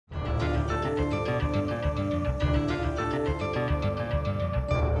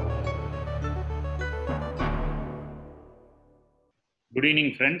Good evening,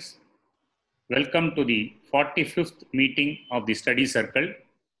 friends. Welcome to the 45th meeting of the study circle.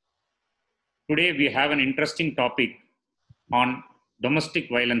 Today we have an interesting topic on Domestic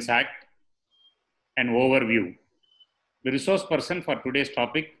Violence Act, an overview. The resource person for today's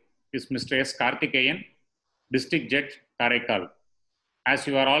topic is Mr. S. Karthikeyan, District Judge, Karaikal. As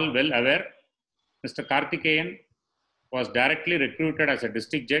you are all well aware, Mr. Karthikeyan was directly recruited as a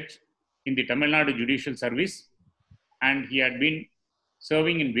district judge in the Tamil Nadu Judicial Service, and he had been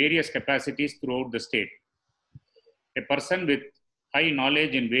serving in various capacities throughout the state. A person with high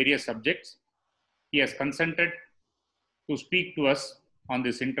knowledge in various subjects, he has consented to speak to us on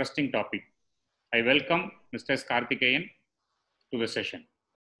this interesting topic. I welcome Mr. S. Karthikeyan to the session.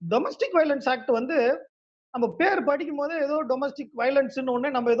 Domestic Violence Act வந்து நம்ம பேர் படிக்கும் போதே ஏதோ domestic வயலன்ஸ்னு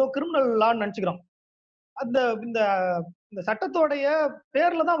ஒண்ணே நம்ம ஏதோ criminal லான்னு நினைச்சுக்கிறோம். அந்த இந்த இந்த சட்டத்தோடைய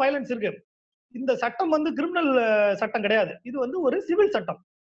பேர்ல தான் வயலன்ஸ் இருக்கு. இந்த சட்டம் வந்து கிரிமினல் சட்டம் கிடையாது. இது வந்து ஒரு சிவில் சட்டம்.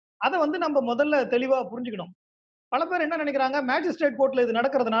 அதை வந்து நம்ம முதல்ல தெளிவா புரிஞ்சுக்கணும். பல பேர் என்ன நினைக்கிறாங்க, மேஜிஸ்ட்ரேட் கோர்ட்ல இது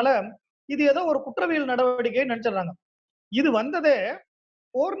நடக்கிறதுனால இது ஏதோ ஒரு குற்றவியல் நடவடிக்கை நினைச்சிடறாங்க. இது வந்ததே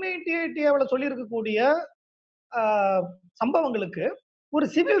 498A சொல்லி இருக்கக்கூடிய சம்பவங்களுக்கு ஒரு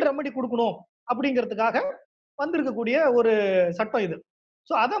சிவில் ரெமெடி கொடுக்கணும் அப்படிங்கிறதுக்காக வந்திருக்கக்கூடிய ஒரு சட்டம் இது.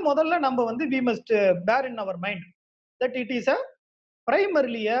 ஸோ அதை முதல்ல நம்ம வந்து வி மஸ்ட் பேர் இன் அவர் mind that it is a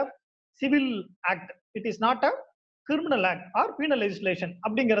primarily a civil act, it is not a criminal act or penal legislation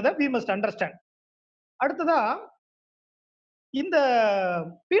அப்படிங்கிறத வி மஸ்ட் அண்டர்ஸ்டாண்ட். அடுத்ததா இந்த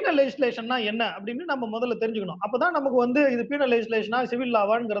பீனல் லெஜிஸ்லேஷன்னா என்ன அப்படின்னு நம்ம முதல்ல தெரிஞ்சுக்கணும். அப்பதான் நமக்கு வந்து இது பீனல் லெஜிஸ்லேஷனா சிவில்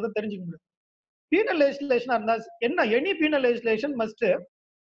லாவாங்கிறத தெரிஞ்சுக்க முடியும். பீனல் லெஜிஸ்லேஷனா இருந்தா என்ன, any penal legislation must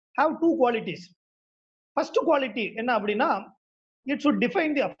have two qualities. First quality என்ன அப்படின்னா, it should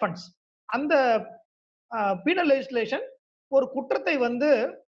define the offence. அந்த பீனல் லெஜிஸ்லேஷன் ஒரு குற்றத்தை வந்து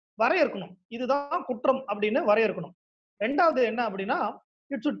வரையறுக்கணும், இதுதான் குற்றம் அப்படின்னு வரையறுக்கணும். ரெண்டாவது என்ன அப்படின்னா,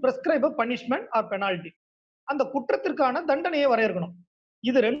 it should prescribe a punishment R penalty, அந்த குற்றத்திற்கான தண்டனையை வரையறுக்கணும்.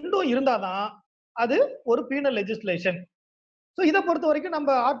 இது ரெண்டும் இருந்தாதான் அது ஒரு பீனல் லெஜிஸ்லேஷன். ஸோ இதை பொறுத்த வரைக்கும்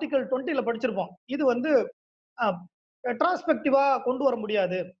நம்ம ஆர்டிகல் 20ல படிச்சிருப்போம். இது வந்து ரெட்ராஸ்பெக்டிவா கொண்டு வர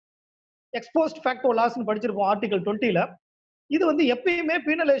முடியாது, எக்ஸ்போஸ்ட் ஃபேக்டோ லாஸ்ன்னு படிச்சிருப்போம் ஆர்டிகல் 20ல. இது வந்து எப்பயுமே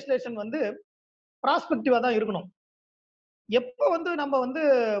பீனல் லெஜிஸ்லேஷன் வந்து ப்ராஸ்பெக்டிவா தான் இருக்கணும். எப்போ வந்து நம்ம வந்து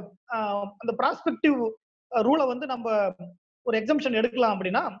அந்த ப்ராஸ்பெக்டிவ் ரூலை வந்து நம்ம ஒரு எக்ஸம்ஷன் எடுக்கலாம்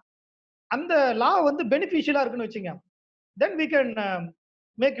அப்படின்னா, அந்த லா வந்து பெனிஃபிஷியலா இருக்குன்னு வச்சுங்க, then we can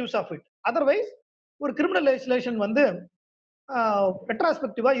make use of it. Otherwise ஒரு கிரிமினல் லெஜிஸ்லேஷன் வந்து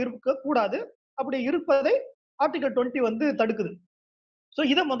ரெட்ராஸ்பெக்டிவா இருக்க கூடாது. அப்படி இருப்பதை ஆர்டிகல் 20 வந்து தடுக்குது. ஸோ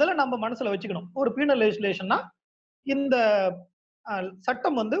இதை முதல்ல நம்ம மனசுல வச்சுக்கணும். ஒரு பீனல் லெஜிஸ்லேஷன்னா இந்த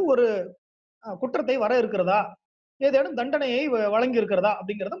சட்டம் வந்து ஒரு குற்றத்தை வர இருக்கிறதா, ஏதேனும் தண்டனையை வழங்கி இருக்கிறதா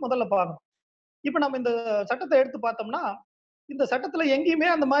அப்படிங்கிறத முதல்ல பார்க்கணும். இப்ப நம்ம இந்த சட்டத்தை எடுத்து பார்த்தோம்னா, இந்த சட்டத்துல எங்கேயுமே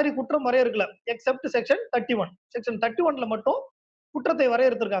அந்த மாதிரி குற்றம் வரையறுக்கல, எக்ஸெப்ட் செக்ஷன் 31. செக்ஷன் 31ல மட்டும் குற்றத்தை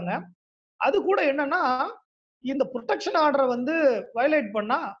வரையறுத்திருக்காங்க. அது கூட என்னன்னா, இந்த ப்ரொடெக்ஷன் ஆர்டரை வந்து வயலேட்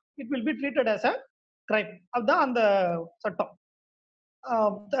பண்ணா it will be treated as a crime. அதுதான் அந்த சட்டம்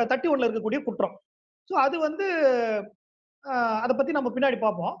 31ல இருக்கக்கூடிய குற்றம். ஸோ அது வந்து அதை பத்தி நம்ம பின்னாடி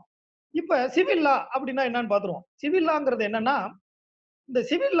பார்ப்போம். இப்ப சிவில் லா அப்படின்னா என்னன்னு பார்த்துருவோம். சிவில் லாங்கிறது என்னன்னா, இந்த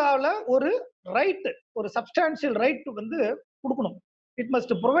சிவில் லாவில் ஒரு ரைட், ஒரு சப்ஸ்டான்சியல் ரைட் வந்து கொடுக்கணும். It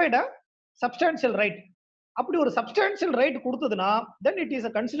must provide a substantial right. அப்படி ஒரு substantial right கொடுத்ததுன்னா then it is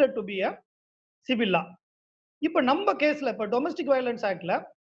considered to be a civil லா. இப்ப நம்ம கேஸ்ல, இப்ப டொமஸ்டிக் வயலன்ஸ் ஆக்ட்ல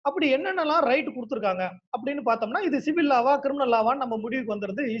அப்படி என்னென்னலாம் ரைட் கொடுத்துருக்காங்க அப்படின்னு பார்த்தோம்னா, இது சிவில் லாவா கிரிமினல் லாவான்னு நம்ம முடிவுக்கு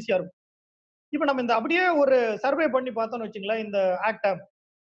வந்துறது ஈஸியா இருக்கும். இப்ப நம்ம இந்த அப்படியே ஒரு சர்வே பண்ணி பார்த்தோம்னு வச்சுங்களேன், இந்த ஆக்ட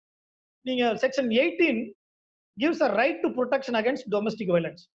நீங்க section 18 gives a right to protection against domestic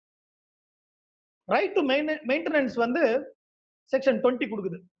violence. Right to maintenance வந்து செக்ஷன் 20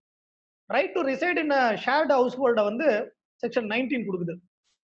 கொடுக்குது. Right to reside in a shirt house ஹோல்ட வந்து செக்ஷன் 19 கொடுக்குது.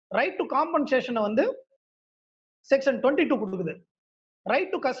 ரைட் டு காம்பன்சேஷனை வந்து செக்ஷன் 22 கொடுக்குது.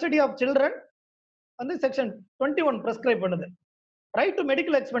 Right to custody of children வந்து செக்ஷன் 21 பிரெஸ்கிரைப் பண்ணுது. Right to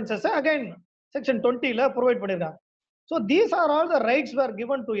medical expenses again section 20ல provide பண்ணிருக்காங்க. So these are all the rights were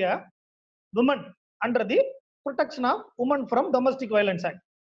given to a women under the protection of woman from domestic violence act.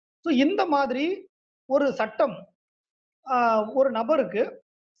 So இந்த மாதிரி ஒரு சட்டம் ஒரு நபருக்கு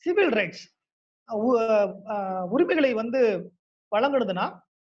civil rights உரிமைகளை வந்து வழங்குனதுன்னா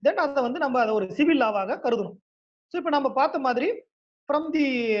தென் அதை வந்து நம்ம அதை ஒரு சிவில் லாவாக கருதணும். ஸோ இப்போ நம்ம பார்த்த மாதிரி ஃப்ரம் தி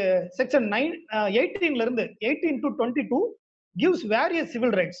செக்ஷன் 18ல இருந்து 18 to 22 gives various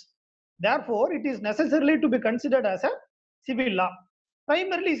civil rights. Therefore, it is necessarily to be considered as a civil law.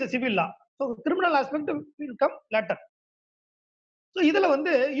 Primarily is a civil law. So criminal aspect will come later. So இதுல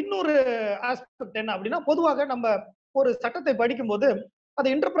வந்து இன்னொரு aspect என்ன அப்படின்னா, பொதுவாக நம்ம ஒரு சட்டத்தை படிக்கும்போது அதை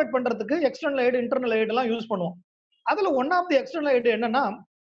இன்டர்பிரட் பண்றதுக்கு எக்ஸ்டர்னல் எய்டு இன்டர்னல் எய்டு எல்லாம் யூஸ் பண்ணுவோம். அதுல one of the external aid என்னன்னா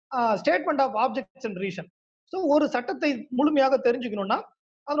statement of objects and reason. So ஒரு சட்டத்தை முழுமையாக தெரிஞ்சுக்கணும்னா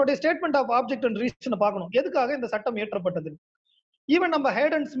அதனுடைய ஸ்டேட்மெண்ட் ஆஃப் ஆப்ஜெக்ட் அண்ட் ரீசனை பார்க்கணும், எதுக்காக இந்த சட்டம் இயற்றப்பட்டது. ஈவன் நம்ம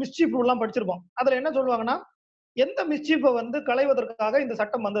ஹேட் அண்ட் மிஸ்சீஃப் எல்லாம் படிச்சிருப்போம். அதுல என்ன சொல்லுவாங்கன்னா எந்த மிஸ்சீஃபை வந்து களைவதற்காக இந்த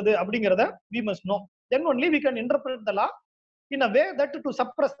சட்டம் வந்தது அப்படிங்கிறத we must know. Then only we can interpret the law in a way that to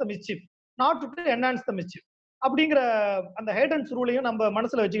suppress the mischief, not to enhance the mischief. அப்படிங்கிற அந்த ஹேடன்ஸ் ரூலையும் நம்ம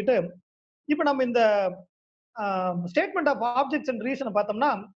மனசுல வச்சுக்கிட்டு இப்ப நம்ம இந்த ஸ்டேட்மெண்ட் ஆஃப் ஆப்ஜெக்ட்ஸ் அண்ட் ரீசனை பார்த்தோம்னா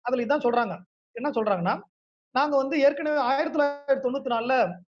அதுல இதான் சொல்றாங்க. என்ன சொல்றாங்கன்னா, நாங்க வந்து ஏற்கனவே 1994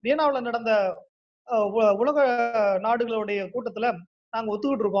 வியன்னாவில் நடந்த உலக நாடுகளுடைய கூட்டத்துல நாங்க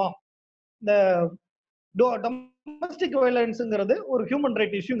ஒத்துக்கிட்டு இருக்கோம், இந்த டொமஸ்டிக் வயலன்ஸ்ங்கிறது ஒரு ஹியூமன்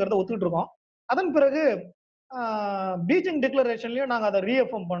ரைட் இஷ்யூங்கிறத ஒத்துக்கிட்டு இருக்கோம். அதன் பிறகு பீஜிங் டிக்ளரேஷன்லயும் நாங்க அதை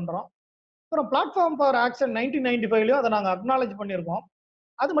ரீஎஃபர்ம் பண்றோம். அப்புறம் பிளாட்ஃபார்ம் ஃபார் ஆக்ஷன் 1995லயும் அதை நாங்க அக்னாலேஜ் பண்ணியிருக்கோம்.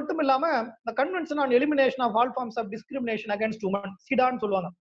 அது மட்டும் இல்லாம இந்த convention on elimination of all forms of discrimination against woman, சிடான்னு சொல்லுவாங்க,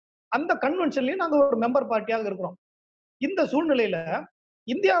 அந்த கன்வென்ஷன்லயும் நாங்க ஒரு மெம்பர் பார்ட்டியாக இருக்கிறோம். இந்த சூழ்நிலையில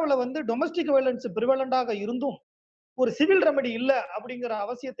இந்தியாவில் வந்து டொமஸ்டிக் வயலன்ஸ் பிரிவலண்டாக இருந்தும் ஒரு சிவில் ரெமெடி இல்ல அப்படிங்கிற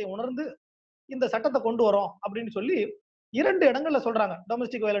அவசியத்தை உணர்ந்து இந்த சட்டத்தை கொண்டு வரோம் அப்படின்னு சொல்லி 2 இடங்கள்ல சொல்றாங்க.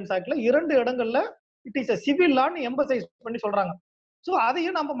 டொமஸ்டிக் வயலன்ஸ் ஆக்ட்ல 2 இடங்கள்ல it is a civil லான்னு emphasise பண்ணி சொல்றாங்க. ஸோ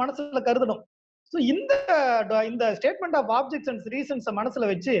அதையும் நம்ம மனசுல கருதணும். ஸோ இந்த statement of objects and reasons மனசுல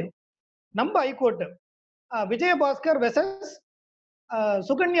வச்சு நம்ம ஹைகோர்ட் விஜயபாஸ்கர் வெசஸ்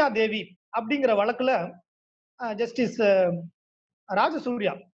சுகன்யா தேவி அப்படிங்கிற வழக்குல ஜஸ்டிஸ்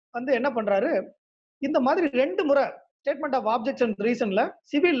ராஜசூர்யா வந்து என்ன பண்றாரு, இந்த மாதிரி 2 முறை statement of objects and ரீசன்ல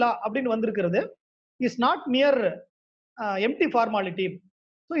civil லா அப்படின்னு வந்திருக்கிறது is not மியர் empty formality,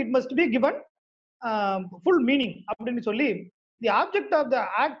 so it must be given full meaning அப்படின்னு சொல்லி தி object of the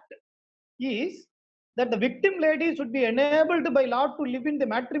act is that the victim lady should be enabled by law to live in the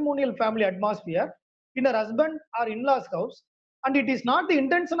matrimonial family atmosphere in her husband or in-laws house, and it is not the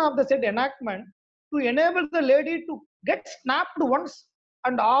intention of the said enactment to enable the lady to get snapped once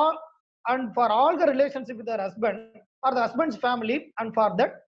and all and for all the relationship with her husband or the husband's family, and for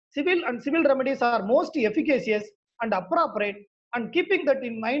that civil and civil remedies are most efficacious and appropriate, and keeping that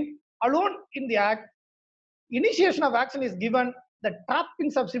in mind alone in the act initiation of action is given the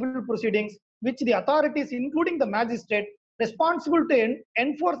trappings of civil proceedings which the authorities including the magistrate responsible to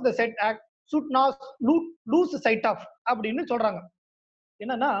enforce the said act should not lose sight of அப்படின்னு சொல்றாங்க.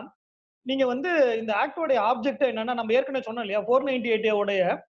 என்னன்னா, நீங்க வந்து இந்த ஆக்டோட object என்னன்னா, நம்ம ஏற்கனவே சொன்னோம் இல்லையா, 498 உடைய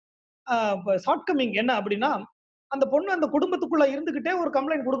ஷார்ட்கமிங் என்ன அப்படின்னா, அந்த பொண்ணு அந்த குடும்பத்துக்குள்ள இருந்துகிட்டே ஒரு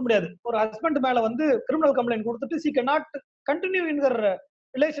கம்ப்ளைண்ட் கொடுக்க முடியாது. ஒரு ஹஸ்பண்ட் மேல வந்து கிரிமினல் கம்ப்ளைண்ட் கொடுத்துட்டு she cannot continue in her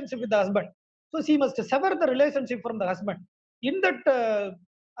relationship with the husband, so she must sever the relationship from the husband. In that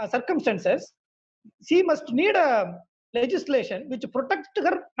circumstances she must need a legislation which protects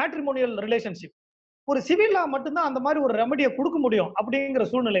her matrimonial relationship. ஒரு civil லா மட்டும்தான் அந்த மாதிரி ஒரு ரெமடியை கொடுக்க முடியும். அப்படிங்கிற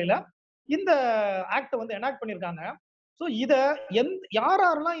சூழ்நிலையில இந்த ஆக்ட் வந்து எனாக்ட் பண்ணியிருக்காங்க. ஸோ இத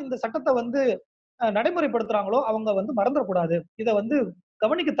யாரெல்லாம் இந்த சட்டத்தை வந்து நடைமுறைப்படுத்துறாங்களோ அவங்க வந்து மறந்துடக்கூடாது, இதை வந்து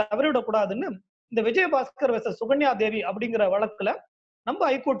கவனிக்க தவறிவிடக்கூடாதுன்னு இந்த விஜயபாஸ்கர் வெர்சஸ் சுகன்யா தேவி அப்படிங்கிற வழக்குல நம்ம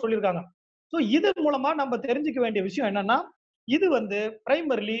ஹைகோர்ட் சொல்லியிருக்காங்க. ஸோ இது மூலமா நம்ம தெரிஞ்சுக்க வேண்டிய விஷயம் என்னன்னா, இது வந்து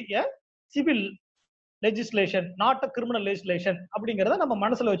primarily a civil legislation, not a criminal legislation அப்படிங்கிறத நம்ம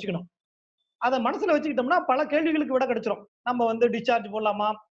மனசுல வச்சுக்கணும். அதை மனசுல வச்சுக்கிட்டோம்னா பல கேள்விகளுக்கு விட கிடைச்சிரும். நம்ம வந்து டிஸ்சார்ஜ் போடலாமா,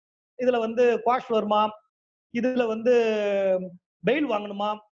 இதுல வந்து குவாஷ் வருமா, இதுல வந்து பெயில் வாங்கணுமா,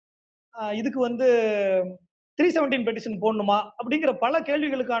 இதுக்கு வந்து 317 பெட்டிஷன் போடணுமா அப்படிங்கிற பல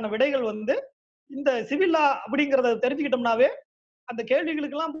கேள்விகளுக்கான விடைகள் வந்து இந்த சிவில் லா அப்படிங்கிறத தெரிஞ்சுக்கிட்டோம்னாவே அந்த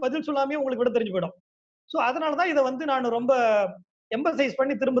கேள்விகளுக்கெல்லாம் பதில் சொல்லாமே உங்களுக்கு விட தெரிஞ்சு போயிடும். ஸோ அதனாலதான் இதை வந்து நான் ரொம்ப எம்பசைஸ்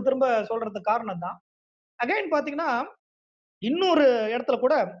பண்ணி திரும்ப திரும்ப சொல்றதுக்கு காரணம் தான். அகைன் பாத்தீங்கன்னா இன்னொரு இடத்துல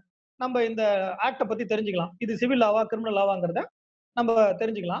கூட நம்ம இந்த ஆக்டை பத்தி தெரிஞ்சுக்கலாம், இது சிவில் லாவா கிரிமினல் லாவாங்கிறத நம்ம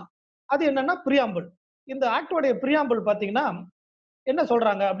தெரிஞ்சுக்கலாம். அது என்னன்னா பிரியாம்பிள். இந்த ஆக்டோடைய பிரியாம்பிள் பாத்தீங்கன்னா என்ன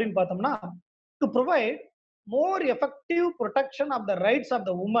சொல்றாங்க அப்படின்னு பார்த்தோம்னா, to provide more effective protection of the rights of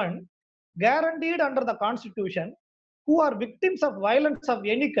the woman guaranteed under the constitution who are victims of violence of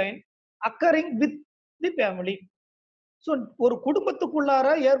any kind occurring with the family. So ஒரு குடும்பத்துக்குள்ளார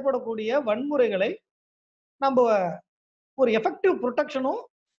ஏற்படக்கூடிய வன்முறைகளை நம்ம ஒரு எஃபெக்டிவ் ப்ரொடெக்ஷனும்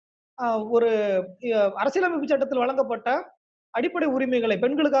ஒரு அரசியலமைப்பு சட்டத்தில் வழங்கப்பட்ட அடிப்படை உரிமைகளை,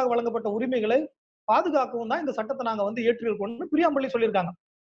 பெண்களுக்காக வழங்கப்பட்ட உரிமைகளை பாதுகாக்கவும் தான் இந்த சட்டத்தை நாங்க வந்து ஏற்றிருக்கோம்னு பிரியாம்பள்ளி சொல்லியிருக்காங்க.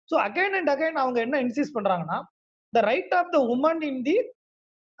 ஸோ அகைன் அண்ட் அகைன் அவங்க என்ன இன்சிஸ்ட் பண்றாங்கன்னா, the right of the woman in the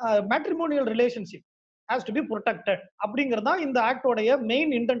matrimonial relationship has to be protected அப்படிங்கிறது தான் இந்த ஆக்டோடைய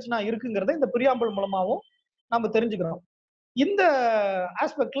மெயின் இன்டென்ஷனா இருக்குங்கிறத இந்த பிரியாம்பிள் மூலமாவும் நம்ம தெரிஞ்சுக்கிறோம். இந்த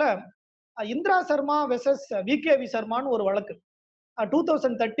ஆஸ்பெக்ட்ல இந்திரா சர்மா வெர்சஸ் விகேவி சர்மான்னு ஒரு வழக்கு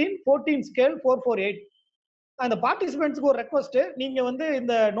 2013-14 ஸ்கேல் 448. அந்த பார்ட்டிசிபென்ட்ஸ்க்கு ஒரு ரெக்வஸ்ட், நீங்க வந்து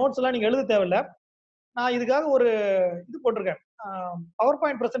இந்த நோட்ஸ் எல்லாம் நீங்க எழுத தேவையில்ல. நான் இதுக்காக ஒரு இது போட்டிருக்கேன், பவர்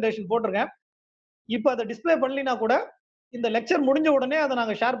பாயிண்ட் பிரசன்டேஷன் போட்டிருக்கேன். இப்போ அதை டிஸ்பிளே பண்ணலினா கூட இந்த லெக்சர் முடிஞ்ச உடனே அதை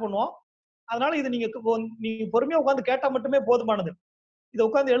நாங்க ஷேர் பண்ணுவோம். அதனால இது நீங்க பொறுமையா உட்காந்து கேட்டா மட்டுமே போதுமானது. இதை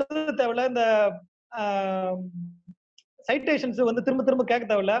உட்காந்து எழுத தேவையில்ல. இந்த சைட்டேஷன்ஸ் வந்து திரும்ப திரும்ப கேட்க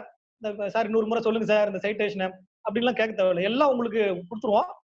தேவையில்ல. இந்த சார் 100 முறை சொல்லுங்க சார் இந்த சைட்டேஷனை அப்படின்லாம் கேட்க தேவையில்ல. எல்லாம் உங்களுக்கு கொடுத்துருவோம்.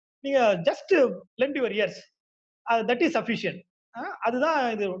 நீங்க just lend your ears, that is sufficient. அதுதான்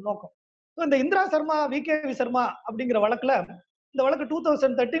இது நோக்கம். இந்த இந்திரா சர்மா விகேவி சர்மா அப்படிங்கிற வழக்குல, இந்த வழக்கு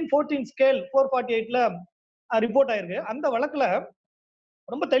 2013-14 ஸ்கேல் 448ல ரிப்போர்ட் ஆயிருக்கு. அந்த வழக்குல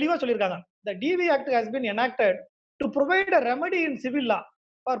ரொம்ப தெளிவா சொல்லியிருக்காங்க. The DV Act has been enacted to provide a remedy in civil law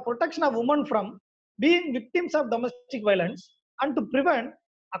for protection of women from being victims of domestic violence and to prevent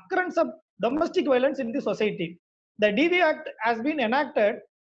occurrence of domestic violence in the society. The DV Act has been enacted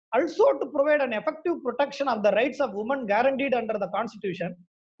also to provide an effective protection of the rights of women guaranteed under the Constitution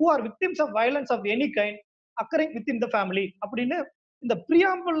who are victims of violence of any kind occurring within the family. அப்படின்னு இந்த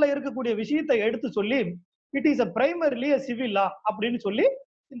பிரியாம்பிள்ல இருக்கக்கூடிய விஷயத்தை எடுத்து சொல்லி, it is a primarily a civil law அப்படின்னு சொல்லி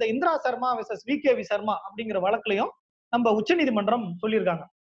இந்த Indira Sharma versus VKV Sharma அப்படிங்கிற வழக்குலையும் நம்ம உச்சநீதிமன்றம் சொல்லியிருக்காங்க.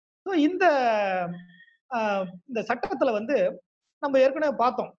 ஸோ இந்த சட்டத்துல வந்து நம்ம ஏற்கனவே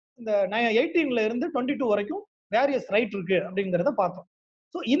பார்த்தோம், இந்த 18ல இருந்து 22 வரைக்கும் வேரியஸ் ரைட் இருக்கு அப்படிங்கிறத பார்த்தோம்.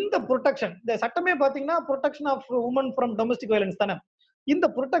 ஸோ இந்த ப்ரொடெக்ஷன், இந்த சட்டமே பார்த்தீங்கன்னா protection of woman from domestic violence தானே. இந்த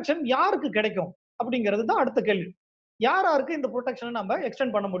ப்ரொடெக்ஷன் யாருக்கு கிடைக்கும் அப்படிங்கிறது தான் அடுத்த கேள்வி. யாருக்கு இந்த ப்ரொடெக்ஷனை நம்ம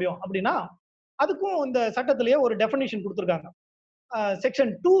எக்ஸ்டெண்ட் பண்ண முடியும் அப்படின்னா, அதுக்கும் இந்த சட்டத்திலேயே ஒரு டெஃபினிஷன் கொடுத்துருக்காங்க.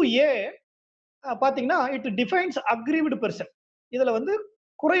 செக்ஷன் 2A பாத்தீங்கன்னா, இட் டிஃபைன்ஸ் அக்ரீவ்டு பெர்சன். இதுல வந்து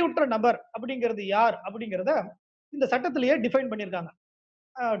குறையுற்ற நபர் அப்படிங்கிறது யார் அப்படிங்கிறத இந்த சட்டத்திலேயே டிஃபைன் பண்ணியிருக்காங்க.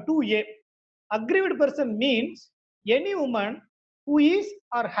 2A, aggrieved person means any woman who is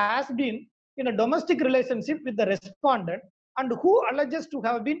or has been in a domestic relationship with the respondent and who alleges to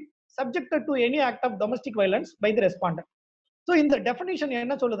have been subjected to any act of domestic violence by the respondent. So இந்த definition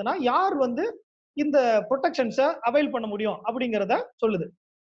என்ன சொல்லுதுன்னா, யார் வந்து இந்த ப்ரொடெக்ஷன்ஸை avail பண்ண முடியும் அப்படிங்கிறத சொல்லுது.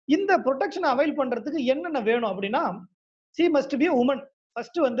 இந்த ப்ரொடெக்ஷனை அவைல் பண்றதுக்கு என்னென்ன வேணும் அப்படின்னா, C must be woman.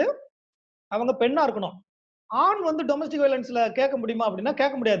 First வந்து அவங்க பெண்ணா இருக்கணும். ஆண் வந்து டொமஸ்டிக் வயலன்ஸ்ல கேட்க முடியுமா அப்படின்னா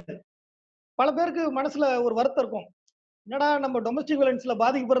கேட்க முடியாது. பல பேருக்கு மனசுல ஒரு வருத்தம் இருக்கும், என்னடா நம்ம டொமஸ்டிக் வயலன்ஸ்ல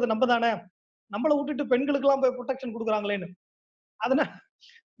பாதிக்கப்படுறது நம்ம தானே, நம்மளை விட்டுட்டு பெண்களுக்கு எல்லாம் போய் ப்ரொடெக்ஷன் கொடுக்குறாங்களேன்னு. அதனால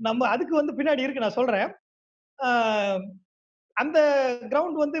நம்ம அதுக்கு வந்து பின்னாடி இருக்கு, நான் சொல்றேன். அந்த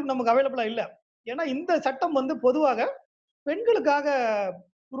கிரவுண்ட் வந்து நமக்கு அவைலபிளா இல்ல. ஏன்னா இந்த சட்டம் வந்து பொதுவாக பெண்களுக்காக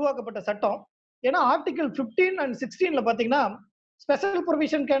உருவாக்கப்பட்ட சட்டம். ஏன்னா ஆர்டிகல் 15 and 16ல பாத்தீங்கன்னா, special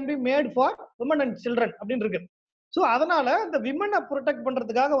provision can be made for women and children அப்படின்னு இருக்கு. ஸோ அதனால இந்த விமனை ப்ரொடெக்ட்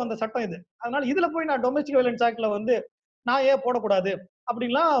பண்றதுக்காக வந்த சட்டம் இது. அதனால இதுல போய் நான் டொமஸ்டிக் வயலன்ஸ் ஆக்ட்ல வந்து நான் ஏன் போடக்கூடாது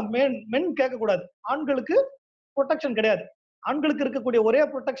அப்படின்லாம் மென் கேட்கக்கூடாது. ஆண்களுக்கு ப்ரொடெக்ஷன் கிடையாது. ஆண்களுக்கு இருக்கக்கூடிய ஒரே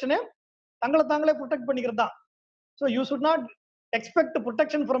ப்ரொடெக்ஷனே தங்களை தாங்களே ப்ரொடெக்ட் பண்ணிக்கிறது தான். So you should not expect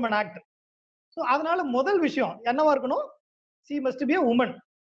protection from an act. So அதனால முதல் விஷயம் என்னவா இருக்கணும், C must be a woman.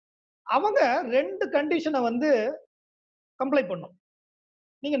 அவங்க 2 கண்டிஷனை வந்து கம்ப்ளை பண்ணும்.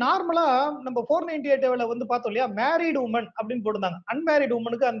 நீங்க நார்மலா நம்ம 498 வந்து பார்த்தோம் இல்லையா, மேரிடு உமன் அப்படின்னு போட்டிருந்தாங்க. அன்மேரிடு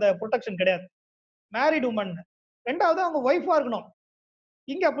உமனுக்கு அந்த ப்ரொடெக்ஷன் கிடையாது, மேரிடு உமன். ரெண்டாவது அவங்க ஒய்ஃபா இருக்கணும்.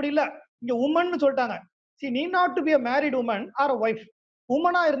 இங்க அப்படி இல்ல, இங்க உமன் சொல்லிட்டாங்க. C need not to be a married woman or a wife.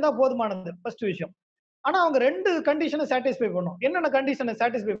 உமனா இருந்தா போதுமானது ஃபர்ஸ்ட் விஷயம். ஆனா அவங்க 2 கண்டிஷனை சாட்டிஸ்ஃபை பண்ணும். என்னென்ன கண்டிஷனை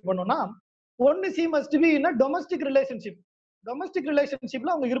சாட்டிஸ்ஃபை பண்ணும்னா, ஒன்னு C must be in domestic relationship. Domestic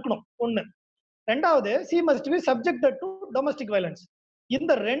ரிலேஷன்ஷிப்ல அவங்க இருக்கணும் ஒன்னு. ரெண்டாவது C must be subjected to domestic violence.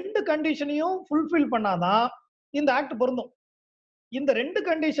 இந்த 2 கண்டிஷனையும் ஃபுல்ஃபில் பண்ணாதான் இந்த ஆக்ட் பொருந்தும். இந்த 2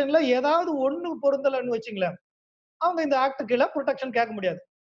 கண்டிஷன்ல ஏதாவது ஒன்னு பொருந்தலன்னு வச்சுங்களேன், அவங்க இந்த ஆக்ட் கீழே ப்ரொடெக்ஷன் கேட்க முடியாது.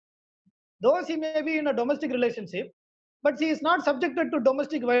 Though she may be in a domestic relationship, but she is not subjected to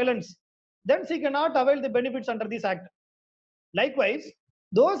domestic violence, then she cannot avail the benefits under this act. Likewise,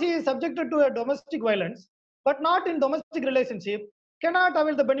 though she is subjected to a domestic violence, but not in domestic relationship, cannot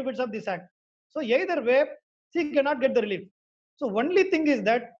avail the benefits of this act. So either way, she cannot get the relief. So only thing is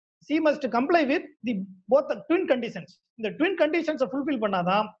that she must comply with both the twin conditions. The twin conditions are fulfill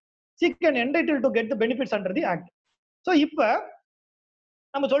பண்ணாதான் she can entitled to get the benefits under the act. So இப்ப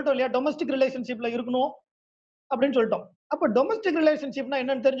நம்ம சொல்லிட்டோம் இல்லையா, domestic ரிலேஷன்ஷிப்ல இருக்கணும் அப்படின்னு சொல்லிட்டோம். அப்ப டொமஸ்டிக் ரிலேஷன்ஷிப்னா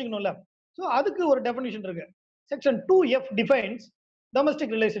என்னன்னு தெரிஞ்சுக்கணும்ல. ஸோ அதுக்கு ஒரு டெஃபினிஷன் இருக்கு. Section 2F defines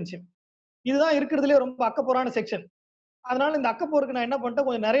domestic relationship. இதுதான் இருக்கிறதுலே ரொம்ப அக்கப்போரான செக்ஷன். அதனால இந்த அக்கப்போருக்கு நான் என்ன பண்ணிட்டேன்,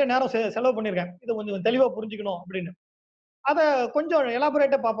 கொஞ்சம் நிறைய நேரம் செலவு பண்ணியிருக்கேன், இதை கொஞ்சம் தெளிவா புரிஞ்சுக்கணும் அப்படின்னு. அதை கொஞ்சம்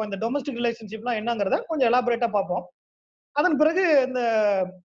எலாபரேட்டா பார்ப்போம். இந்த டொமஸ்டிக் ரிலேஷன்ஷிப்லாம் என்னங்கிறத கொஞ்சம் எலாபரேட்டா பார்ப்போம். அதன் பிறகு இந்த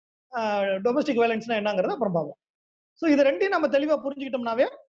டொமஸ்டிக் வயலன்ஸ்னா என்னங்கிறத அப்புறம் பார்ப்போம். ஸோ இது ரெண்டையும் நம்ம தெளிவா புரிஞ்சுக்கிட்டோம்னாவே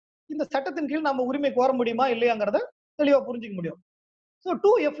இந்த சட்டத்தின் கீழ் நம்ம உரிமை கோர முடியுமா இல்லையாங்கிறத தெளிவா புரிஞ்சுக்க முடியும். ஸோ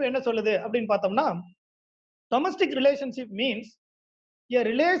 2F என்ன சொல்லுது அப்படின்னு பார்த்தோம்னா, domestic relationship means a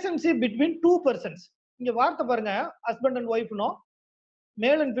relationship between two persons. இங்க வார்த்தை பாருங்க, ஹஸ்பண்ட் அண்ட் ஒய்ஃப்னோ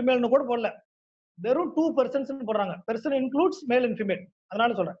மேல் அண்ட் ஃபீமேல்னு கூட போடல, வெறும் 2 persons போடுறாங்க. person includes male and female.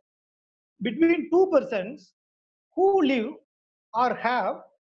 அதனால சொல்றேன், between two persons who live or have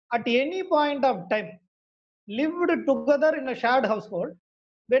at any point of time lived together in a shared household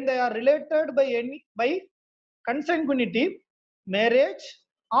when they are related by consanguinity, marriage,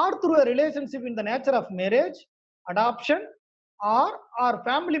 or through a relationship in the nature of marriage, adoption, or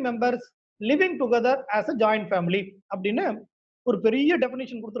family members living together as a joint family அப்படின்னு ஒரு பெரிய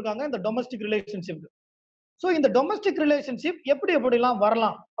definition கொடுத்துருக்காங்க இந்த domestic relationship. So இந்த domestic relationship எப்படிலாம்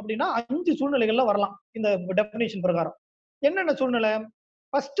வரலாம் அப்படின்னா 5 சூழ்நிலைகள்ல வரலாம் இந்த டெஃபினிஷன் பிரகாரம். என்னென்ன சூழ்நிலை?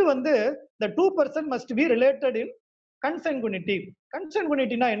 ஃபர்ஸ்ட் வந்து the two person must be related in consanguinity.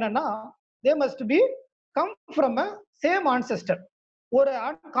 Consanguinityனா என்னன்னா, they must be come from a same ancestor. ஒரு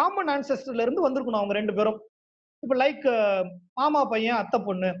காமன் ஆன்செஸ்டர்ல இருந்து வந்திருக்கணும் அவங்க ரெண்டு பேரும். இப்போ லைக் மாமா பையன் அத்தை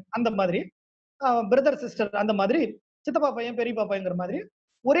பொண்ணு அந்த மாதிரி, பிரதர் சிஸ்டர் அந்த மாதிரி, சித்தப்பா பையன் பெரியப்பா பையங்கிற மாதிரி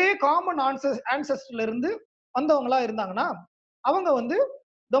ஒரே காமன் ஆன்செஸ்டர்ல இருந்து வந்தவங்களா இருந்தாங்கன்னா அவங்க வந்து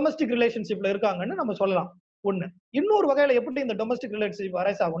டொமஸ்டிக் ரிலேஷன்ஷிப்ல இருக்காங்கன்னு நம்ம சொல்லலாம். ஒண்ணு. இன்னொரு வகையில எப்படி இந்த டொமஸ்டிக் ரிலேஷன்ஷிப்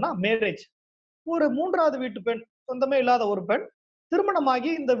அரைஸ் ஆகும்னா, மேரேஜ். ஒரு மூன்றாவது வீட்டு பெண், சொந்தமே இல்லாத ஒரு பெண்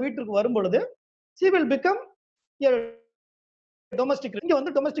திருமணமாகி இந்த வீட்டுக்கு வரும் பொழுது she will become a domestic. இங்க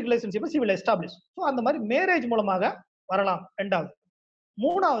வந்து domestic relationship she will establish. So அந்த மாதிரி மேரேஜ் மூலமாக வரலாம். ரெண்டாவது.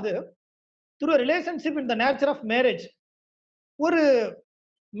 மூணாவது, through a relationship in the nature of marriage. ஒரு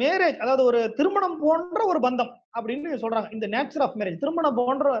மேரேஜ், அதாவது ஒரு திருமணம் போன்ற ஒரு பந்தம் அப்படின்னு சொல்றாங்க. இந்த நேச்சர் ஆஃப் மேரேஜ், திருமணம்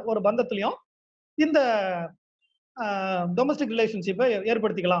போன்ற ஒரு பந்தத்திலையும் இந்த டொமஸ்டிக் ரிலேஷன்ஷிப்பை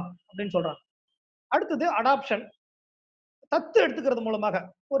ஏற்படுத்திக்கலாம் அப்படின்னு சொல்றாங்க. அடுத்தது அடாப்ஷன், தத்து எடுத்துக்கிறது மூலமாக.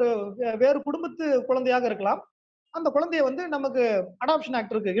 ஒரு வேறு குடும்பத்து குழந்தையாக இருக்கலாம், அந்த குழந்தைய வந்து நமக்கு அடாப்ஷன்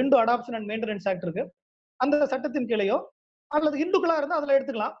ஆக்ட் இருக்கு, Hindu adoption and maintenance act இருக்கு, அந்த சட்டத்தின் கீழேயோ, அல்லது இந்துக்களா இருந்தா அதுல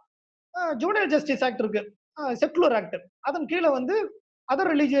எடுத்துக்கலாம். ஜூனியர் ஜஸ்டிஸ் ஆக்ட் இருக்கு, செக்குலர் ஆக்ட், அதன் கீழே வந்து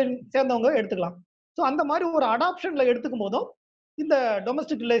அதர் ரிலீஜியன் சேர்ந்தவங்க எடுத்துக்கலாம். ஸோ அந்த மாதிரி ஒரு அடாப்ஷன்ல எடுத்துக்கும் போதும் இந்த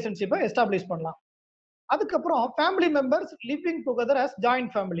டொமஸ்டிக் ரிலேஷன்ஷிப்பை எஸ்டாப்ளிஷ் பண்ணலாம். அதுக்கப்புறம் family members living together as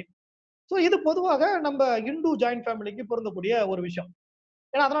joint family. So இது பொதுவாக நம்ம இந்து ஜாயிண்ட் ஃபேமிலிக்கு பொருந்தக்கூடிய ஒரு விஷயம்.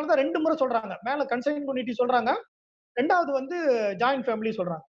 ஏன்னா அதனால தான் 2 முறை சொல்றாங்க. மேல கன்சன்குனிட்டி சொல்றாங்க, ரெண்டாவது வந்து ஜாயிண்ட் ஃபேமிலி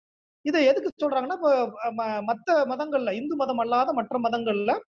சொல்றாங்க. இதை எதுக்கு சொல்றாங்கன்னா, இப்போ மற்ற மதங்கள்ல, இந்து மதம் அல்லாத மற்ற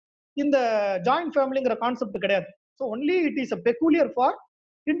மதங்கள்ல இந்த ஜாயிண்ட் ஃபேமிலிங்கிற கான்செப்ட் கிடையாது. So only it is a peculiar for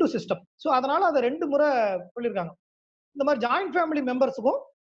Hindu system. So அதனால அதை 2 முறை சொல்லியிருக்காங்க. இந்த மாதிரி ஜாயிண்ட் ஃபேமிலி மெம்பர்ஸுக்கும்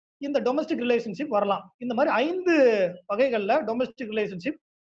இந்த டொமஸ்டிக் ரிலேஷன்ஷிப் வரலாம். இந்த மாதிரி 5 வகைகள்ல டொமஸ்டிக் ரிலேஷன்ஷிப்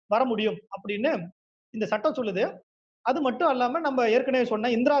வர முடியும் அப்படின்னு இந்த சட்டம் சொல்லுது. அது மட்டும் அல்லாம நம்ம ஏற்கனவே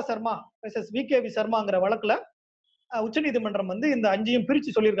சொன்ன இந்திரா சர்மா வெர்சஸ் விகேவி சர்மாங்கிற வழக்குல உச்சநீதிமன்றம் வந்து இந்த 5ஐயும்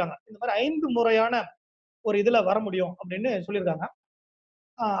பிரிச்சு சொல்லியிருக்காங்க. இந்த மாதிரி 5 முறையான ஒரு இதுல வர முடியும் அப்படின்னு சொல்லியிருக்காங்க.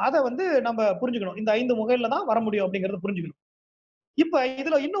 அதை வந்து நம்ம புரிஞ்சுக்கணும். இந்த 5 முறையில தான் வர முடியும் அப்படிங்கறத புரிஞ்சுக்கணும். இப்ப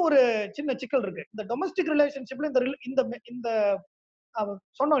இதுல இன்னும் ஒரு சின்ன சிக்கல் இருக்கு. இந்த டொமஸ்டிக் ரிலேஷன்ஷிப்ல இந்த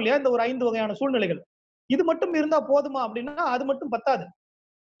சொன்னோம் இல்லையா, இந்த ஒரு 5 வகையான சூழ்நிலைகள், இது மட்டும் இருந்தா போதுமா அப்படின்னா அது மட்டும் பத்தாது.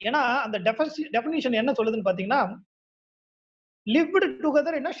 ஏன்னா அந்த டெஃபினிஷன் என்ன சொல்லுதுன்னு பாத்தீங்கன்னா, lived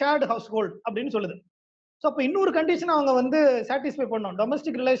together in a shared household அப்படின்னு சொல்லுது. ஸோ அப்ப இன்னொரு கண்டிஷன் அவங்க வந்து சாட்டிஸ்ஃபை பண்ணணும்.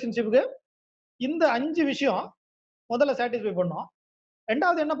 டொமஸ்டிக் ரிலேஷன்ஷிப்புக்கு இந்த 5 விஷயம் முதல்ல சாட்டிஸ்ஃபை பண்ணோம்.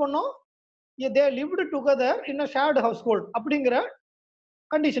 ரெண்டாவது என்ன பண்ணோம், தே lived together in a shared household அப்படிங்கிற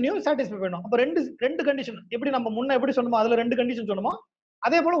கண்டிஷனையும் சாட்டிஸ்ஃபை பண்ணணும். அப்ப ரெண்டு கண்டிஷன், எப்படி நம்ம முன்ன எப்படி சொன்னோமோ அதுல 2 கண்டிஷன் சொன்னோமோ,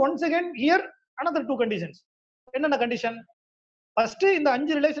 அதே போல once again here another 2 conditions. என்னென்ன கண்டிஷன்? ஃபர்ஸ்ட் இந்த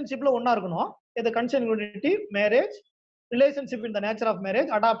 5 ரிலேஷன்ஷிப்ல ஒண்ணா இருக்கணும். இது கன்சன்குனிட்டி, marriage, relationship in the nature of marriage,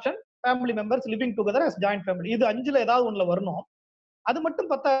 adoption, family members living together as joint family. இது 5ல ஏதாவது ஒண்ணுல வரணும். அது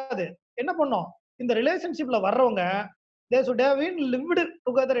மட்டும் பத்தாது. என்ன பண்ணோம், இந்த ரிலேஷன்ஷிப்ல வர்றவங்க they should have been lived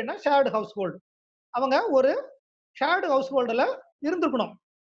together in a shared household. அவங்க ஒரு shared householdல இருந்திருக்கணும்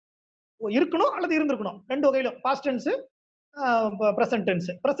அல்லது இருந்திருக்கணும். 2 வகையிலும், past tense, present tense,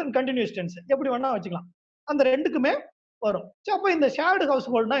 present continuous tense, எப்படி வேணா வச்சுக்கலாம். அந்த 2க்குமே வரும். அப்ப இந்த ஷேர்டு ஹவுஸ்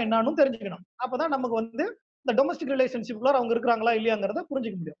ஹோல்ட்னா என்னன்னு தெரிஞ்சுக்கணும். அப்பதான் நமக்கு வந்து இந்த டொமஸ்டிக் ரிலேஷன்ஷிப்ல அவங்க இருக்கிறாங்களா இல்லையாங்கிறத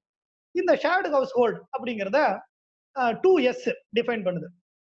புரிஞ்சுக்க முடியும். இந்த ஷேர்டு ஹவுஸ் ஹோல்ட் அப்படிங்கிறத 2S டிஃபைன் பண்ணுது.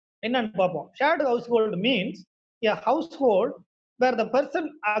 என்னன்னு பார்ப்போம். Shared house hold means a household where the person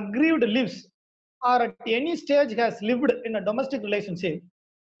aggrieved lives or at any stage has lived in a domestic relationship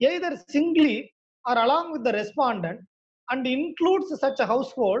either singly or along with the respondent, and includes such a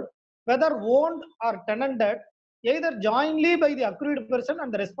household whether owned or tenanted either jointly by the aggrieved person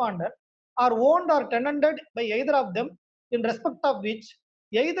and the respondent, are owned or tenanted by either of them, in respect of which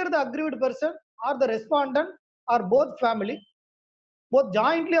either the aggrieved person or the respondent or both family, both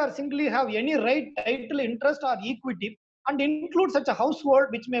jointly or singly, have any right, title, interest, or equity, and include such a household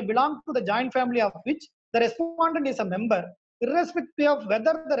which may belong to the joint family of which the respondent is a member, irrespective of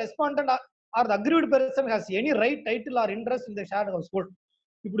whether the respondent or the aggrieved person has any right, title, or interest in the shared household.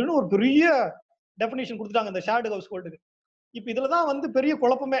 இப்படின்னு ஒரு பெரிய definition கொடுத்துட்டாங்க இந்த shared house ஹோல்டுக்கு. இப்ப இதுலதான் வந்து பெரிய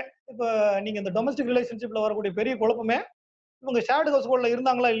குழப்பமே. இப்ப நீங்க இந்த டொமஸ்டிக் ரிலேஷன்ஷிப்ல வரக்கூடிய பெரிய குழப்பமே இவங்க ஷேர்டு ஹவுஸ் ஹோல்ட்ல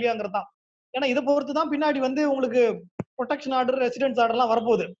இருந்தாங்களா இல்லையாங்கிறது தான். ஏன்னா இதை பொறுத்து தான் பின்னாடி வந்து உங்களுக்கு ப்ரொடெக்ஷன் ஆர்டர், ரெசிடென்ஸ் ஆர்டர்லாம்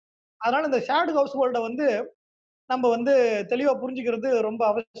வரப்போகுது. அதனால இந்த ஷேர்டு ஹவுஸ் ஹோல்டை வந்து நம்ம வந்து தெளிவா புரிஞ்சுக்கிறது ரொம்ப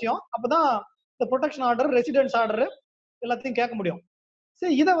அவசியம். அப்பதான் இந்த ப்ரொடெக்ஷன் ஆர்டர், ரெசிடென்ஸ் ஆர்டர் எல்லாத்தையும் கேட்க முடியும்.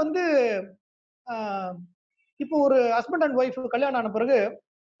 சரி, இதை வந்து இப்போ ஒரு ஹஸ்பண்ட் அண்ட் ஒய்ஃப் கல்யாணம் ஆன பிறகு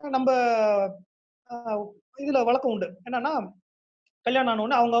நம்ம இதுல வழக்கம் உண்டு. என்னன்னா, கல்யாணம் ஆன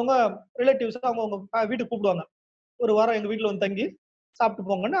உடனே அவங்கவுங்க ரிலேட்டிவ்ஸ் அவங்கவுங்க வீட்டுக்கு கூப்பிடுவாங்க. ஒரு வாரம் எங்க வீட்டுல வந்து தங்கி சாப்பிட்டு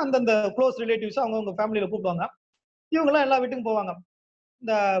போங்கன்னு அந்தந்த க்ளோஸ் ரிலேட்டிவ்ஸ் அவங்கவுங்க ஃபேமிலியில கூப்பிடுவாங்க. இவங்கெல்லாம் எல்லா வீட்டுக்கும் போவாங்க.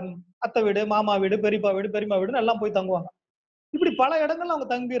 இந்த அத்தை வீடு, மாமா வீடு, பெரியப்பா வீடு, பெரியம்மா வீடுன்னு எல்லாம் போய் தங்குவாங்க. இப்படி பல இடங்கள்ல அவங்க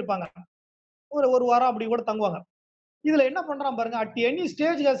தங்கி இருப்பாங்க. ஒரு வாரம் அப்படி கூட தங்குவாங்க. இதுல என்ன பண்றான் பாருங்க, at any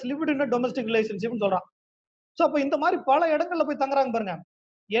stage has lived in domestic ரிலேஷன்ஷிப்னு சொல்றான். சோ அப்ப இந்த மாதிரி பல இடங்கள்ல போய் தங்குறாங்க பாருங்க.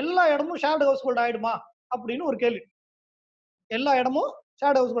 எல்லா இடமும் ஷேர்டு ஹவுஸ் ஹோல்ட் ஆயிடுமா அப்படின்னு ஒரு கேள்வி. எல்லா இடமும்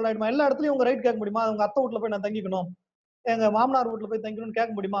ஷேர்டு ஹவுஸ் ஹோல்ட் ஆயிடுமா? எல்லா இடத்துலயும் உங்க ரைட் கேட்க முடியுமா? உங்க அத்தை வீட்டுல போய் நான் தங்கிக்கணும், எங்க மாமனார் வீட்டுல போய் தங்கிக்கணும்னு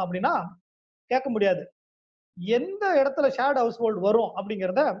கேட்க முடியுமா அப்படின்னா கேட்க முடியாது. எந்த இடத்துல ஷேர்டு ஹவுஸ் ஹோல்ட் வரும்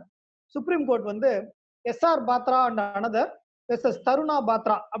அப்படிங்கிறத சுப்ரீம் கோர்ட் வந்து SR Patra and another versus Taruna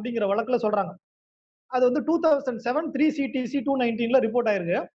Patra அப்படிங்கிற வழக்குல சொல்றாங்க. அது வந்து 2007 3CTC 219 ரிப்போர்ட்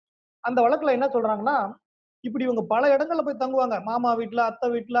ஆயிருக்கு. அந்த வழக்குல என்ன சொல்றாங்கன்னா, இப்படி இவங்க பல இடங்கள்ல போய் தங்குவாங்க. மாமா வீட்டுல, அத்தை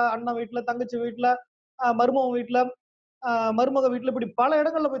வீட்டுல, அண்ணன் வீட்டுல, தங்கச்சி வீட்டுல, மருமகன் வீட்டுல, மருமக வீட்டுல, இப்படி பல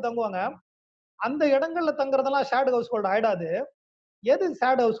இடங்கள்ல போய் தங்குவாங்க. அந்த இடங்கள்ல தங்குறதெல்லாம் ஷேர்டு ஹவுஸ் ஹோல்டு ஆயிடாது. எது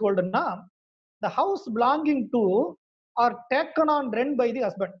shared house ஹோல்டுன்னா, the house belonging to or taken on rent by the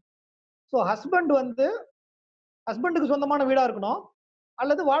husband. So husband வந்து ஹஸ்பண்டுக்கு சொந்தமான வீடா இருக்கணும்,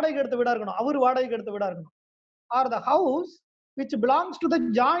 அல்லது வாடகைக்கு எடுத்த வீடா இருக்கணும், அவர் வாடகைக்கு எடுத்த வீடா இருக்கணும். R the house which belongs to the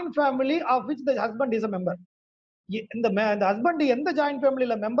joint family of which the husband is a member. இந்த ஹஸ்பண்ட் எந்த ஜாயிண்ட்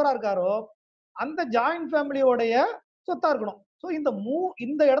ஃபேமிலியில மெம்பரா இருக்காரோ அந்த ஜாயிண்ட் ஃபேமிலியோடைய சொத்தா இருக்கணும். ஸோ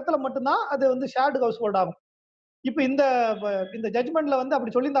இந்த இடத்துல மட்டும்தான் அது வந்து ஷேர்டு ஹவுஸ் ஹோல்ட் ஆகும். இப்போ இந்த ஜட்மெண்ட்ல வந்து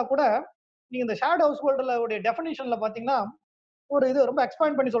அப்படி சொல்லியிருந்தா கூட நீங்க இந்த ஷேர்டு ஹவுஸ் ஹோல்டோட டெஃபினிஷன்ல பாத்தீங்கன்னா ஒரு இது ரொம்ப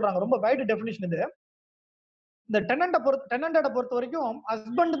எக்ஸ்பேண்ட் பண்ணி சொல்றாங்க. ரொம்ப வைட் டெஃபினிஷன் இது. இந்த டெனண்டை பொறுத்த வரைக்கும்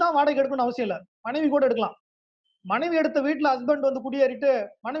ஹஸ்பண்ட் தான் வாடகை எடுக்கணும்னு அவசியம் இல்லை, மனைவி கூட எடுக்கலாம். மனைவி எடுத்த வீட்டுல ஹஸ்பண்ட் வந்து குடியேறிட்டு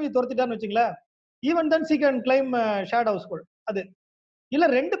மனைவி துரத்திட்டான்னு வச்சுங்களேன், even then she can claim shared house hold. அது இல்ல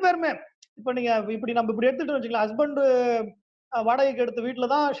ரெண்டு பேருமே, இப்ப நீங்க நம்ம இப்படி எடுத்துட்டு வச்சுக்கலாம், ஹஸ்பண்ட் வாடகைக்கு எடுத்த வீட்டுல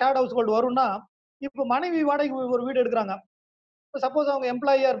தான் ஷேர்டு ஹவுஸ் ஹோல்டு வரும்னா, இப்ப மனைவி வாடகைக்கு ஒரு வீடு எடுக்கிறாங்க. சப்போஸ் அவங்க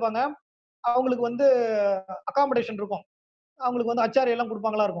எம்ப்ளாயியா இருப்பாங்க, அவங்களுக்கு வந்து அகாமடேஷன் இருக்கும், அவங்களுக்கு வந்து அச்சாரி எல்லாம்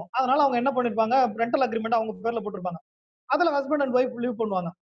கொடுப்பாங்களா இருக்கும். அதனால அவங்க என்ன பண்ணிருப்பாங்க, ரெண்டல் அக்ரிமெண்ட் அவங்க பேர்ல போட்டிருப்பாங்க. அதுல ஹஸ்பண்ட் அண்ட் ஒய்ஃப் லீவ்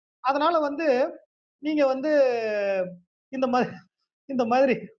பண்ணுவாங்க. அதனால வந்து நீங்க வந்து இந்த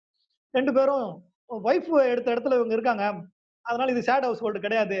மாதிரி ரெண்டு பேரும் ஒய்ஃப் எடுத்த இடத்துல இவங்க இருக்காங்க, அதனால இது ஷேர்டு ஹவுஸ் ஹோல்டு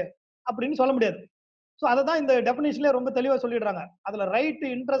கிடையாது அப்படின்னு சொல்ல முடியாது. ஸோ அதை தான் இந்த டெஃபினிஷன்ல ரொம்ப தெளிவா சொல்லிடுறாங்க. அதுல ரைட்,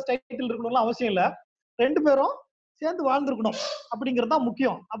 இன்ட்ரெஸ்ட், டைட்டில் இருக்கணும்லாம் அவசியம் இல்லை, ரெண்டு பேரும் சேர்ந்து வாழ்ந்துருக்கணும் அப்படிங்கிறது தான்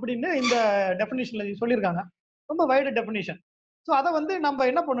முக்கியம் அப்படின்னு இந்த டெஃபினிஷன்ல சொல்லியிருக்காங்க. ரொம்ப வைடு டெஃபினிஷன். ஸோ அதை வந்து நம்ம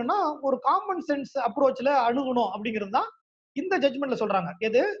என்ன பண்ணணும்னா ஒரு காமன் சென்ஸ் அப்ரோச்ல அணுகணும் அப்படிங்கிறது தான் இந்த ஜட்மெண்ட்ல சொல்றாங்க.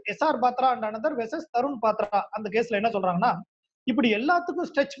 எது SR Patra and another versus Tarun Patra அந்த கேஸ்ல என்ன சொல்றாங்கன்னா, இப்படி எல்லாத்துக்கும்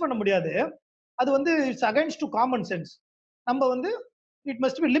ஸ்ட்ரெச் பண்ண முடியாது, அது வந்து it's against to common sense. நம்ம வந்து it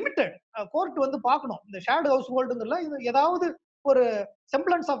must be limited. Court வந்து பார்க்கணும் இந்த ஷேர்டு ஹவுஸ் ஹோல்டுங்கிறதுல ஏதாவது ஒரு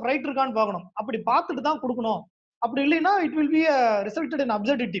செம்பிளன்ஸ் ஆஃப் ரைட் இருக்கான்னு பார்க்கணும். அப்படி பார்த்துட்டு தான் கொடுக்கணும். அப்படி இல்லைன்னா it will be resulted in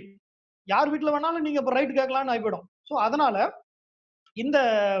absurdity. யார் வீட்டுல வேணாலும் நீங்க இப்போ ரைட் கேட்கலாம்னு ஆகிவிடும். ஸோ அதனால இந்த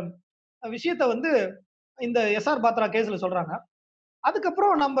விஷயத்த வந்து இந்த எஸ்ஆர் பாத்ரா கேஸ்ல சொல்றாங்க.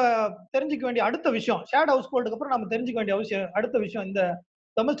 அதுக்கப்புறம் நம்ம தெரிஞ்சுக்க வேண்டிய அடுத்த விஷயம், ஷேர்டு ஹவுஸ் ஹோல்டுக்கு அப்புறம் நம்ம தெரிஞ்சுக்க வேண்டிய அடுத்த விஷயம் இந்த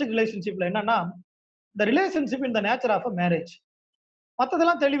டொமஸ்டிக் ரிலேஷன்ஷிப்ல என்னன்னா, இந்த relationship in the nature of a marriage.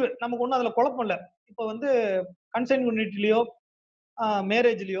 மற்றதெல்லாம் தெளிவு, நமக்கு ஒன்றும் அதுல குழப்பம் இல்லை. இப்போ வந்து கன்சென்யூனிட்டிலயோ,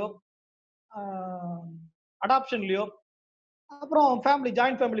 மேரேஜ்லயோ, அடாப்ஷன்லயோ, அப்புறம் ஃபேமிலி,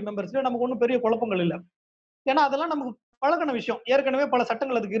 ஜாயிண்ட் ஃபேமிலி மெம்பர்ஸ்லயோ நமக்கு ஒன்றும் பெரிய குழப்பங்கள் இல்லை. ஏன்னா அதெல்லாம் நமக்கு பழகின விஷயம். ஏற்கனவே பல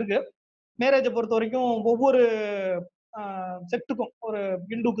சட்டங்கள் அதுக்கு இருக்கு. மேரேஜை பொறுத்த வரைக்கும் ஒவ்வொரு செக்டுக்கும், ஒரு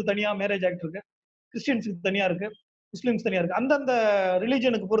இந்துக்கு தனியா மேரேஜ் ஆக்ட் இருக்கு, கிறிஸ்டியன்ஸுக்கு தனியா இருக்கு, முஸ்லிம்ஸ் தனியா இருக்கு. அந்தந்த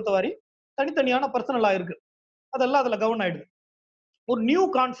ரிலீஜனுக்கு பொறுத்தவரை தனித்தனியான பர்சனலா இருக்கு. அதெல்லாம் அதுல கவர்ன் ஆயிடுது. ஒரு நியூ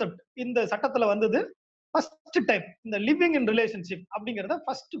கான்செப்ட் இந்த சட்டத்துல வந்தது ஃபர்ஸ்ட் டைம் இந்த லிவிங் இன் ரிலேஷன்ஷிப் அப்படிங்கறத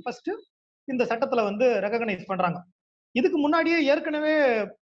ஃபர்ஸ்ட் இந்த சட்டத்துல வந்து ரெகக்னைஸ் பண்றாங்க. இதுக்கு முன்னாடியே ஏற்கனவே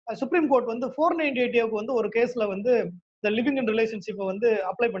சுப்ரீம் கோர்ட் வந்து 498 வந்து ஒரு கேஸ்ல வந்து இந்த லிவிங் இன் ரிலேஷன்ஷிப்பை வந்து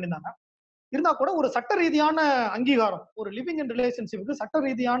அப்ளை பண்ணியிருந்தாங்க. இருந்தா கூட ஒரு சட்ட ரீதியான அங்கீகாரம், ஒரு லிவிங் இன் ரிலேஷன்ஷிப்புக்கு சட்ட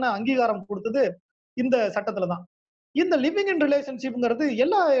ரீதியான அங்கீகாரம் கொடுத்தது இந்த சட்டத்துல தான். இந்த லிவிங் இன் ரிலேஷன்ஷிப்ங்கிறது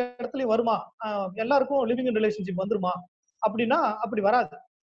எல்லா இடத்துலயும் வருமா, எல்லாருக்கும் லிவிங் இன் ரிலேஷன்ஷிப் வந்துருமா அப்படின்னா அப்படி வராது.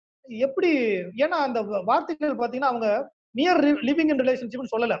 எப்படி? ஏன்னா அந்த வார்த்தைகள் பாத்தீங்கன்னா அவங்க நியர் லிவிங் இன்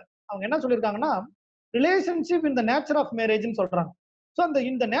ரிலேஷன்ஷிப்னு சொல்லல. அவங்க என்ன சொல்லியிருக்காங்கன்னா relationship in the nature of மேரேஜ்னு சொல்றாங்க. ஸோ அந்த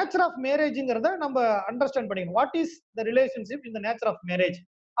இந்த நேச்சர் ஆஃப் மேரேஜ்ங்கிறத நம்ம அண்டர்ஸ்டாண்ட் பண்ணிக்கணும். What is the relationship in the nature of marriage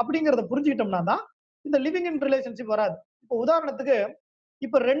அப்படிங்கிறத புரிஞ்சுக்கிட்டோம்னா தான் இந்த லிவிங் இன் ரிலேஷன்ஷிப் வராது. இப்போ உதாரணத்துக்கு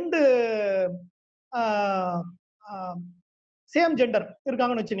இப்ப ரெண்டு சேம் ஜெண்டர்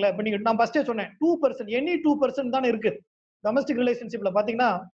இருக்காங்கன்னு வச்சுங்களேன். இப்ப நீங்க நான் ஃபர்ஸ்டே சொன்னேன் 2%, எனி 2% தானே இருக்கு டொமஸ்டிக் ரிலேஷன்ஷிப்ல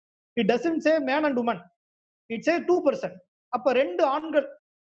பாத்தீங்கன்னா. It doesn't say man and woman, it சே 2%. அப்ப ரெண்டு ஆண்கள்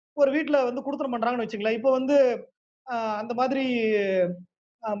ஒரு வீட்டுல வந்து குடுத்தனம் பண்றாங்கன்னு வச்சுங்களேன். இப்போ வந்து அந்த மாதிரி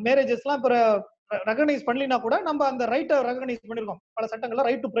மேரேஜஸ்லாம் இப்ப ரெகனைஸ் பண்ணலினா கூட நம்ம அந்த ரைட்டை ரெகனைஸ் பண்ணிருக்கோம். பல சட்டங்கள்ல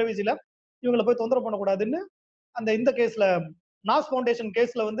ரைட் டு பிரைவசில இவங்களை போய் தொந்தரவு பண்ணக்கூடாதுன்னு அந்த இந்த கேஸ்ல நாஸ் ஃபவுண்டேஷன்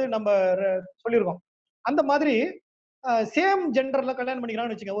கேஸ்ல வந்து நம்ம சொல்லியிருக்கோம். அந்த மாதிரி சேம் ஜெண்டர்ல கல்யாணம்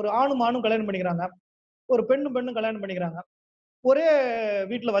பண்ணிக்கிறாங்கன்னு வச்சுங்க. ஒரு ஆணும் ஆணும் கல்யாணம் பண்ணிக்கிறாங்க, ஒரு பெண்ணும் பெண்ணும் கல்யாணம் பண்ணிக்கிறாங்க, ஒரே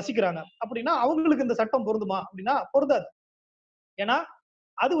வீட்டுல வசிக்கிறாங்க அப்படின்னா அவங்களுக்கு இந்த சட்டம் பொருந்துமா அப்படின்னா பொருந்தாது. ஏன்னா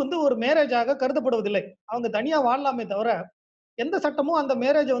அது வந்து ஒரு மேரேஜாக கருதப்படுவதில்லை. அவங்க தனியா வாழலாமே தவிர எந்த சட்டமும் அந்த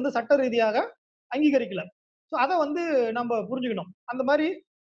மேரேஜை வந்து சட்ட ரீதியாக அங்கீகரிக்கல. ஸோ அதை வந்து நம்ம புரிஞ்சுக்கணும். அந்த மாதிரி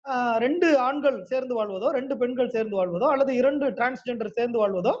ரெண்டு ஆண்கள் சேர்ந்து வாழ்வதோ, ரெண்டு பெண்கள் சேர்ந்து வாழ்வதோ, அல்லது இரண்டு டிரான்ஸ்ஜெண்டர் சேர்ந்து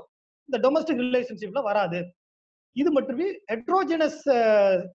வாழ்வதோ இந்த டொமஸ்டிக் ரிலேஷன்ஷிப்ல வராது. இது மட்டுமே ஹெட்ரோஜெனஸ்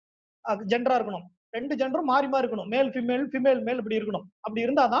ஜெண்டரா இருக்கணும். ரெண்டு ஜெண்டரும் மாறி மாறி இருக்கணும். மேல் ஃபீமேல், ஃபீமேல் மேல் இப்படி இருக்கணும். அப்படி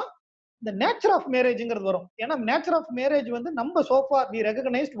இருந்தாதான் இந்த நேச்சர் ஆஃப் மேரேஜ்ங்கிறது வரும். ஏன்னா நேச்சர் ஆஃப் மேரேஜ் வந்து நம்ம sofa we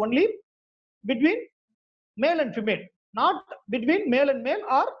recognised only between male and female, not between male and male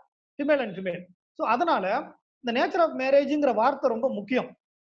or female and female. So அதனால இந்த நேச்சர் ஆஃப் மேரேஜ்ங்கிற வார்த்தை ரொம்ப முக்கியம்.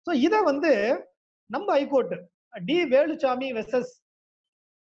 ஸோ இதை வந்து நம்ம high court D Veluchamy versus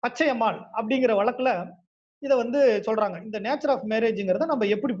Pachaiyammal அப்படிங்கிற வழக்குல இதை வந்து சொல்றாங்க. இந்த நேச்சர் ஆஃப் மேரேஜ்ங்கிறத நம்ம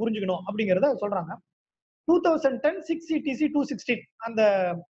எப்படி புரிஞ்சுக்கணும் அப்படிங்கிறத சொல்றாங்க. 2010 6 CTC 216 அந்த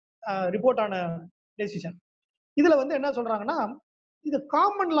ரிப்போர்ட் ஆன டெசிஷன். இதுல வந்து என்ன சொல்றாங்கன்னா இது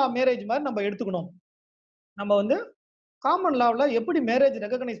காமன் லா மேரேஜ் மாதிரி நம்ம எடுத்துக்கணும். நம்ம வந்து காமன் லாவ்ல எப்படி மேரேஜ்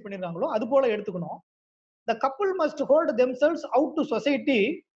ரெகக்னைஸ் பண்ணிருக்காங்களோ அது போல எடுத்துக்கணும். The couple must hold themselves out to society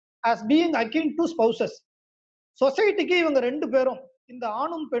as being akin to spouses. சொசைட்டிக்கு இவங்க ரெண்டு பேரும், இந்த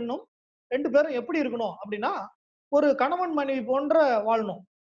ஆணும் பெண்ணும் ரெண்டு பேரும் எப்படி இருக்கணும் அப்படின்னா ஒரு கணவன் மனைவி போன்ற வாழணும்.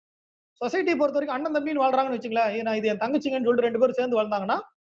 சொசைட்டியை பொறுத்த வரைக்கும் அண்ணன் தம்பின்னு வாழ்றாங்கன்னு வச்சுங்களேன். நான் இது என் தங்கச்சிங்கன்னு சொல்லிட்டு ரெண்டு பேரும் சேர்ந்து வாழ்ந்தாங்கன்னா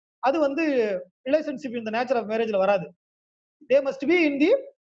அது வந்து ரிலேஷன்ஷிப் இந்த நேச்சர் ஆஃப் மேரேஜ்ல வராது. They must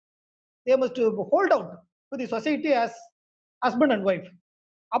hold out to the society as husband and wife.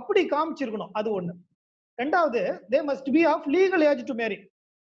 அப்படி காமிச்சிருக்கணும். அது ஒண்ணு. ரெண்டாவது, they must be of legal age to marry.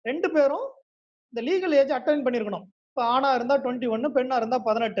 ரெண்டு பேரும் இந்த லீகல் ஏஜ் அட்டன் பண்ணிருக்கணும். இப்ப ஆணா இருந்தா 21, பெண்ணா இருந்தா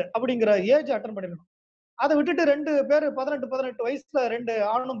 18 அப்படிங்கிற ஏஜ் அட்டன் பண்ணிருக்கணும். அதை விட்டுட்டு ரெண்டு பேர் 18 வயசுல ரெண்டு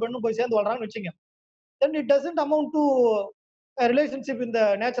ஆணும் பெண்ணும் போய் சேர்ந்து வாழ்றாங்கன்னு வச்சுங்க. then it doesn't amount to a relationship in the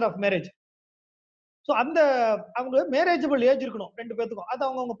nature of marriage. So அந்த அவங்க மேரேஜபிள் ஏஜ் இருக்கணும் ரெண்டு பேத்துக்கும். அது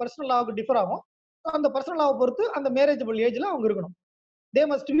அவங்க பர்சனல் லாவுக்கு டிஃபர் ஆகும். அந்த பர்சனல் லாவை பொறுத்து அந்த மேரேஜபிள் ஏஜ்ல அவங்க இருக்கணும். They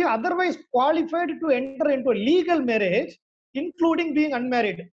must be otherwise qualified to enter into a legal marriage, including being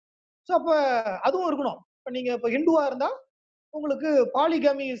unmarried. So அப்ப அதுவும் இருக்கணும். இப்ப நீங்க இப்ப ஹிந்துவா இருந்தா உங்களுக்கு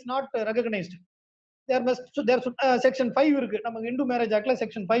polygamy is not recognised. Section 5 இருக்கு. நம்ம இந்து மேரேஜ் ஆக்ட்ல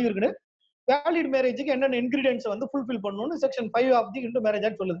செக்ஷன் 5 இருக்குது. வேலிட் மேரேஜுக்கு என்னென்ன இன்கிரிடியன்ஸ் வந்து ஃபுல்ஃபில் பண்ணணும்னு section 5 of the Hindu marriage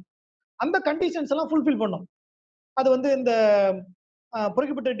act சொல்லுது. அந்த கண்டிஷன்ஸ் எல்லாம் ஃபுல்ஃபில் பண்ணும். அது வந்து இந்த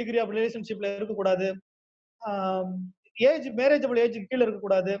ப்ரோஹிபிட்டட் டிகிரி ஆஃப் ரிலேஷன்ஷிப்ல இருக்கக்கூடாது, ஏஜ் மேரேஜபிள் ஏஜுக்கு கீழே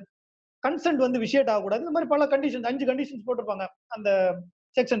இருக்கக்கூடாது, கன்சென்ட் வந்து விஷயட் ஆகக்கூடாது. இந்த மாதிரி பல கண்டிஷன்ஸ் 5 கண்டிஷன்ஸ் போட்டிருப்பாங்க அந்த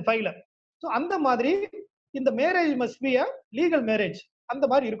செக்ஷன் 5ல. ஸோ அந்த மாதிரி இந்த marriage must be a legal marriage அந்த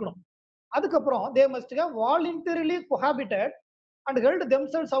மாதிரி இருக்கணும். அதுக்கப்புறம் they must have voluntarily cohabited and held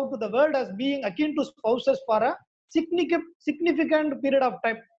themselves out to the world as being akin to spouses for a significant period of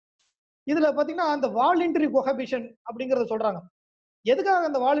time. இதுல பாத்தீங்கன்னா அந்த வாலண்டரி கோஹாபிஷன் அப்படிங்கறத சொல்றாங்க. எதுக்காக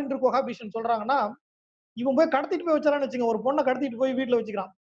அந்த வாலண்டரி கோஹாபிஷன் சொல்றாங்கன்னா, இவன் போய் கடத்திட்டு போய் வச்சாரான்னு வச்சுங்க. ஒரு பொண்ணை கடத்திட்டு போய் வீட்டுல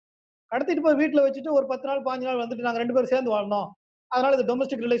வச்சுக்கிறான். கடத்திட்டு போய் வீட்டுல வச்சுட்டு ஒரு 10 நாள் 15 நாள் வந்துட்டு நாங்க ரெண்டு பேரும் சேர்ந்து வாழணும், அதனால இது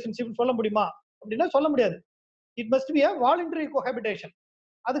டொமஸ்டிக் ரிலேஷன்ஷிப் சொல்ல முடியுமா அப்படின்னா சொல்ல முடியாது. It must be a voluntary கோஹாபிடேஷன்.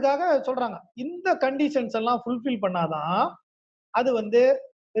 அதுக்காக சொல்றாங்க. இந்த கண்டிஷன்ஸ் எல்லாம் ஃபுல்ஃபில் பண்ணாதான் அது வந்து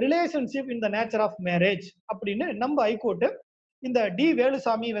relationship in the nature of marriage அப்படின்னு நம்ம ஹைகோர்ட் இந்த டி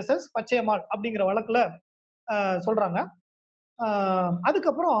வேலுசாமி வெர்சஸ் பச்சையம்மாள் அப்படிங்கிற வழக்குல சொல்றாங்க.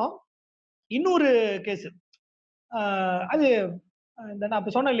 அதுக்கப்புறம் இன்னொரு கேஸ், அது இந்த நான்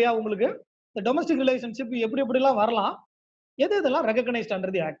இப்ப சொன்னேன் இல்லையா உங்களுக்கு, இந்த டொமஸ்டிக் ரிலேஷன்ஷிப் எப்படி எப்படிலாம் வரலாம், எது இதெல்லாம் ரெகக்னைஸ்ட்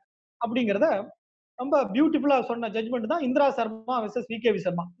அண்டர் தி ஆக்ட் அப்படிங்கிறத ரொம்ப பியூட்டிஃபுல்லா சொன்ன ஜட்மெண்ட் தான் இந்திரா சர்மா வெர்சஸ் விகேவி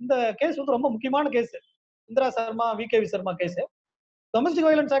சர்மா. இந்த கேஸ் வந்து ரொம்ப முக்கியமான case. Indira Sharma VKV Sharma case. Domestic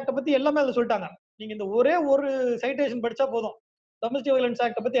violence act பத்தி எல்லாமே அதுல சொல்லிட்டாங்க. நீங்க இந்த ஒரே ஒரு சைட்டேஷன் படிச்சா போதும், டொமஸ்டிக் வயலன்ஸ்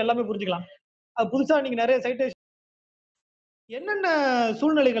ஆக்ட பத்தி எல்லாமே புரிஞ்சுக்கலாம். அது புதுசா நீங்க நிறைய சைட்டேஷன் என்னென்ன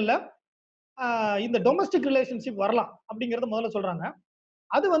சூழ்நிலைகள்ல இந்த டொமஸ்டிக் ரிலேஷன்ஷிப் வரலாம் அப்படிங்கறத முதல்ல சொல்றாங்க.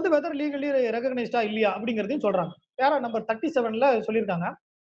 அது வந்து வெதர் லீகலி ரெகக்னைஸ்டா இல்லையா அப்படிங்கறதையும் சொல்றாங்க. பேரா நம்பர் 37ல சொல்லியிருக்காங்க.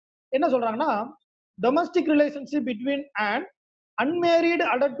 என்ன சொல்றாங்கன்னா, domestic relationship between an unmarried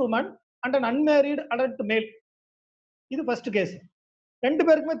adult woman and an unmarried adult male. இது ஃபர்ஸ்ட் கேஸ். ரெண்டு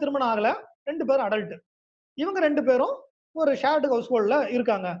பேருக்குமே திருமணம் ஆகல, ரெண்டு பேரும் அடல்ட். இவங்க ரெண்டு பேரும் ஒரு ஷேர்டு ஹவுஸ் ஹோல்ட்ல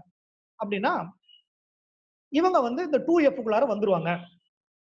இருக்காங்க அப்படின்னா இவங்க வந்து இந்த 2F குள்ளார வந்துருவாங்க.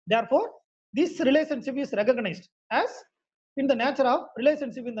 therefore this relationship is recognized as in the nature of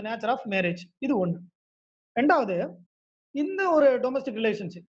relationship in the nature of marriage. இது ஒண்ணு. ரெண்டாவது, இந்த ஒரு domestic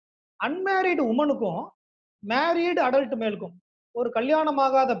relationship unmarried உமனுக்கும் married adult மேலுக்கும், ஒரு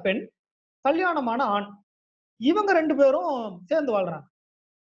கல்யாணமாகாத பெண் கல்யாணமான ஆண், இவங்க ரெண்டு பேரும் சேர்ந்து வாழ்றாங்க.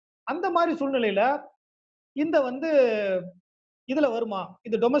 அந்த மாதிரி சூழ்நிலையில இந்த வந்து இதுல வருமா,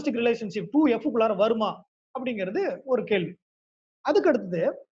 இது டொமஸ்டிக் ரிலேஷன்ஷிப் 2F குள்ளார வருமா அப்படிங்கிறது ஒரு கேள்வி. அதுக்கு அடுத்தது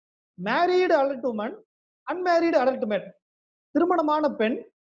married adult woman unmarried adult மேல், திருமணமான பெண்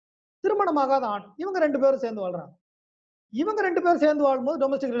திருமணமாகாத ஆண், இவங்க ரெண்டு பேரும் சேர்ந்து வாழ்றாங்க. இவங்க ரெண்டு பேரும் சேர்ந்து வாழும்போது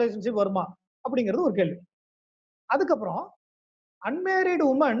டொமஸ்டிக் ரிலேஷன்ஷிப் வருமா அப்படிங்கிறது ஒரு கேள்வி. அதுக்கப்புறம் unmarried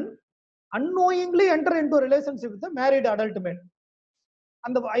woman unknowingly enter into a relationship with a married adult male.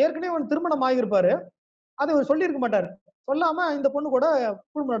 அந்த ஏற்கனவே அவன் திருமணம் ஆகியிருப்பாரு, அதை இவர் சொல்லியிருக்க மாட்டாரு. சொல்லாம இந்த பொண்ணு கூட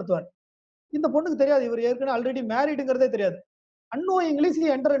குடும்பம் நடத்துவார். இந்த பொண்ணுக்கு தெரியாது இவர் ஏற்கனவே ஆல்ரெடி மேரிடுங்கிறதே தெரியாது. unknowingly she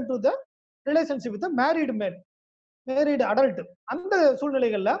enter into the relationship with a married male, married adult. அந்த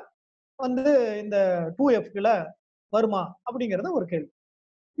சூழ்நிலைகள்ல வந்து இந்த 2F வருமா அப்படிங்கறது ஒரு கேள்வி.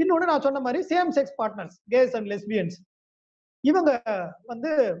 இன்னொன்னு நான் சொன்ன மாதிரி same sex partners, case and lesbians, இவங்க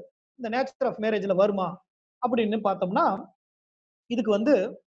வந்து இந்த நேச்சர் ஆஃப் மேரேஜ்ல வருமா அப்படின்னு பார்த்தோம்னா இதுக்கு வந்து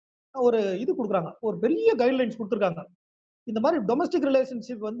ஒரு இது கொடுக்குறாங்க, ஒரு பெரிய கைட்லைன்ஸ் கொடுத்துருக்காங்க. இந்த மாதிரி டொமஸ்டிக்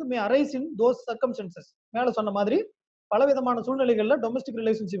ரிலேஷன்ஷிப் வந்து மே அரைஸ் இன் தோஸ் சர்க்கம்ஸ்டன்சஸ். மேல சொன்ன மாதிரி பலவிதமான சூழ்நிலைகள்ல டொமஸ்டிக்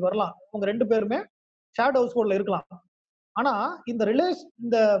ரிலேஷன்ஷிப் வரலாம். அவங்க ரெண்டு பேருமே ஷேர்ட் ஹவுஸ் ஹோல்ட்ல இருக்கலாம். ஆனா இந்த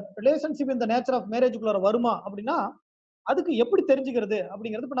ரிலேஷன்ஷிப் இந்த நேச்சர் ஆஃப் மேரேஜுக்குள்ள வருமா அப்படின்னா அதுக்கு எப்படி தெரிஞ்சுக்கிறது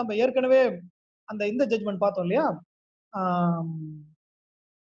அப்படிங்கிறது இப்ப நம்ம ஏற்கனவே அந்த இந்த ஜட்ஜ்மெண்ட் பார்த்தோம் இல்லையா,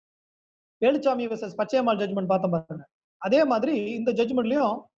 வேலுச்சாமி வெர்சஸ் பச்சையம்மாள் ஜட்ஜ்மெண்ட் பார்த்தோம் பாருங்க. அதே மாதிரி இந்த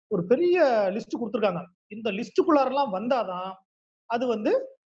ஜட்ஜ்மெண்ட்லயும் ஒரு பெரிய லிஸ்ட் கொடுத்துருக்காங்க. இந்த லிஸ்டுக்குள்ளாரெல்லாம் வந்தாதான் அது வந்து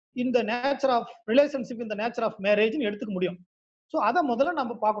இந்த நேச்சர் ஆஃப் ரிலேஷன்ஷிப் இந்த நேச்சர் ஆஃப் மேரேஜ்னு எடுத்துக்க முடியும். ஸோ அதை முதல்ல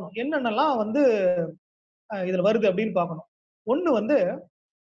நம்ம பார்க்கணும், என்னென்னலாம் வந்து இதுல வருது அப்படின்னு பார்க்கணும். ஒண்ணு வந்து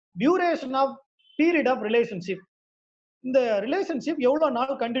duration of period of relationship, இந்த ரிலேஷன்ஷிப் எவ்வளவு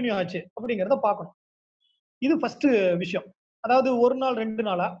நாள் கண்டினியூ ஆச்சு அப்படிங்கிறத பார்க்கணும். இது ஃபர்ஸ்ட் விஷயம். அதாவது ஒரு நாள் 2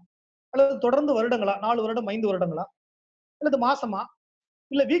 நாளா, அல்லது தொடர்ந்து வருடங்களா, 4 வருடம் 5 வருடங்களா, அல்லது மாசமா,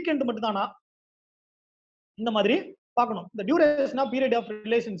 இல்ல வீக்கெண்ட் மட்டும் தானா, இந்த மாதிரி பார்க்கணும். இந்த duration of period of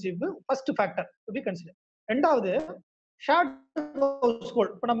relationship first factor to be consider. ரெண்டாவது ஷேர்ட் ஹவுஸ்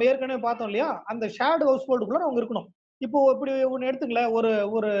ஹோல்ட். இப்ப நம்ம ஏற்கனவே பார்த்தோம் இல்லையா, அந்த ஷேர்ட் ஹவுஸ் ஹோல்டுக்குள்ள அவங்க இருக்கணும். இப்போ இப்படி ஒண்ணு எடுத்துக்கல,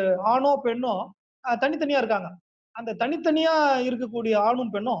 ஒரு ஆணோ பெண்ணோ தனித்தனியா இருக்காங்க. அந்த தனித்தனியா இருக்கக்கூடிய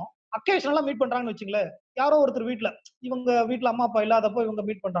ஆணும் பெண்ணும் அக்கேஷனலா மீட் பண்றாங்கன்னு வச்சுங்களேன். யாரோ ஒருத்தர் வீட்டுல, இவங்க வீட்டுல அம்மா அப்பா இல்லாதப்போ இவங்க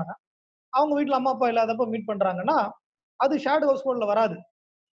மீட் பண்றாங்க, அவங்க வீட்டுல அம்மா அப்பா இல்லாதப்போ மீட் பண்றாங்கன்னா அது ஷேர்ட் ஹவுஸ் ஹோல்ட்ல வராது.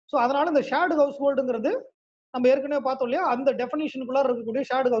 ஸோ அதனால இந்த ஷேர்ட் ஹவுஸ் ஹோல்டுங்கிறது நம்ம ஏற்கனவே பார்த்தோம் இல்லையா, அந்த டெஃபினிஷனுக்குள்ள இருக்கக்கூடிய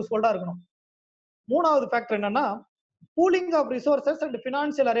ஷேர்ட் ஹவுஸ் ஹோல்டா இருக்கணும். மூணாவது ஃபேக்டர் என்னன்னா pooling of resources and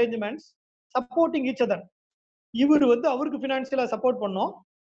financial arrangements supporting each other. இவர் வந்து அவருக்கு ஃபினான்சியலா சப்போர்ட் பண்ணும்,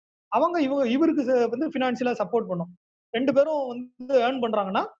 அவங்க இவருக்கு வந்து ஃபினான்சியலா சப்போர்ட் பண்ணும். ரெண்டு பேரும் வந்து ஏர்ன்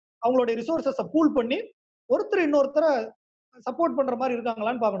பண்றாங்கன்னா அவங்களுடைய ரிசோர்சஸை பூல் பண்ணி ஒருத்தர் இன்னொருத்தரை சப்போர்ட் பண்ற மாதிரி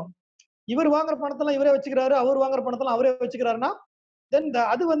இருக்காங்களான்னு பார்க்கணும். இவர் வாங்குற பணத்தெல்லாம் இவரே வச்சுக்கிறாரு, அவர் வாங்குற பணத்தெல்லாம் அவரே வச்சுக்கிறாருன்னா தென்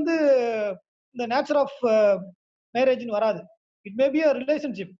அது வந்து இந்த நேச்சர் ஆஃப் மேரேஜ்னு வராது. It may be a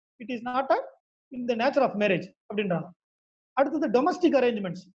relationship, it is not a in the nature of marriage அப்படின்றாங்க. அடுத்தது domestic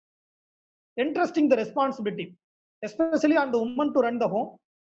arrangements entrusting the responsibility especially on the woman to run the home,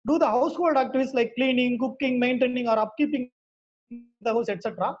 do the household activities like cleaning, cooking, maintaining or upkeeping the house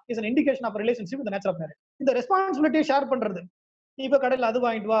etc. is an indication of a relationship with the nature of marriage. இந்த ரெஸ்பான்சிபிலிட்டியை share பண்றது, நீ இப்ப கடையில் அது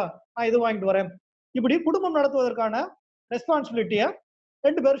வாங்கிட்டு வா, நான் இது வாங்கிட்டு வரேன், இப்படி குடும்பம் நடத்துவதற்கான ரெஸ்பான்சிபிலிட்டியை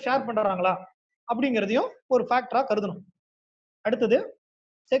ரெண்டு பேரும் ஷேர் பண்றாங்களா அப்படிங்கிறதையும் ஒரு ஃபேக்டரா கருதணும். அடுத்தது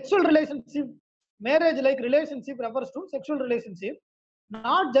sexual relationship, marriage like relationship refers to sexual relationship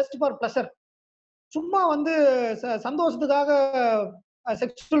not just for pleasure. சும்மா வந்து சந்தோஷத்துக்காக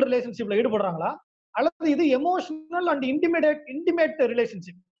செக்ஷுவல் ரிலேஷன்ஷிப்ல ஈடுபடுறாங்களா அல்லது இது எமோஷனல் அண்ட் இன்டிமேட்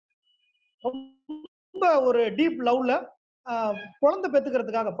ரிலேஷன்ஷிப், ரொம்ப ஒரு டீப் லவ்ல குழந்தை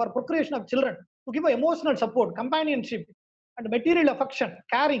பெத்துக்கிறதுக்காக for ப்ரொக்ரியேஷன் of children to give emotional support, companionship and material affection,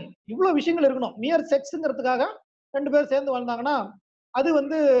 carrying, இவ்வளவு விஷயங்கள் இருக்கணும். மியர் செக்ஸ்ங்கிறதுக்காக ரெண்டு பேர் சேர்ந்து வாழ்ந்தாங்கன்னா அது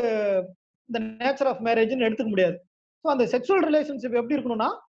வந்து இந்த நேச்சர் ஆஃப் மேரேஜ்னு எடுத்துக்க முடியாது. ஸோ அந்த செக்ஷுவல் ரிலேஷன்ஷிப் எப்படி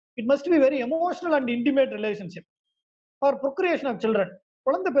இருக்கணும்னா it must be very emotional and intimate relationship for ப்ரொக்ரியேஷன் of children.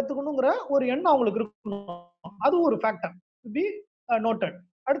 குழந்தை பெத்துக்கணுங்கிற ஒரு எண்ணம் அவங்களுக்கு இருக்கணும், அது ஒரு ஃபேக்டர் டு பி நோட்டட்.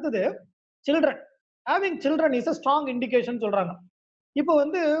 அடுத்தது children, having children is a strong indication சொல்றாங்க. இப்போ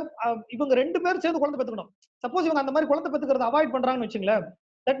வந்து இவங்க ரெண்டு பேரும் சேர்ந்து குழந்தை பெத்துக்கணும். சப்போஸ் இவங்க அந்த மாதிரி குழந்தை பெத்துக்கிறத அவாய்ட் பண்றாங்கன்னு வச்சுங்களேன்,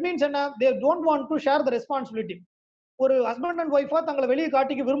 தட் மீன்ஸ் என்ன, they don't want to share the responsibility. ஒரு ஹஸ்பண்ட் அண்ட் ஒய்ஃபா தங்களை வெளியே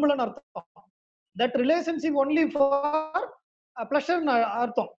காட்டிக்க விரும்பலன்னு அர்த்தம். That relationship only for pleasure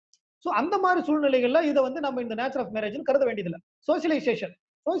அர்த்தம். ஸோ அந்த மாதிரி சூழ்நிலைகள்ல இதை வந்து நம்ம இந்த நேச்சர் ஆஃப் மேரேஜ் கருத வேண்டியதில்லை. சோசியலைசேஷன்,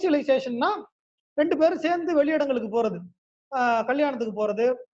 சோசியலைசேஷன்னா ரெண்டு பேரும் சேர்ந்து வெளியிடங்களுக்கு போறது, கல்யாணத்துக்கு போறது,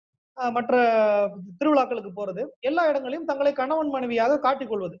 மற்ற திருவிழாக்களுக்கு போறது, எல்லா இடங்களையும் தங்களை கணவன் மனைவியாக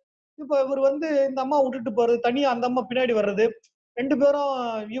காட்டிக்கொள்வது. இப்போ இவர் வந்து இந்த அம்மா விட்டுட்டு போறது, தனியா அந்த அம்மா பின்னாடி வர்றது, ரெண்டு பேரும்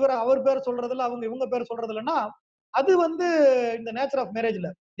இவர் அவர் பேர் சொல்றதுல அவங்க இவங்க பேர் சொல்றது இல்லைன்னா அது வந்து இந்த நேச்சர் ஆஃப் மேரேஜ்ல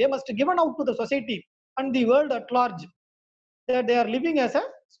they must given out to the society and the world at large that they are living as a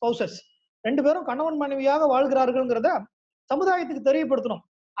spouses. ரெண்டு பேரும் கணவன் மனைவியாக வாழ்கிறார்கள்ங்கிறத சமுதாயத்துக்கு தெரியப்படுத்தணும்.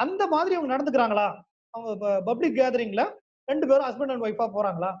 அந்த மாதிரி அவங்க நடந்துக்கிறாங்களா, அவங்க பப்ளிக் கேதரிங்ல ரெண்டு பேரும் ஹஸ்பண்ட் அண்ட் ஒய்ஃபா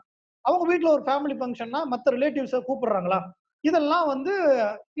போறாங்களா, அவங்க வீட்டுல ஒரு ஃபேமிலி ஃபங்க்ஷன்னா மற்ற ரிலேட்டிவ்ஸை கூப்பிடுறாங்களா, இதெல்லாம் வந்து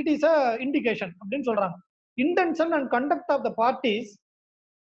இட் இஸ் அ இண்டிகேஷன் அப்படின்னு சொல்றாங்க. Intention and conduct of the parties,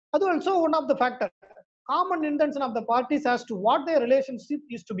 அது also one of the factor. Common intention of the parties as to what their relationship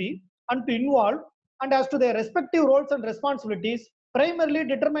is to be and to involve and as to their respective roles and responsibilities primarily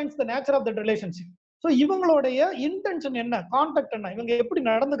determines the nature of that relationship. So இவங்களுடைய intention என்ன, contact என்ன, இவங்க எப்படி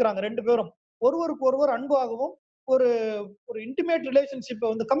நடந்துக்கிறாங்க, ரெண்டு பேரும் ஒருவருக்கு ஒருவர் அன்பாகவும் ஒரு ஒரு இன்டிமேட் ரிலேஷன்ஷிப்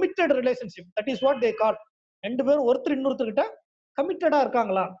வந்து committed relationship, that is what they கால். ரெண்டு பேரும் ஒருத்தர் இன்னொருத்தர்கிட்ட கமிட்டடா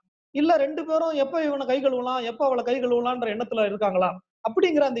இருக்காங்களா, இல்ல ரெண்டு பேரும் எப்ப இவனை கை கழுவலாம் எப்ப அவளை கை கழுவலான்ற எண்ணத்துல இருக்காங்களா,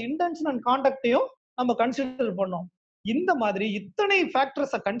 அப்படிங்கிற அந்த இன்டென்ஷன் அண்ட் கான்டாக்டையும் நம்ம கன்சிடர் பண்ணோம். இந்த மாதிரி இத்தனை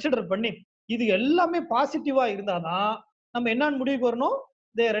ஃபேக்டர்ஸை கன்சிடர் பண்ணி இது எல்லாமே பாசிட்டிவா இருந்தாதான் நம்ம என்னன்னு முடிவுக்கு வரணும்,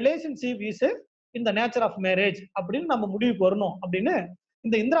 the relationship is in the nature of marriage அப்படின்னு நம்ம முடிவுக்கு வரணும் அப்படின்னு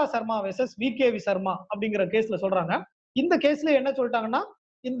இந்த இந்திரா சர்மா வெர்சஸ் விகேவி சர்மா அப்படிங்கிற கேஸ்ல சொல்றாங்க. இந்த கேஸ்ல என்ன சொல்லிட்டாங்கன்னா,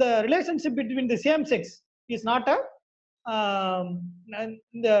 இந்த relationship between the same sex is not a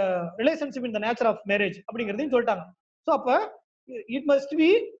இந்த relationship in the nature of marriage அப்படிங்கிறதையும் சொல்லிட்டாங்க. ஸோ அப்ப it must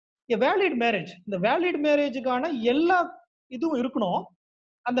be a valid marriage. இந்த வேலிட் மேரேஜுக்கான எல்லா இதுவும் இருக்கணும்.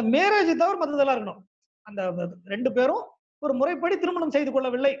 அந்த மேரேஜ் தவிர மற்றதெல்லாம் இருக்கணும். அந்த ரெண்டு பேரும் ஒரு முறைப்படி திருமணம் செய்து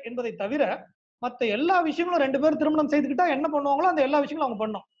கொள்ளவில்லை என்பதை தவிர மற்ற எல்லா விஷயங்களும் ரெண்டு பேரும் திருமணம் செய்துக்கிட்டா என்ன பண்ணுவாங்களோ அந்த எல்லா விஷயங்களும் அவங்க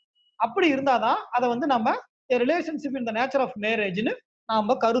பண்ணணும். அப்படி இருந்தாதான் அதை வந்து நம்ம relationship in the nature of மேரேஜ்னு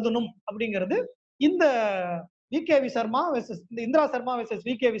நாம கருதணும் அப்படிங்கிறது இந்த விகேவி சர்மா வெர்சஸ் இந்த இந்திரா சர்மா வெர்சஸ்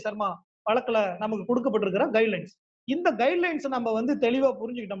விகேவி சர்மா வழக்குல நமக்கு கொடுக்கப்பட்டிருக்கிற கைட்லைன்ஸ். இந்த கைட்லைன்ஸ் நம்ம வந்து தெளிவா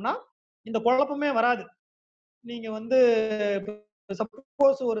புரிஞ்சுக்கிட்டோம்னா இந்த குழப்பமே வராது. நீங்க வந்து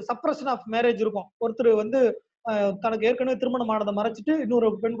சப்போஸ் ஒரு சப்ரஷன் ஆஃப் மேரேஜ் இருக்கும், ஒருத்தர் வந்து தனக்கு ஏற்கனவே திருமணம் ஆனதை மறைச்சிட்டு இன்னொரு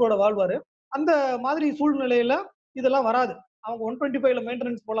பெண் கூட வாழ்வாரு, அந்த மாதிரி சூழ்நிலையில இதெல்லாம் வராது. அவங்க 125ல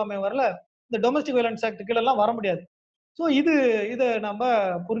மெயின்டெனன்ஸ் போலாமே வரல, இந்த டொமஸ்டிக் வயலன்ஸ் ஆக்ட் கீழ எல்லாம் வர முடியாது. ஸோ இதை நம்ம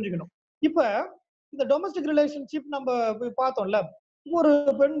புரிஞ்சுக்கணும். இப்ப இந்த டொமஸ்டிக் ரிலேஷன்ஷிப் நம்ம பார்த்தோம்ல, ஒரு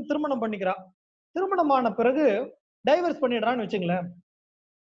பெண் திருமணம் பண்ணிக்கிறா, திருமணமான பிறகு டைவர்ஸ் பண்ணிடுறான்னு வச்சுங்களேன்.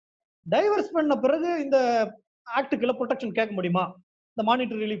 டைவர்ஸ் பண்ண பிறகு இந்த ஆக்டுக்குள்ள ப்ரொடெக்ஷன் கேட்க முடியுமா, இந்த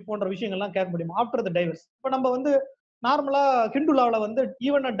மானிட்டரி ரிலீஃப் போன்ற விஷயங்கள்லாம் கேட்க முடியுமா ஆஃப்டர் த டைவர்ஸ்? இப்போ நம்ம வந்து நார்மலா ஹிந்து லாவில் வந்து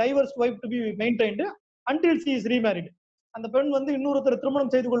even a divorce wife to be maintained until she is remarried. அந்த பெண் வந்து இன்னொருத்தர்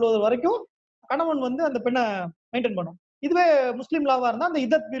திருமணம் செய்து கொள்வது வரைக்கும் கணவன் வந்து அந்த பெண்ணை மெயின்டைன் பண்ணும். இதுவே முஸ்லீம் லாவா இருந்தா அந்த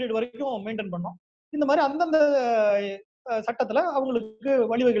இதத் பீரியட் வரைக்கும் மெயின்டைன் பண்ணும். இந்த மாதிரி அந்தந்த சட்டத்துல அவங்களுக்கு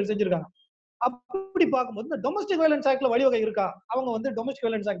வழிவகைகள் செஞ்சிருக்காங்க. அப்படி பார்க்கும்போது இந்த டொமஸ்டிக் வயலன்ஸ் ஆக்ட்ல வழிவகை இருக்கா, அவங்க வந்து டொமஸ்டிக்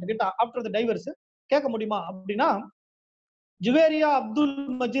வயலன்ஸ் ஆக்ட் கிட்ட ஆஃப்டர் த டைவர்ஸ் கேட்க முடியுமா அப்படின்னா, ஜுவேரியா அப்துல்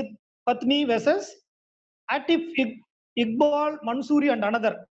மஜித் பத்னி versus ஆட்டிஃப் Iqbal Mansoori and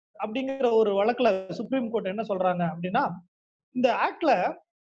another அப்படிங்கிற ஒரு வழக்குல சுப்ரீம் கோர்ட் என்ன சொல்றாங்க அப்படின்னா, இந்த ஆக்ட்ல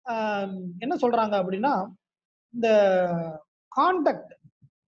என்ன சொல்றாங்க அப்படின்னா, இந்த contact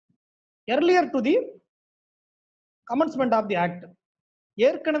earlier to the commencement of the act,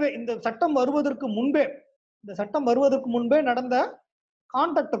 ஏற்கனவே இந்த சட்டம் வருவதற்கு முன்பே நடந்த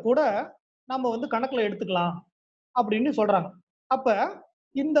கான்டாக்ட கூட நம்ம வந்து கணக்குல எடுத்துக்கலாம் அப்படின்னு சொல்றாங்க. அப்ப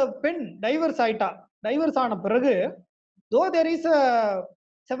இந்த பெண் டைவர்ஸ் ஆயிட்டா, டைவர்ஸ் ஆன பிறகு though there is a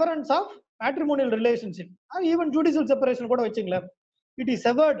severance of matrimonial relationship or even judicial separation கூட வச்சுங்களேன், it is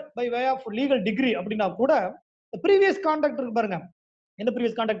severed by way of legal degree அப்படின்னா கூட the previous conduct இருக்கு பாருங்க, என்ன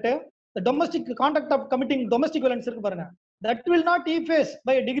previous conduct, the domestic conduct of committing domestic violence இருக்கு பாருங்க, that will not efface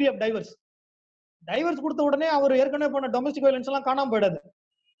by a degree of divorce. Divorce கொடுத்த உடனே அவர் ஏற்கனவே பண்ண டொமஸ்டிக் வயலன்ஸ் எல்லாம் காணாம போயிடாது,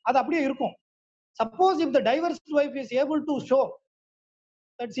 அது அப்படியே இருக்கும். Suppose if the divorced wife is able to show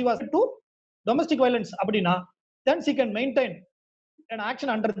that she was to domestic violence அப்படின்னா, then she can maintain an action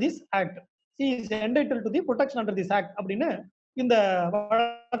under this act. She is entitled to the protection under this act அப்படின்னு இந்த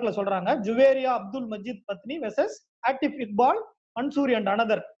வழக்குல சொல்றாங்க. ஜுவேரியா அப்துல் மஜீத் பத்னி versus active Iqbal Mansoori and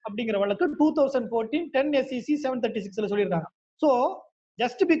another அப்படிங்கிற வழக்கு 2014 10 SEC 736ல சொல்லியிருக்காங்க. So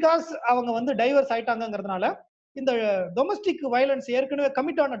just because அவங்க வந்து டைவர்ஸ் ஆயிட்டாங்கிறதுனால இந்த டொமஸ்டிக் வயலன்ஸ் ஏற்கனவே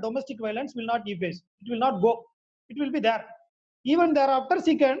கமிட் ஆன domestic violence will not efface, it will not go, it will be there, even thereafter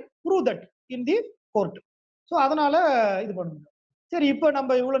she can prove that in the court. So அதனால இது பண்ணுங்க. சரி, இப்போ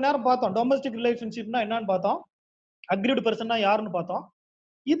நம்ம இவ்வளவு நேரம் பார்த்தோம் டொமஸ்டிக் ரிலேஷன்ஷிப்னா என்னன்னு பார்த்தோம், அக்ரீவ்டு பர்சன்னா யாருன்னு பார்த்தோம்.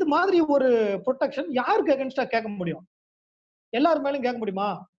 இது மாதிரி ஒரு ப்ரொடெக்ஷன் யாருக்கு அகேன்ஸ்டா கேட்க முடியும்? எல்லாரும் மேலும் கேட்க முடியுமா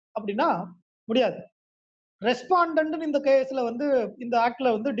அப்படின்னா முடியாது. ரெஸ்பாண்டன்ட் இந்த கேஸ்ல வந்து இந்த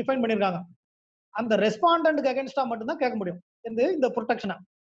ஆக்ட்ல வந்து டிஃபைன் பண்ணிருக்காங்க. அந்த ரெஸ்பாண்டன்ட்க்கு அகேன்ஸ்டா மட்டும்தான் கேட்க முடியும் இந்த ப்ரொடெக்ஷனை.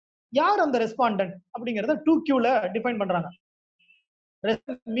 யார் அந்த ரெஸ்பாண்டன்ட் அப்படிங்கறத 2Qல டிஃபைன் பண்றாங்க.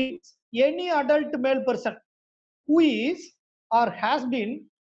 means any adult male person who is or has been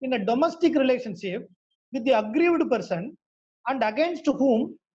in a domestic relationship with the aggrieved person and against whom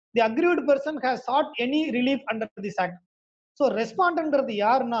the aggrieved person has sought any relief under this act. So ரெஸ்பாண்டன்ட்ங்கிறது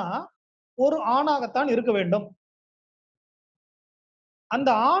யாருன்னா ஒரு ஆணாகத்தான் இருக்க வேண்டும். அந்த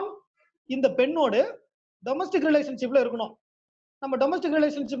ஆண் இந்த பெண்ணோடு domestic ரிலேஷன்ஷிப்ல இருக்கணும். நம்ம டொமஸ்டிக்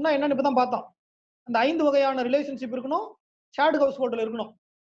ரிலேஷன்ஷிப்னா என்னன்னு இப்பதான் பார்த்தோம். அந்த 5 வகையான ரிலேஷன்ஷிப் இருக்கணும், ஷேர்டு ஹவுஸ் ஹோல்ட்ல இருக்கணும்.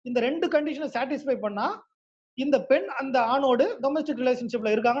 இந்த 2 கண்டிஷனை சாட்டிஸ்ஃபை பண்ணா இந்த பெண் அந்த ஆணோடு டொமஸ்டிக்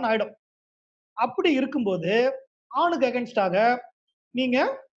ரிலேஷன்ஷிப்ல இருக்காங்கன்னு ஆயிடும். அப்படி இருக்கும்போது ஆணுக்கு அகேன்ஸ்டாக நீங்க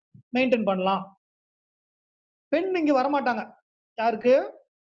மெயின்டைன் பண்ணலாம். பெண் இங்க வரமாட்டாங்க. யாருக்கு?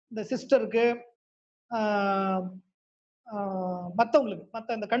 இந்த சிஸ்டருக்கு, மற்றவங்களுக்கு,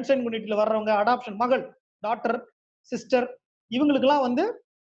 மற்ற இந்த கன்சர்ன் யூனிட்ல வர்றவங்க, அடாப்ஷன் மகள், டாட்டர், சிஸ்டர், இவங்களுக்கெல்லாம் வந்து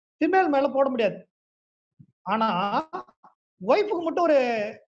ஃபிமேல் மேல போட முடியாது. ஆனா ஒய்ஃபுக்கு மட்டும் ஒரு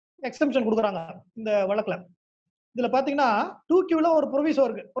எக்ஸம்ஷன் கொடுக்குறாங்க இந்த வழக்குல. இதுல பாத்தீங்கன்னா 2Qல ஒரு ப்ரொவிசோ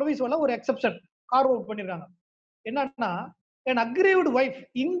இருக்கு. ப்ரொவிசோல ஒரு எக்ஸப்ஷன் கார்வ் அவுட் பண்ணிருக்காங்க. என்னன்னா an aggrieved wife,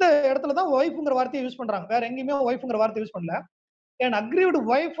 இந்த இடத்துல தான் ஒய்ஃப்ங்கிற வார்த்தையை யூஸ் பண்றாங்க, வேற எங்கேயுமே ஒய்ஃப்ங்கிற வார்த்தை யூஸ் பண்ணல. an aggrieved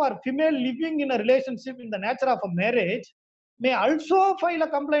wife or female living in a relationship in the nature of a marriage may also file a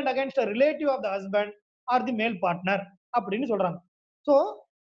complaint against a relative of the husband or the male partner அப்படின்னு சொல்றாங்க. So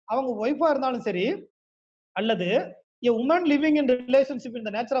அவங்க ஒய்ஃபா இருந்தாலும் சரி, அல்லது a woman living in relationship in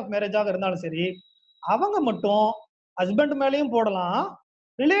the nature of marriage ஆக இருந்தாலும் சரி, அவங்க மட்டும் ஹஸ்பண்ட் மேலேயும் போடலாம்,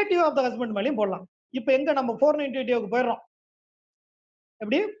 ரிலேட்டிவ் ஆஃப் த ஹஸ்பண்ட் மேலேயும் போடலாம். இப்ப எங்க நம்ம 498 போயிடுறோம்.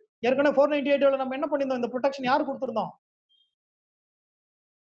 எப்படி? ஏற்கனவே 498 நம்ம என்ன பண்ணிருந்தோம்? இந்த ப்ரொடெக்ஷன் யாரு கொடுத்திருந்தோம்?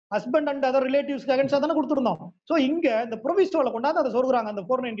 ஹஸ்பண்ட் அண்ட் அதர் ரிலேட்டிவ்ஸ்க்கு அகைன்ஸ்டா தானே கொடுத்திருந்தோம். சோ இங்க இந்த ப்ரொவிசோல கொண்டாந்து அதை சொல்றாங்க அந்த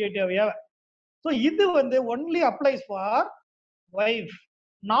 498. சோ இது வந்து only applies for wife,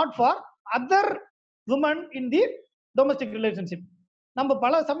 not for other Woman in the domestic relationship. நம்ம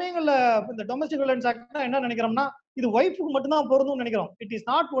பல சமயங்கள்ல இந்த டொமஸ்டிக் வியலன்ஸ் ஆக்ட்னா என்ன நினைக்கிறோம்னா இது ஒய்ஃபுக்கு மட்டும் தான் பொருந்தும்னு நினைக்கிறோம். It is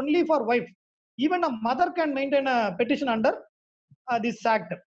not only for wife. Even a mother can maintain a petition under this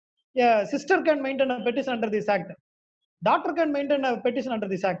act. A sister can maintain a petition under this act. Daughter can maintain a petition under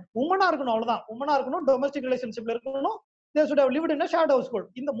this act. உமனா இருக்கணும், அவ்வளவுதான். உமனா இருக்கணும், domestic ரிலேஷன்ஷிப்ல இருக்கணும், they should have lived in a shared household.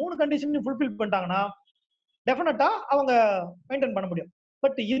 இந்த 3 கண்டிஷனையும் fulfil பண்ணிட்டாங்கன்னா டெஃபினட்டா அவங்க maintain பண்ண முடியும்.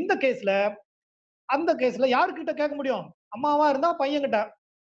 பட் இந்த கேஸ்ல, அந்த கேஸ்ல யாருக்கிட்ட கேட்க முடியும்? அம்மாவா இருந்தா பையன்கிட்ட,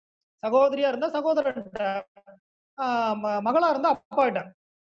 சகோதரியா இருந்தா சகோதரன்கிட்ட, மகளா இருந்தா அப்பா கிட்ட.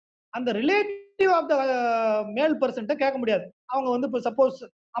 அந்த ரிலேட்டிவ் ஆஃப் த மேல் பர்சன்ட்ட கேட்க முடியாது. அவங்க வந்து இப்போ சப்போஸ்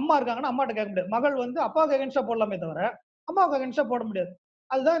அம்மா இருக்காங்கன்னா அம்மாட்ட கேட்க முடியாது. மகள் வந்து அப்பாவுக்கு அகேன்ஸ்டா போடலாமே தவிர அம்மாவுக்கு அகேன்ஸ்டா போட முடியாது.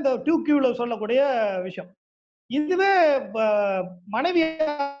 அதுதான் இந்த 2Qல சொல்லக்கூடிய விஷயம். இதுவே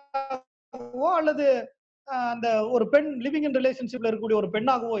மனைவியாகவோ அல்லது அந்த ஒரு பெண் லிவிங் இன் ரிலேஷன்ஷிப்ல இருக்கக்கூடிய ஒரு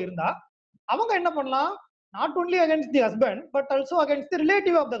பெண்ணாகவோ இருந்தா அவங்க என்ன பண்ணலாம்? Not only against the husband but also against the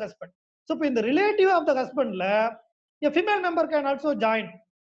relative of the husband. So இப்போ இந்த relative of the ஹஸ்பண்ட்ல female member can also join.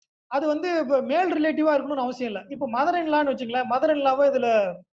 அது வந்து இப்போ மேல் ரிலேட்டிவா இருக்கணும்னு அவசியம் இல்லை. இப்போ மதர் இன்லான்னு வச்சுங்களேன், மதர் இன்லாவை இதுல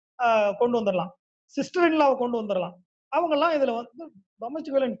கொண்டு வந்துடலாம், சிஸ்டர் இன்லாவை கொண்டு வந்துடலாம். அவங்க எல்லாம் இதுல வந்து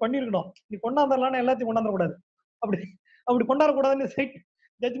டொமஸ்டிக் வயலன்ஸ் பண்ணிருக்கணும், நீ கொண்டாந்துடலாம்னு எல்லாத்தையும் கொண்டாந்துடக்கூடாது. அப்படி அப்படி கொண்டாடக்கூடாதுன்னு சைட்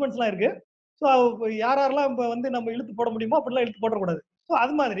ஜட்ஜ்மெண்ட்ஸ் எல்லாம் இருக்கு. ஸோ யாரெல்லாம் இப்போ வந்து நம்ம இழுத்து போட முடியுமோ அப்படிலாம் இழுத்து போடக்கூடாது. ஸோ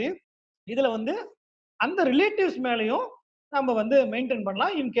அது மாதிரி இதுல வந்து அந்த ரிலேட்டிவ்ஸ் மேலேயும் நம்ம வந்து மெயின்டைன்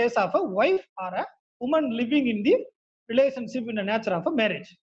பண்ணலாம் in case of a wife R a woman living in the relationship in nature of a marriage.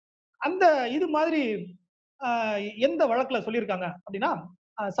 அந்த இது மாதிரி எந்த வழக்குல சொல்லியிருக்காங்க அப்படின்னா,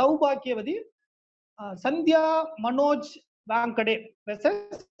 சௌபாக்கியவதி சந்தியா மனோஜ் வாங்கடே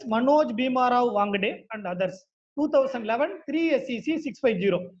versus Manoj Bhimrao Wankhede and others 2011 3 SCC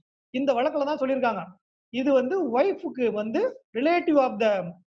 650. இந்த வழக்குல தான் சொல்லியிருக்காங்க. இது வந்து ஒய்ஃபுக்கு வந்து ரிலேட்டிவ் ஆஃப் த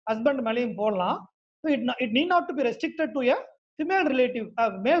ஹஸ்பண்ட் மேலேயும் போடலாம். It need not to be restricted to a female relative,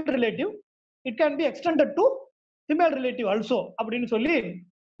 male relative. It can be extended to female relative also அப்படின்னு சொல்லி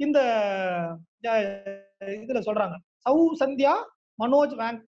இந்த இதுல சொல்றாங்க. சௌ சந்தியா மனோஜ்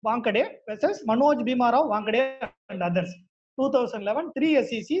வாங்கடே versus Manoj Bhimrao Wankhede and others 2011 3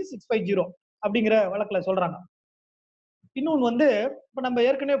 SCC 650 அப்படிங்கிற வழக்குல சொல்றாங்க. இன்னொன்னு வந்து இப்ப நம்ம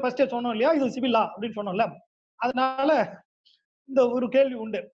ஏற்கனவே ஃபர்ஸ்டே சொன்னோம் இல்லையா, இது சிவிலா அப்படின்னு சொன்னோம்ல, அதனால இந்த ஒரு கேள்வி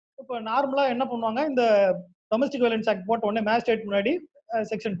உண்டு. இப்ப நார்மலா என்ன பண்ணுவாங்க, இந்த டொமஸ்டிக் வயலன்ஸ் ஆக்ட் போட்ட உடனே மேஜிஸ்ட்ரேட் முன்னாடி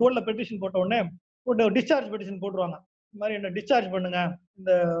செக்ஷன் 12 பெட்டிஷன் போட்ட உடனே ஒரு டிஸ்சார்ஜ் பெட்டிஷன் போட்டுருவாங்க. இந்த மாதிரி என்ன டிஸ்சார்ஜ் பண்ணுங்க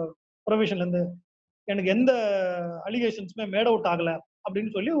இந்த ப்ரொவிஷன்ல இருந்து, எனக்கு எந்த அலிகேஷன்ஸுமே மேட் அவுட் ஆகல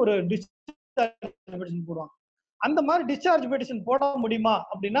அப்படின்னு சொல்லி ஒரு டிஸ்சார்ஜ் பெட்டிஷன் போடுவாங்க. அந்த மாதிரி டிஸ்சார்ஜ் பெட்டிஷன் போட முடியுமா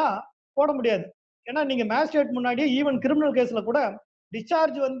அப்படின்னா போட முடியாது. ஏன்னா நீங்க மேஜிஸ்ட்ரேட் முன்னாடியே ஈவன் கிரிமினல் கேஸ்ல கூட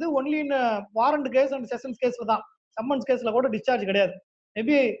டிஸ்சார்ஜ் வந்து only in warrant case and sessions கேஸ்ல தான், சம்மன்ஸ் கேஸ்ல கூட டிஸ்சார்ஜ் கிடையாது.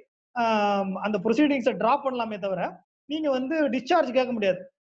 மேபி அந்த ப்ரொசீடிங்ஸை டிராப் பண்ணலாமே தவிர நீங்க வந்து டிஸ்சார்ஜ் கேட்க முடியாது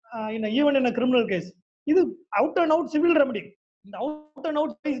ஈவன் இன் கிரிமினல் கேஸ். இது out and out civil remedy. இந்த அவுட் அண்ட்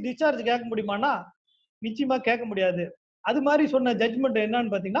அவுட் டிஸ்சார்ஜ் கேட்க முடியுமானா நிச்சயமா கேட்க முடியாது. அது மாதிரி சொன்ன ஜட்மெண்ட்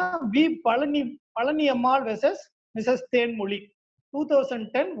என்னன்னு பாத்தீங்கன்னா, we Palani Ammal versus Mrs Thenmozhi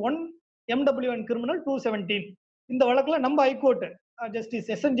 2010 1 MWN criminal 217. இந்த வழக்குல நம்ம ஹைகோர்ட் ஜஸ்டிஸ்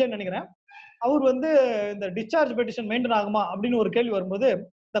SNJ நினைக்கிறேன், அவர் வந்து இந்த டிஸ்சார்ஜ் பெட்டிஷன் மெயின்டைன் ஆகுமா அப்படின்னு ஒரு கேள்வி வரும்போது,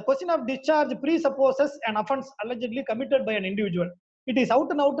 the question of discharge presupposes an offense allegedly committed by an individual. It is out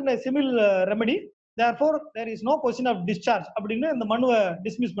and out in a civil remedy. Therefore, there is no question of discharge அப்படின்னு இந்த மனுவை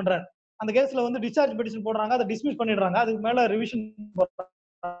dismiss பண்றாரு. அந்த கேஸ்ல வந்து டிஸ்சார்ஜ் பெட்டிஷன் போடுறாங்க, அதை dismiss பண்ணிடுறாங்க. அதுக்கு மேல ரிவிஷன்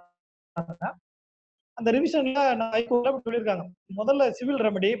போடுறாங்க. அந்த ரிவிஷன்ல ஹைகோர்ட்ல சொல்லியிருக்காங்க, முதல்ல சிவில்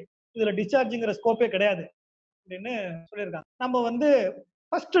ரெமடி, இதுல டிஸ்சார்ஜ்ங்கிற ஸ்கோப்பே கிடையாது அப்படின்னு சொல்லியிருக்காங்க. நம்ம வந்து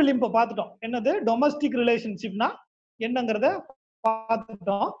ஃபர்ஸ்ட் லிம்ப பார்த்துட்டோம், என்னது டொமஸ்டிக் ரிலேஷன்ஷிப்னா என்னங்கிறத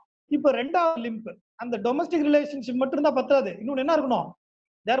பார்த்துட்டோம். இப்ப ரெண்டாவது லிம்ப், அந்த டொமஸ்டிக் ரிலேஷன்ஷிப் மட்டும் இருந்தா பத்தாது, இன்னொன்னு என்ன இருக்கணும்,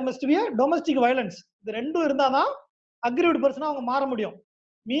 there must be domestic violence. இது ரெண்டும் இருந்தாதான் அக்ரீவ்டு பர்சனா அவங்க மாற முடியும்.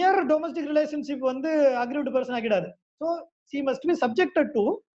 மியர் டொமஸ்டிக் ரிலேஷன்ஷிப் வந்து aggrieved person ஆகிடாது. So C must be subjected to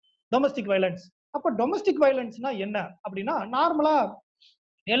domestic violence. அப்ப டொமஸ்டிக் வயலன்ஸ்னா என்ன அப்படின்னா, நார்மலா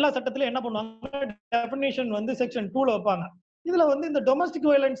எல்லா சட்டத்திலும் என்ன பண்ணுவாங்க, டெஃபினிஷன் வந்து செக்ஷன் 2ல வைப்பாங்க. இதுல வந்து இந்த டொமஸ்டிக்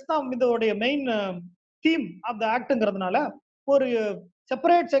வயலன்ஸ் தான் இதோடைய மெயின் தீம் ஆஃப் த ஆக்ட்ங்கிறதுனால ஒரு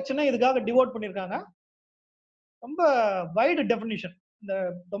செப்பரேட் செக்ஷனை இதுக்காக டிவோட் பண்ணியிருக்காங்க. ரொம்ப வைடு டெஃபினிஷன். இந்த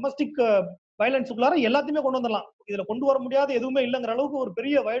டொமஸ்டிக் வயலன்ஸுக்குள்ளார எல்லாத்தையுமே கொண்டு வந்துடலாம், இதுல கொண்டு வர முடியாத எதுவுமே இல்லைங்கிற அளவுக்கு ஒரு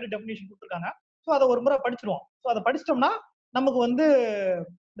பெரிய வைடு டெஃபினிஷன் கொடுத்துருக்காங்க. ஸோ அதை ஒரு முறை படிச்சிருவோம். ஸோ அதை படிச்சிட்டோம்னா நமக்கு வந்து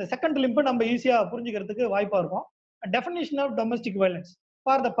இந்த செகண்ட் லிம்பை நம்ம ஈஸியா புரிஞ்சுக்கிறதுக்கு வாய்ப்பா இருக்கும். Definition of domestic violence.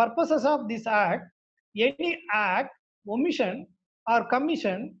 For the purposes of this act, any act, omission or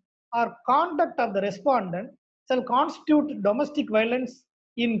commission or conduct of the respondent shall constitute domestic violence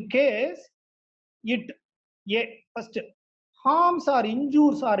in case it a first harms or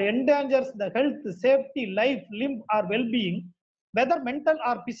injures or endangers the health, safety, life, limb or well-being, whether mental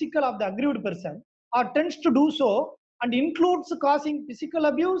or physical, of the aggrieved person, or tends to do so and includes causing physical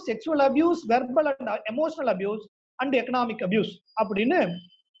abuse, sexual abuse, verbal and emotional abuse and economic abuse அப்படின்னு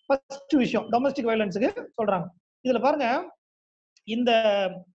first விஷயம் domestic வயலன்ஸுக்கு சொல்றாங்க. இதுல பாருங்க, இந்த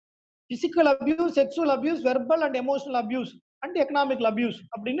physical abuse, sexual abuse, verbal and emotional abuse and economical abuse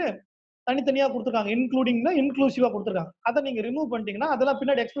அப்படின்னு தனித்தனியா கொடுத்துருக்காங்க. இன்க்ளூடிங்னா இன்க்ளூசிவா கொடுத்துருக்காங்க. அதை நீங்க ரிமூவ் பண்ணிட்டீங்கன்னா, அதெல்லாம்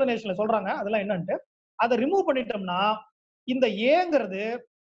பின்னாடி எக்ஸ்பிளனேஷன்ல சொல்றாங்க அதெல்லாம் என்னன்ட்டு. அதை ரிமூவ் பண்ணிட்டோம்னா இந்த ஏங்கிறது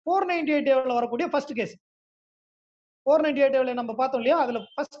 498 வரக்கூடிய ஃபர்ஸ்ட் கேஸ். 498 நம்ம பார்த்தோம் இல்லையா, அதுல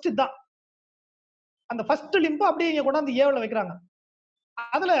ஃபர்ஸ்ட் தான் அந்த ஃபர்ஸ்ட் லிம்ப் அப்படியே இங்க கொண்டாந்து ஏவுல வைக்கிறாங்க.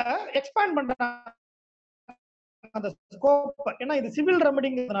 அதுல எக்ஸ்பேண்ட் பண்றாங்க அந்த ஸ்கோப். ஏன்னா இது civil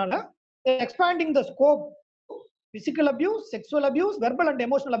ரெமடிங்கிறதுனால expanding the scope, physical abuse, sexual abuse, verbal and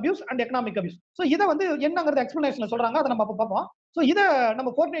emotional abuse and economic abuse. So இதை வந்து என்னங்கிறது எக்ஸ்பிளனேஷன்ல சொல்றாங்க, அதை நம்ம பார்ப்போம். ஸோ இதை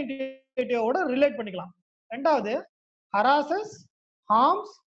நம்ம 498 ரிலேட் பண்ணிக்கலாம். ரெண்டாவது, ஹராசஸ்,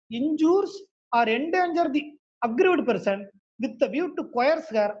 harms, இன்ஜூர்ஸ் R endanger the அக்ரீவ்ட் person with the view to coerce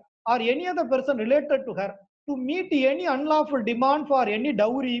her or any other person related to her to meet any unlawful demand for any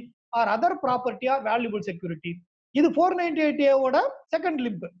dowry or other property or valuable security. இது 498A ஓட second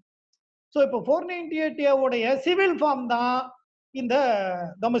lymph. So இப்போ 498A உடைய civil form தான் இந்த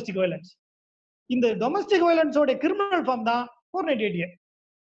domestic violence. இந்த domestic வயலன்ஸோட criminal form தான் 498A.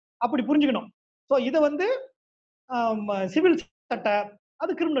 அப்படி புரிஞ்சுக்கணும். ஸோ இதை வந்து சிவில் சட்டை,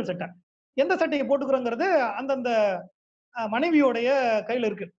 அது கிரிமினல் சட்டை. எந்த சட்டையை போட்டுக்கிறோங்கிறது அந்தந்த மனைவியோடைய கையில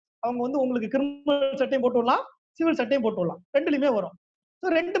இருக்கு. அவங்க வந்து உங்களுக்கு கிரிமினல் சட்டையும் போட்டு விடலாம், சிவில் சட்டையும் போட்டு விடலாம், ரெண்டுலையுமே வரும்.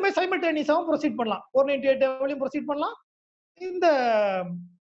 ஸோ ரெண்டுமே சைமல்டேனியஸாகவும் ப்ரொசீட் பண்ணலாம். 498A ப்ரொசீட் பண்ணலாம், இந்த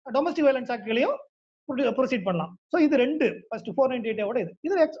டொமஸ்டிக் வயலன்ஸ் ஆக்ட்களையும் ப்ரொசீட் பண்ணலாம். ஸோ இது ரெண்டு ஃபர்ஸ்ட் 498A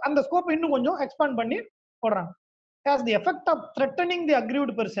இது அந்த ஸ்கோப் இன்னும் கொஞ்சம் எக்ஸ்பாண்ட் பண்ணி போடுறாங்க. Has the effect of threatening the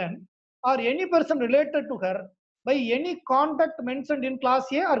aggrieved person or any person related to her by any conduct mentioned in class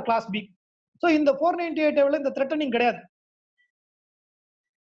A or class B. So இந்த 498A இந்த threatening கிடையாது,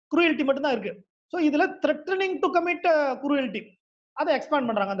 cruelty மட்டும் தான் இருக்கு. So இதுல threatening to commit cruelty அதை expand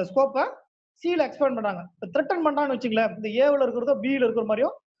பண்றாங்க, அந்த ஸ்கோப்பை சில எக்ஸ்பாண்ட் பண்றாங்க. த்ரெட்டன் பண்றான்னு வச்சுங்களேன், இந்த ஏவில் இருக்கிறதோ பியில் இருக்கிற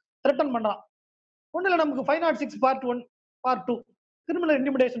மாதிரியோ த்ரெட்டன் பண்றான். ஒண்ணு இல்ல, நமக்கு 506 பார்ட் 1 பார்ட் 2 கிரிமினல்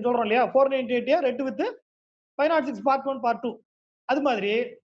இன்டிமிடேஷன் சொல்றோம் இல்லையா, 498A red with 506 part 1 part 2. அது மாதிரி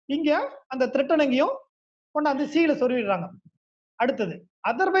இங்க அந்த த்ரெட்டனிங்கையும் கொண்டாந்து சீல சொருவிடுறாங்க. அடுத்தது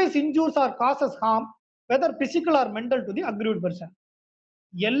otherwise இன்ஜூர்ஸ் R causes harm weather physical R mental to the அக்ரீவ்ட் person.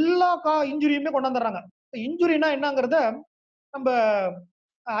 எல்லா இன்ஜுரியுமே கொண்டாந்துறாங்க. இன்ஜுரினா என்னங்கிறத நம்ம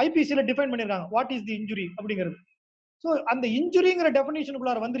ஐபிசில டிஃபைன் பண்ணிருக்காங்க, வாட் இஸ் தி இன்ஜுரி அப்படிங்கிறது. ஸோ அந்த இன்ஜுரிங்கிற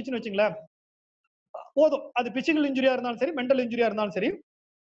டெஃபினிஷனுக்குள்ளார வந்துருச்சுன்னு வச்சுங்களேன் போதும். அது பிசிக்கல் இன்ஜுரியா இருந்தாலும் சரி, மென்டல் இன்ஜுரியா இருந்தாலும் சரி,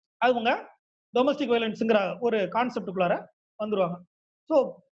 அவங்க டொமஸ்டிக் வயலன்ஸ்ங்கிற ஒரு கான்செப்டுக்குள்ளார வந்துருவாங்க. ஸோ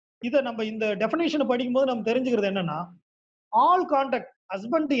இதை நம்ம இந்த டெஃபினேஷனை படிக்கும்போது நம்ம தெரிஞ்சுக்கிறது என்னன்னா, ஆல் கான்டாக்ட்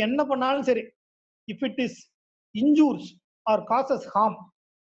ஹஸ்பண்ட் என்ன பண்ணாலும் சரி, if it is இன்ஜூர்ஸ் R causes harm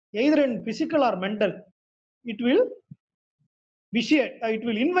either in physical R mental, it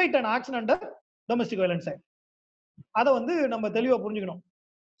will invite an action under domestic violence act. அதை வந்து நம்ம தெளிவா புரிஞ்சுக்கணும்.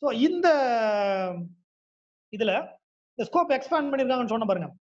 ஸோ இந்த இதுல இந்த ஸ்கோப் எக்ஸ்பேண்ட் பண்ணிருக்காங்கன்னு சொன்ன பாருங்க,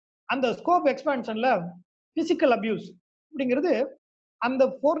 அந்த ஸ்கோப் எக்ஸ்பான்ஷன்ல பிசிக்கல் அபியூஸ் அப்படிங்கிறது அந்த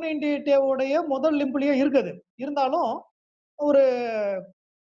 498A முதல் லிம்பிலேயே இருக்குது. இருந்தாலும் ஒரு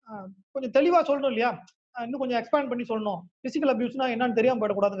கொஞ்சம் தெளிவா சொல்லணும் இல்லையா, இன்னும் கொஞ்சம் எக்ஸ்பேண்ட் பண்ணி சொல்லணும், பிசிக்கல் அபியூஸ்னா என்னன்னு தெரியாம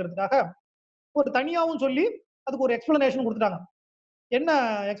போயிடக்கூடாதுங்கிறதுக்காக ஒரு தனியாவும் சொல்லி அதுக்கு ஒரு எக்ஸ்பிளனேஷன் கொடுத்துட்டாங்க. என்ன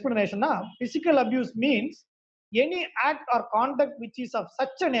எக்ஸ்பிளனேஷன்னா, physical abuse means any act or contact which is of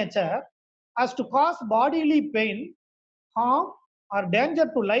such a nature as to cause bodily pain, harm or danger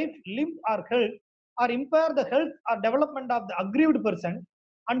to life, limb or health, or impair the health or development of the aggrieved person,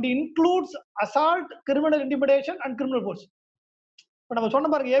 and includes assault, criminal intimidation and criminal force. இப்போ நம்ம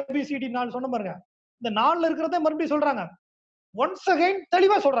சொன்ன பாருங்க, ABCD 4 சொன்ன பாருங்க, இந்த 4ல இருக்கிறத மறுபடியும் சொல்றாங்க, ஒன்ஸ் அகைன்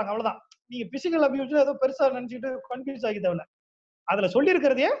தெளிவா சொல்றாங்க. அவ்வளவுதான். நீங்க பிசிக்கல் அபியூஸ் ஏதோ பெருசா நினைச்சிட்டு கன்ஃபியூஸ் ஆகி தேவையில்ல, அதுல சொல்லி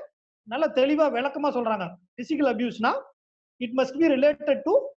இருக்கிறதே நல்ல தெளிவா விளக்கமா சொல்றாங்க. Physical அபியூஸ்னா it must be related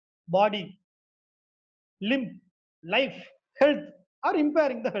to body, limb, life, health or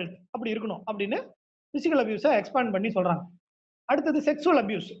impairing the health அப்படி இருக்கணும் அப்படின்னு பிசிக்கல் அபியூஸை எக்ஸ்பாண்ட் பண்ணி சொல்றாங்க. அடுத்தது செக்ஸுவல்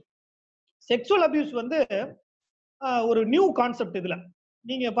அபியூஸ். செக்ஸுவல் அபியூஸ் வந்து ஒரு நியூ கான்செப்ட். இதுல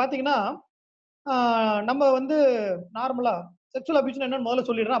நீங்க பாத்தீங்கன்னா நம்ம வந்து நார்மலா செக்ஸுவல் அபியூஸ் என்னன்னு முதல்ல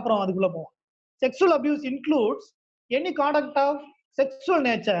சொல்லிடுறேன், அப்புறம் அதுக்குள்ள போவோம். Sexual abuse includes any contact of sexual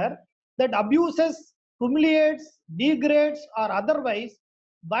nature that abuses, humiliates, degrades or otherwise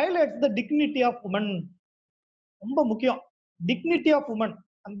violates the dignity of woman. ரொம்ப முக்கியம், டிக்னிட்டி ஆஃப் உமன்,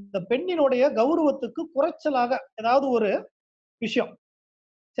 அந்த பெண்ணினுடைய கௌரவத்துக்கு குறைச்சலாக ஏதாவது ஒரு விஷயம்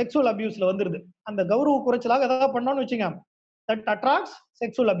செக்ஸுவல் அபியூஸ்ல வந்துருது. அந்த கௌரவ குறைச்சலாக ஏதாவது பண்ணோம்னு வச்சுங்க, that attracts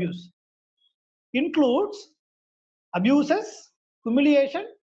sexual abuse. Includes abuses, humiliation,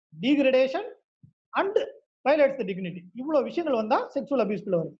 degradation and violates the dignity. இவ்வளவு விஷயங்கள் வந்தா செக்ஸுவல்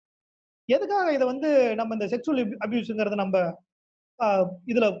அபியூஸ்ல வருது. எதுக்காக இதை வந்து நம்ம இந்த செக்ஸுவல் அபியூஸ்ங்கிறத நம்ம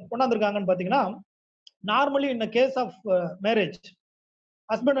இதுல கொண்டாந்துருக்காங்கன்னு பாத்தீங்கன்னா, normally in case of marriage,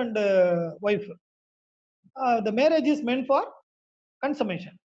 husband and wife, the marriage is meant for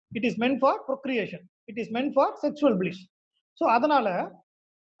consummation, it is meant for procreation, it is meant for sexual bliss. So அதனால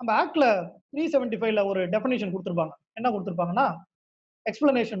நம்ம ஆக்ட்ல 375ல ஒரு டெஃபினேஷன் கொடுத்துருப்பாங்க. என்ன கொடுத்துருப்பாங்கன்னா,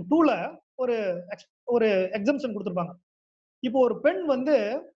 எக்ஸ்பிளனேஷன் 2ல ஒரு எக்ஸம்ஷன் கொடுத்துருப்பாங்க. இப்போ ஒரு பெண் வந்து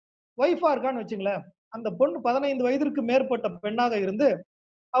ஒய்ஃபா இருக்கான்னு வச்சுங்களேன், அந்த பொண்ணு 15 வயதிற்கு மேற்பட்ட பெண்ணாக இருந்து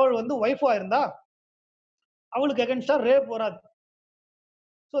அவள் வந்து ஒய்ஃபா இருந்தா அவளுக்கு அகைன்ஸ்டா ரேப் வராது.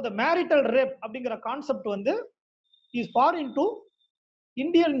 ஸோ த மேரிட்டல் ரேப் அப்படிங்கிற கான்செப்ட் வந்து is foreign to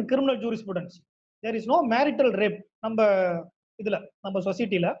Indian criminal ஜூரிஸ்ப்ருடன்ஸ். There is no marital rape நம்ம இதுல, நம்ம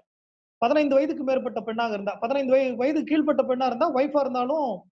சொசைட்டில. 15 வயதுக்கு மேற்பட்ட பெண்ணாக இருந்தா, 15 வயது கீழ்பட்ட பெண்ணா இருந்தா, ஒய்ஃபா இருந்தாலும்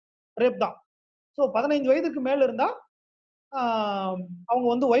ரேப் தான். ஸோ 15 வயதுக்கு மேல இருந்தா அவங்க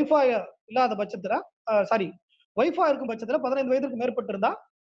வந்து ஒய்ஃபா இல்லாத பட்சத்துல, ஒய்ஃபா இருக்கும் பட்சத்துல 15 வயதுக்கு மேற்பட்டு இருந்தா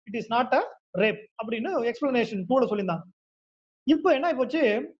it is not a rape அப்படின்னு எக்ஸ்பிளனேஷன் 2ல சொல்லியிருந்தாங்க. இப்போ என்ன போச்சு,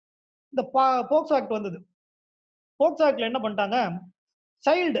 இந்த போக்சோ ஆக்ட் வந்தது. போக்சோ ஆக்ட்ல என்ன பண்ணிட்டாங்க,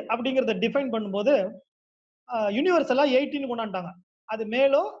 சைல்டு அப்படிங்கிறத டிஃபைன் பண்ணும்போது யூனிவர்சலா 18 கொண்டாண்டாங்க. அது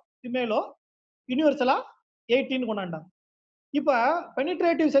மேலோ ஃபிமேலோ யூனிவர்சலா 18 கொண்டாண்டாங்க. இப்ப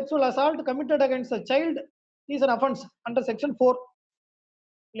penetrative sexual assault committed against a child is an offense under section 4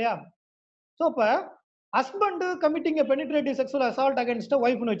 இல்லையா? சோ இப்ப husband committing a penetrative sexual assault against a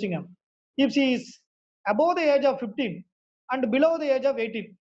wife னு வெச்சுங்க. If she is above the age of 15 and below the age of 18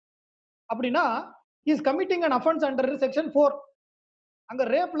 அப்படின்னா he is committing an offense under section 4. அங்க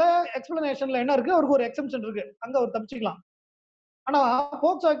ரேப்ல எக்ஸ்பிளனேஷன்ல என்ன இருக்கு, அவருக்கு ஒரு exemption இருக்கு, அங்க அவர் தப்பிச்சுக்கலாம். ஆனா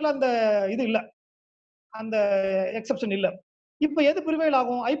போக்சோ ஆக்ட்ல அந்த இது இல்ல, அந்த எக்ஸப்ஷன் இல்ல. இப்ப எது பிரிவைல்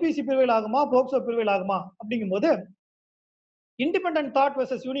ஆகும், ஐபிசி பிரிவைல் ஆகுமா போக்சோ பிரிவைல் ஆகுமா அப்படிங்கும்போது independent thought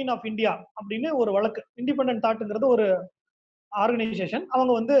versus union of India அப்படின்னு ஒரு வழக்கு. இண்டிபெண்டன்ட் தாட்ங்கிறது ஒரு ஆர்கனைசேஷன்,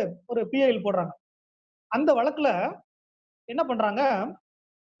 அவங்க வந்து ஒரு பிஐஎல் போடுறாங்க. அந்த வழக்குல என்ன பண்றாங்க,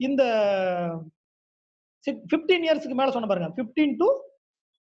 இந்த 15 இயர்ஸ்க்கு மேல சொன்ன பாருங்க, 15 to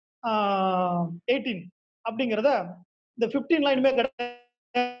 18 அப்படிங்கறத, இந்த 15 இனிமே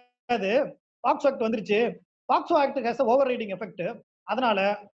கிடையாது, பாக்ஸோ ஆக்ட் வந்துருச்சு, பாக்ஸோ act has over riding effect, அதனால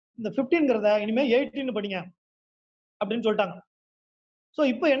இந்த 15ங்கிறத இனிமே 18 படிங்க அப்படின்னு சொல்லிட்டாங்க. சோ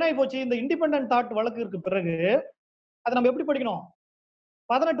இப்போ என்ன ஆகி போச்சு, இந்த இண்டிபெண்டன்ட் தாட் வழக்கு இருக்கு பிறகு அதை நம்ம எப்படி படிக்கணும்,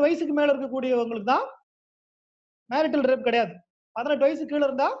 18 வயசுக்கு மேல இருக்கக்கூடியவங்களுக்கு தான் மேரிட்டல் ரேப் கிடையாது, 18 வயசு கீழே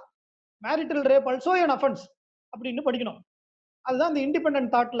இருந்தா marital rape also an offense அப்படின்னு படிக்கணும். அதுதான் இந்த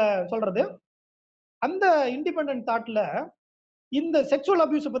இண்டிபெண்டன்ட் தாட்ல சொல்றது. அந்த இண்டிபெண்டன்ட் தாட்ல இந்த செக்ஷுவல்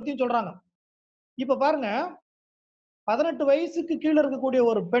அபியூஸ் பத்தியும் சொல்றாங்க. இப்ப பாருங்க, 18 வயசுக்கு கீழே இருக்கக்கூடிய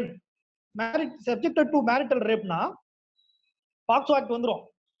ஒரு பெண் சப்ஜெக்டட் டு மேரிட்டல் ரேப்னா பாக்ஸோ ஆக்ட் வந்துரும்.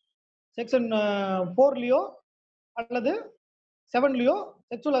 செக்ஷன் 4லயோ அல்லது 7லயோ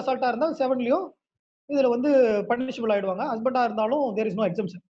செக்ஷுவல் அசால்ட்டா இருந்தா 7லயோ இதுல வந்து பனிஷபிள் ஆயிடுவாங்க. ஹஸ்பண்டா இருந்தாலும் தேர் இஸ் நோ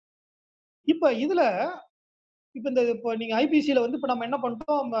எக்ஸம்ஷன். இப்ப இதுல இப்ப நீங்க ஐபிசில வந்து இப்ப நம்ம என்ன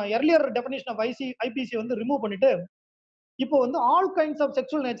பண்ணிட்டோம், எர்லியர் டெஃபினிஷன் ஆஃப் ஐபிசி வந்து ரிமூவ் பண்ணிட்டு இப்போ வந்து ஆல் கைண்ட்ஸ் ஆஃப்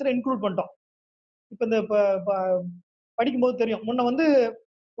செக்ஷுவல் நேச்சரை இன்க்ளூட் பண்ணிட்டோம். இப்ப இந்த படிக்கும்போது தெரியும், முன்ன வந்து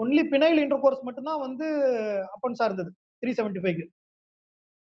ஒன்லி பினைல் இன்டர் கோர்ஸ் மட்டும்தான் வந்து அஃபென்ஸா இருந்தது 375க்கு,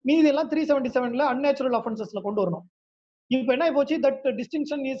 மீதி எல்லாம் 377ல அன்நேச்சுரல் அஃபென்சஸ்ல கொண்டு வரணும். இப்ப என்ன போச்சு, that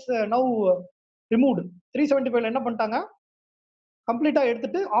distinction is now removed. 375ல என்ன பண்ணிட்டாங்க, கம்ப்ளீட்டா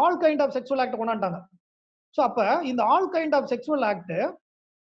எடுத்துட்டு all kind of sexual act கொண்டாண்டாங்க. So அப்ப இந்த all kind of sexual act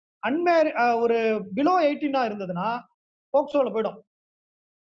ஒரு பிலோ 18 இருந்ததுன்னா போக்சோல போயிடும்.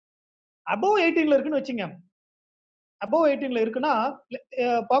 அபோவ் 18ல இருக்குன்னு வச்சுங்க, அபோவ் 18ல இருக்குன்னா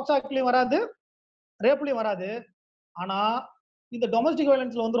பாக்ஸோ ஆக்ட்லயும் வராது, ரேப்லயும் வராது. ஆனா இந்த டொமஸ்டிக்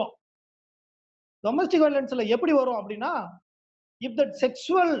வயலன்ஸ்ல வந்துரும். டொமஸ்டிக் வயலன்ஸ்ல எப்படி வரும் அப்படின்னா, if that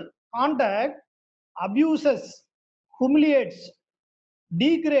sexual contact abuses, humiliates,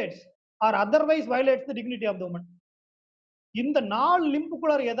 degrades or otherwise violates the dignity of the woman. இந்த 4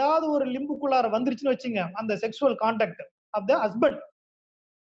 லிம்புக்குள்ளார ஏதாவது ஒரு லிம்புக்குள்ளார வந்துருச்சுன்னு வச்சுங்க, அந்த sexual contact of the husband,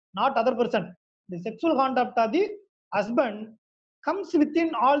 not other person, the sexual contact of the husband comes within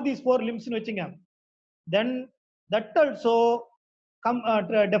all these 4 limbs னு வச்சுங்க, then that also come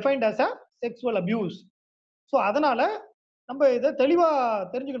defined as a sexual abuse. So அதனால நம்ம இதை தெளிவா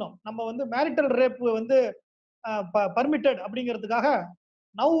தெரிஞ்சுக்கணும். நம்ம வந்து மேரிட்டல் ரேப் வந்து பர்மிட்டட் அப்படிங்கிறதுக்காக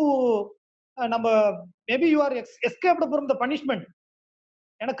நவ் நம்ம maybe you are escaped from the punishment.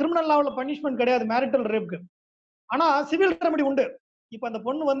 ஏன்னா கிரிமினல் லாவில் பனிஷ்மெண்ட் கிடையாது மேரிட்டல் ரேப்க்கு, ஆனா சிவில் ரெமெடி உண்டு. இப்ப அந்த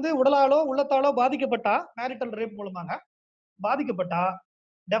பொண்ணு வந்து உடலாலோ உள்ளத்தாலோ பாதிக்கப்பட்டா, மேரிட்டல் ரேப் மூலமாக பாதிக்கப்பட்டா,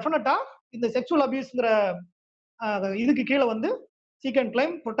 டெஃபினட்டா இந்த செக்ஷுவல் அபியூஸ்ங்கிற இதுக்கு கீழே வந்து she can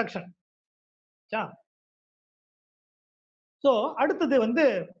claim protection. So அடுத்தது வந்து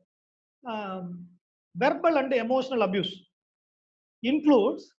verbal and emotional abuse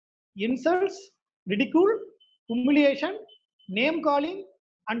includes insults, ridicule, humiliation, name calling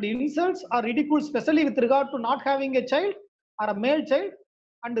and insults or ridicule, especially with regard to not having a child or a male child,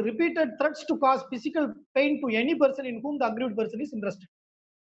 and repeated threats to cause physical pain to any person in whom the aggrieved person is interested.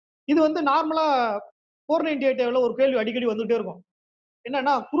 இது வந்து நார்மலா 498 ஒரு கேள்வி அடிக்கடி வந்துட்டே இருக்கும்.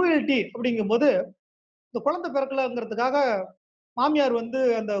 என்னன்னா cruelty அப்படிங்கும்போது, இந்த குழந்தை பிறக்கலங்கிறதுக்காக மாமியார் வந்து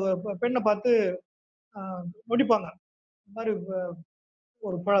அந்த பெண்ணை பார்த்து நொடிப்பாங்க. இந்த மாதிரி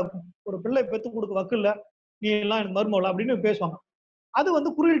ஒரு பிள்ளை பெத்து கொடுக்க வக்கில்ல, நீ எல்லாம் எனக்கு மருமகளா அப்படின்னு பேசுவாங்க. அது வந்து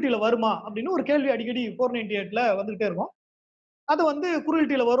குரூயல்டியில வருமா அப்படின்னு ஒரு கேள்வி அடிக்கடி 498ல வந்துகிட்டே இருக்கும். அது வந்து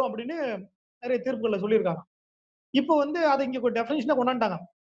குரூயல்டியில வரும் அப்படின்னு நிறைய தீர்ப்புகளை சொல்லியிருக்காங்க. இப்போ வந்து அதை இங்க டெஃபினிஷனா கொண்டாண்டாங்க,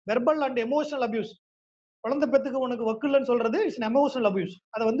 வெர்பல் அண்ட் எமோஷனல் அபியூஸ். குழந்தை பெத்துக்கு உனக்கு வக்கில்லன்னு சொல்றது இட்ஸ் எமோஷனல் அபியூஸ்.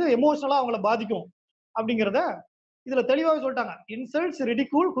 அதை வந்து எமோஷனலா அவங்கள பாதிக்கும் அப்படிங்கிறத இதுல தெளிவாக சொல்லிட்டாங்க. Insults,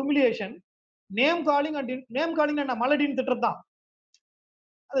 ரிடிகூல், humiliation, name calling and name calling என்ன மலடின்னு திட்டுறது தான்.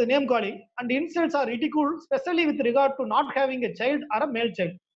 அது name calling and insults R ரிடிகூல் specially with regard to not having a child R அ மேல்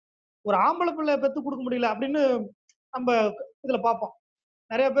சைல்டு. ஒரு ஆம்பளை பிள்ளை பெத்து கொடுக்க முடியல அப்படின்னு நம்ம இதுல பார்ப்போம்.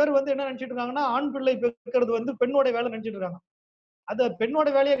 நிறைய பேர் வந்து என்ன நினைச்சிட்டு இருக்காங்கன்னா, ஆண் பிள்ளை பெக்கிறது வந்து பெண்ணோட வேலை நினைச்சிட்டு இருக்காங்க. அது பெண்ணோட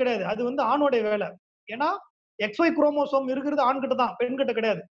வேலையே கிடையாது, அது வந்து ஆணோட வேலை. ஏன்னா XY குரோமோசோம் இருக்கிறது ஆண் கிட்ட தான், பெண் கிட்ட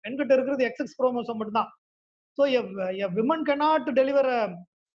கிடையாது. பெண் கிட்ட இருக்கிறது XX குரோமோசோம் மட்டும் தான். So a woman cannot deliver a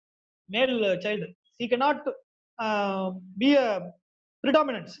male child. She cannot be a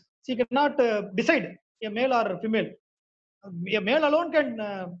predominance. She cannot decide a male or female. A male alone can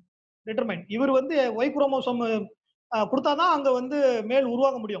determine. இவர் வந்து Y குரோமோசோம் கொடுத்தாதான் அங்க வந்து மேல்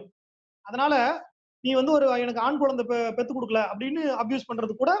உருவாக முடியும். அதனால நீ வந்து ஒரு எனக்கு ஆண் குழந்தை பெத்து கொடுக்கல அப்படின்னு அபியூஸ்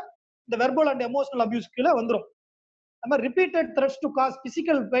பண்றது கூட இந்த வெர்பல் அண்ட் எமோஷனல் அபியூஸ் கீழே வந்துடும். நம்ம repeated threads to cos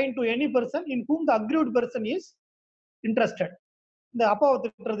physical pain to any person in whom the aggrieved person is interested. இந்த அப்பாவை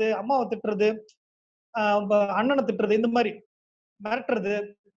திட்டுறது, அம்மாவை திட்டுறது, அண்ணனை திட்டுறது, இந்த மாதிரி மிரட்டுறது,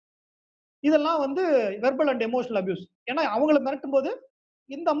 இதெல்லாம் வந்து வெர்பல் அண்ட் எமோஷனல் அபியூஸ். ஏன்னா அவங்கள மிரட்டும் போது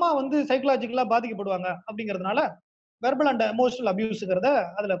இந்த அம்மா வந்து சைக்கலாஜிக்கலா பாதிக்கப்படுவாங்க அப்படிங்கிறதுனால வெர்பல் அண்ட் எமோஷனல் அபியூஸ்ங்கிறத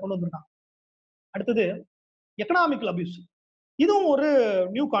அதுல கொண்டு வந்திருக்காங்க. அடுத்தது எக்கனாமிக்கல் அபியூஸ். இதுவும் ஒரு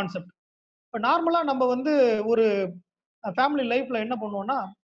நியூ கான்செப்ட். இப்போ நார்மலா நம்ம வந்து ஒரு ஃபேமிலி லைஃப்ல என்ன பண்ணுவோம்னா,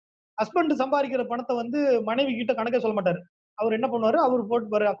 ஹஸ்பண்ட் சம்பாதிக்கிற பணத்தை வந்து மனைவி கிட்ட கணக்கே சொல்ல மாட்டாரு. அவர் என்ன பண்ணுவாரு, அவர்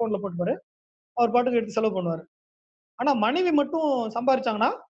போட்டுப்பாரு, அக்கௌண்ட்ல போட்டுப்பாரு, அவர் பாட்டுக்கு எடுத்து செலவு பண்ணுவாரு. ஆனா மனைவி மட்டும் சம்பாதிச்சாங்கன்னா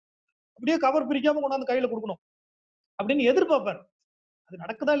அப்படியே கவர் பிரிக்காம கொண்டாந்து கையில கொடுக்கணும் அப்படின்னு எதிர்பார்ப்பார். அது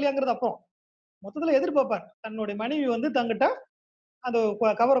நடக்குதா இல்லையாங்கிறது அப்புறம், மொத்தத்துல எதிர்பார்ப்பார். தன்னுடைய மனைவி வந்து தங்கிட்ட அந்த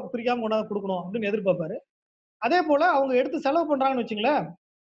கவரை பிரிக்காம கொண்டாந்து கொடுக்கணும் அப்படின்னு எதிர்பார்ப்பாரு. அதே போல அவங்க எடுத்து செலவு பண்றாங்கன்னு வச்சுங்களேன்,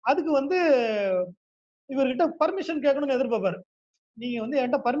 அதுக்கு வந்து இவர்கிட்ட பர்மிஷன் கேட்கணும்னு எதிர்பார்ப்பாரு. நீங்க வந்து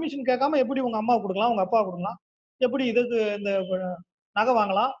என்கிட்ட பர்மிஷன் கேட்காம எப்படி உங்க அம்மாவை கொடுக்கலாம், உங்க அப்பா கொடுக்கலாம், எப்படி இதுக்கு இந்த நகை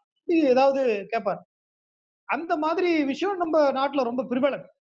வாங்கலாம், ஏதாவது கேட்பார். அந்த மாதிரி விஷயம் நம்ம நாட்டுல ரொம்ப பிரிவலன்ட்.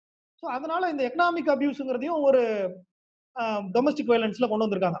 ஸோ அதனால இந்த எக்கனாமிக் அபியூஸ்ங்கிறதையும் ஒரு டொமஸ்டிக் வயலன்ஸ்ல கொண்டு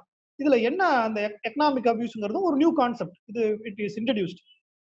வந்திருக்காங்க. இதுல என்ன அந்த எக்கனாமிக் அபியூஸ்ங்கிறதும் ஒரு நியூ கான்செப்ட். இது இட் இஸ் இன்ட்ரடியூஸ்ட்.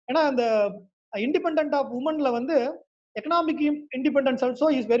 ஏன்னா இந்த இண்டிபெண்டன்ட் ஆஃப் உமன்ல வந்து economic independence also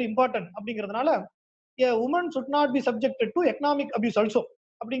is very important அப்படிங்கிறதுனால a woman should not be subjected to economic abuse also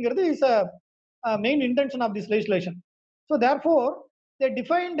அப்படிங்கிறது is a main intention of this legislation. So therefore they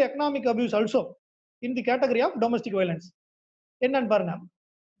defined economic abuse also in the category of domestic violence. என்னன்னு பாருங்க,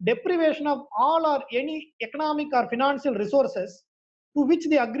 deprivation of all or any economic or financial resources to which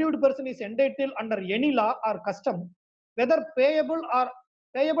the aggrieved person is entitled under any law or custom, whether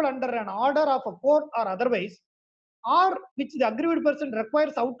payable under an order of a court or otherwise, or which the aggrieved person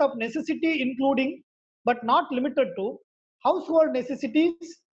requires out of necessity, including but not limited to household necessities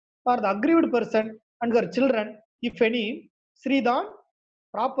for the aggrieved person and their children, if any, Sridan,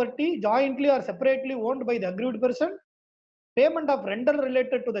 property jointly or separately owned by the aggrieved person, payment of rental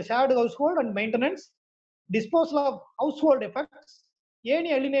related to the shared household and maintenance, disposal of household effects,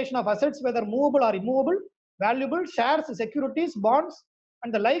 any alienation of assets whether movable or immovable, valuable, shares, securities, bonds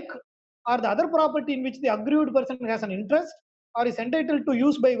and the like, or the other property in which the aggrieved person has an interest or is entitled to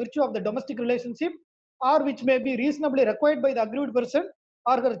use by virtue of the domestic relationship, or which may be reasonably required by the aggrieved person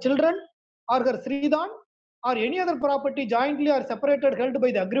or her children or her Sridan, or any other property jointly or separated held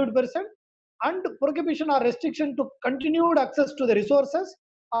by the aggrieved person, and prohibition or restriction to continued access to the resources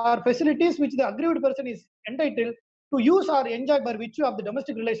or facilities which the aggrieved person is entitled to use or enjoy by virtue of the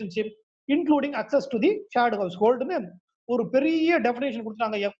domestic relationship, including access to the shared household. ஒரு பெரிய definition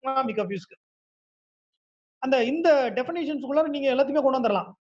கொடுத்தாங்க economic அபியூஸ்க்கு. அந்த இந்த டெஃபினேஷன்ஸ்குள்ள நீங்க எல்லாத்தையுமே கொண்டு வந்துடலாம்.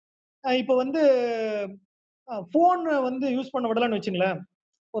 இப்போ வந்து போன் வந்து யூஸ் பண்ண விடலன்னு வச்சுங்களேன்,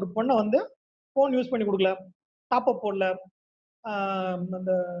 ஒரு பொண்ணை வந்து போன் யூஸ் பண்ணி கொடுக்கல, டாப் அப் போடல,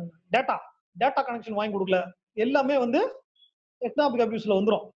 அந்த டேட்டா கனெக்ஷன் வாங்கி கொடுக்கல, எல்லாமே வந்து எக்கனாமிக் அபியூஸ்ல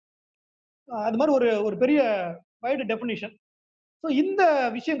வந்துடும். அது மாதிரி ஒரு பெரிய வைடு டெஃபினிஷன். ஸோ இந்த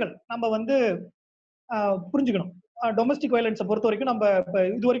விஷயங்கள் நம்ம வந்து புரிஞ்சுக்கணும். டொமஸ்டிக் வயலன்ஸை பொறுத்த வரைக்கும் நம்ம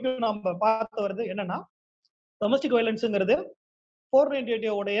இது வரைக்கும் நம்ம பார்த்து வருது என்னன்னா, டொமஸ்டிக் வயலன்ஸுங்கிறது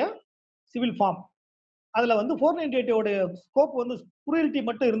 498 உடைய சிவில் ஃபார்ம். அதுல வந்து 498 உடைய ஸ்கோப் வந்து குரூயல்டி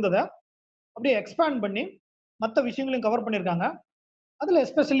மட்டும் இருந்ததை அப்படியே எக்ஸ்பேண்ட் பண்ணி மற்ற விஷயங்களையும் கவர் பண்ணியிருக்காங்க. அதுல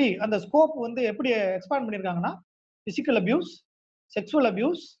எஸ்பெஷலி அந்த ஸ்கோப் வந்து எப்படி எக்ஸ்பேண்ட் பண்ணியிருக்காங்கன்னா, physical abuse, sexual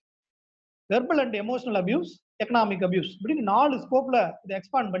abuse, verbal and emotional abuse, economic abuse, இப்படின்னு 4 ஸ்கோப்ல இதை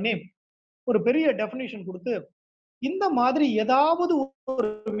எக்ஸ்பேண்ட் பண்ணி ஒரு பெரிய டெஃபினிஷன் கொடுத்து, இந்த மாதிரி ஏதாவது ஒரு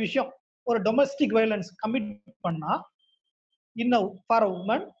விஷயம் ஒரு டொமஸ்டிக் வயலன்ஸ் கமிட் பண்ணா for a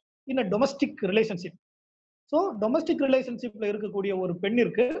woman in a domestic relationship. So domestic ரிலேஷன்ஷிப்ல இருக்கக்கூடிய ஒரு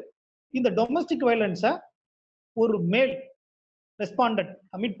பெண்ணிற்கு இந்த டொமஸ்டிக் வயலன்ஸை ஒரு மேல் ரெஸ்பாண்டன்ட்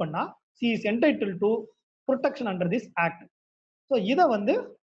கமிட் பண்ணா she is entitled to protection under this act. So இதை வந்து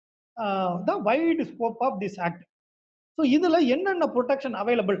த white scope of this act. So இதுல என்னென்ன ப்ரொடெக்ஷன்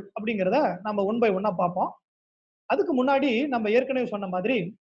அவைலபிள் அப்படிங்கிறத நம்ம ஒன் பை ஒன்னா பார்ப்போம். அதுக்கு முன்னாடி நம்ம ஏற்கனவே சொன்ன மாதிரி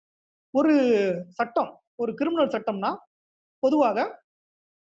ஒரு சட்டம், ஒரு கிரிமினல் சட்டம்னா பொதுவாக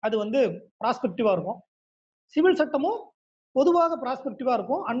அது வந்து ப்ராஸ்பெக்டிவா இருக்கும். சிவில் சட்டமும் பொதுவாக ப்ராஸ்பெக்டிவா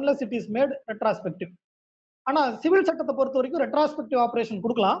இருக்கும், unless it is made retrospective. ஆனா சிவில் சட்டத்தை பொறுத்த வரைக்கும் ரெட்ராஸ்பெக்டிவ் ஆபரேஷன்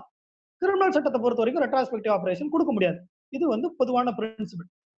கொடுக்கலாம், கிரிமினல் சட்டத்தை பொறுத்த வரைக்கும் ரெட்ராஸ்பெக்டிவ் ஆபரேஷன் கொடுக்க முடியாது. இது வந்து பொதுவான பிரின்சிபிள்.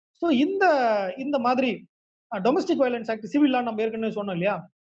 ஸோ இந்த இந்த மாதிரி டொமஸ்டிக் வயலன்ஸ் ஆக்ட் சிவில் லா நம்ம ஏற்கனவே சொன்னோம் இல்லையா?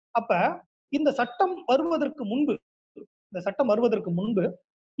 அப்ப இந்த சட்டம் வருவதற்கு முன்பு,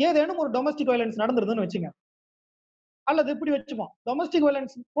 ஏதேனும் ஒரு டொமஸ்டிக் வயலன்ஸ் நடந்திருதுன்னு வச்சுங்க, அல்லது இப்படி வச்சுப்போம், டொமஸ்டிக்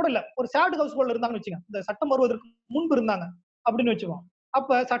வயலன்ஸ் கூட இல்ல, ஒரு ஷேர்டு ஹவுஸ் ஹோல்ட் இருந்தாங்கன்னு வச்சுங்க, இந்த சட்டம் வருவதற்கு முன்பு இருந்தாங்க அப்படின்னு வச்சுப்போம்.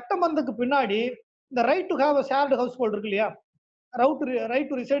 அப்ப சட்டம் வந்ததுக்கு பின்னாடி இந்த right to have a shared house hold இருக்கு இல்லையா, right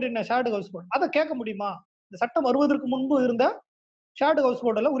to reside in shared house hold, அதை கேட்க முடியுமா? இந்த சட்டம் வருவதற்கு முன்பு இருந்த ஷேர்டு ஹவுஸ்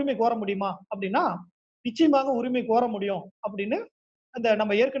ஹோல்டில் உரிமை கோர முடியுமா அப்படின்னா நிச்சயமாக உரிமை கோர முடியும் அப்படின்னு அந்த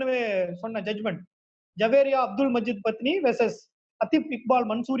நம்ம ஏற்கனவே சொன்ன ஜட்மெண்ட் ஜவேரியா அப்துல் மஜித் பத்னி versus அத்திப் Iqbal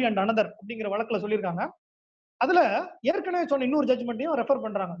Mansoori and another அப்படிங்கிற வழக்குல சொல்லியிருக்காங்க. அதுல ஏற்கனவே சொன்ன இன்னொரு ஜட்மெண்ட்டையும் ரெஃபர்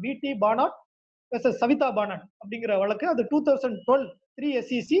பண்றாங்க, விடி பானாட் வெர்சஸ் சவிதா பானாட் அப்படிங்கிற வழக்கு. அது 2012 3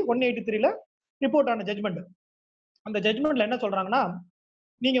 SCC 183ல ரிப்போர்ட் ஆன ஜட்மெண்ட். அந்த ஜட்மெண்ட்ல என்ன சொல்றாங்கன்னா,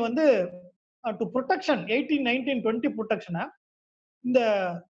 நீங்க வந்து டு ப்ரொடெக்ஷன் 18, 19, 20 ப்ரொடெக்ஷனை இந்த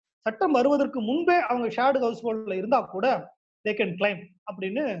சட்டம் வருவதற்கு முன்பே அவங்க ஷேர்டு ஹவுஸ் ஹோல்ட்ல இருந்தா கூட தே கேன் கிளைம்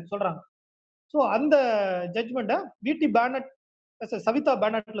அப்படின்னு சொல்றாங்க. ஸோ அந்த ஜட்மெண்ட்டை விடி பேனட் வெர்சஸ் சவிதா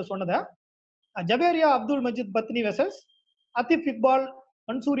பேனட்ல சொன்னதை ஜவேரியா அப்துல் மஜித் பத்னி versus அத்திப் Iqbal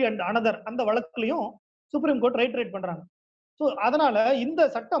Mansoori and another அந்த வழக்குலையும் சுப்ரீம் கோர்ட் ரைட் பண்றாங்க. ஸோ அதனால இந்த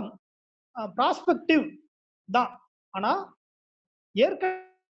சட்டம் ப்ராஸ்பெக்டிவ் தான். ஆனா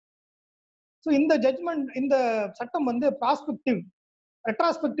இந்த ஜட்மெண்ட், இந்த சட்டம் வந்து ப்ராஸ்பெக்டிவ்,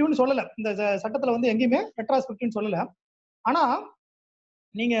 ரெட்ராஸ்பெக்டிவ்னு சொல்லல. இந்த சட்டத்துல வந்து எங்கேயுமே ரெட்ராஸ்பெக்டிவ்னு சொல்லல. ஆனா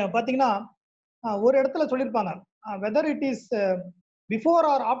நீங்க பாத்தீங்கன்னா ஒரு இடத்துல சொல்லியிருப்பாங்க, whether it is before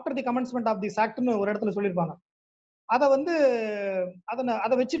or after the commencement of this ஆக்ட்னு ஒரு இடத்துல சொல்லியிருப்பாங்க. அதை வந்து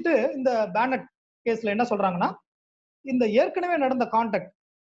அதை வச்சுட்டு இந்த பேனட் கேஸ்ல என்ன சொல்றாங்கன்னா, இந்த ஏற்கனவே நடந்த கான்டாக்ட்,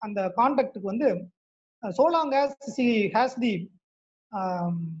 அந்த கான்டாக்டுக்கு வந்து so long as she has the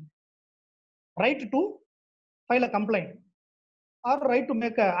right to file a complaint or right to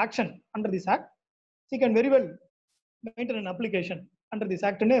make a action under this act, she can very well maintain an application under this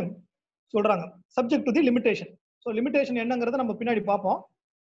act னு சொல்றாங்க, subject to the limitation. So limitation என்னங்கிறத நம்ம பின்னாடி பார்ப்போம்.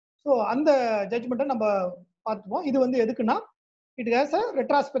 So அந்த ஜட்மெண்ட்டை நம்ம பார்த்துப்போம். இது வந்து எதுக்குன்னா, it has a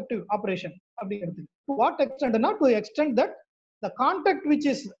retrospective operation அப்படிங்கிறது. To what எக்ஸ்டென்ட்னா, to extend that the contact which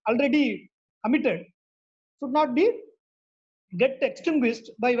is already committed should not be get extinguished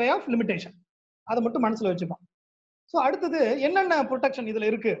by way of limitation. அதை மட்டும் மனசுல வச்சுப்போம். ஸோ அடுத்தது என்னென்ன ப்ரொடெக்ஷன் இதுல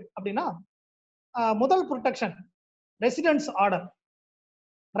இருக்கு அப்படின்னா, முதல் protection residence order,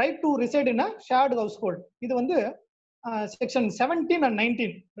 right to reside in a shared house hold. இது வந்து செக்ஷன் 17 and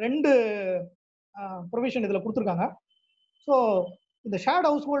 19 ரெண்டு ப்ரொவிஷன் இதுல கொடுத்துருக்காங்க. ஸோ இந்த ஷேர்டு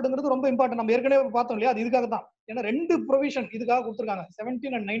ஹவுஸ் ஹோல்டுங்கிறது ரொம்ப இம்பார்ட்டன்ட். நம்ம ஏற்கனவே பார்த்தோம் இல்லையா, அது இதுக்காக தான். ஏன்னா ரெண்டு ப்ரொவிஷன் இதுக்காக கொடுத்துருக்காங்க,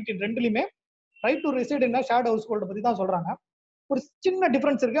 17 and 19 ரெண்டுலையுமே right to reside in shared house hold பத்தி தான் சொல்றாங்க. ஒரு சின்ன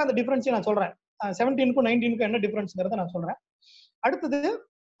டிஃபரன்ஸ் இருக்கு, அந்த டிஃபரன்ஸையும் நான் சொல்றேன். 17க்கும் 19க்கும் என்ன டிஃபரன்ஸ்ங்கிறத நான் சொல்றேன். அடுத்தது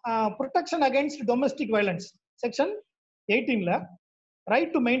protection against domestic violence section 18ல,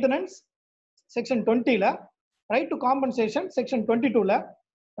 right to maintenance section 20ல, right to compensation section 22ல,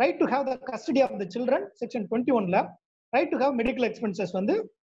 right to have the custody of the children section 21ல, right to have medical expenses வந்து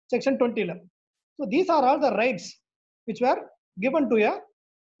section 20ல. So these are all the rights which were given to a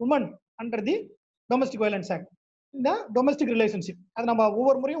woman under the domestic violence act. இந்த domestic relationship அது நம்ம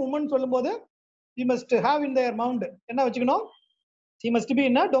ஒவ்வொரு முறையும் woman சொல்லும்போது she must have in there mount என்ன வச்சுக்கணும், she must be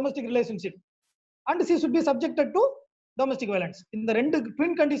in a domestic relationship and she should be subjected to domestic violence. இந்த ரெண்டு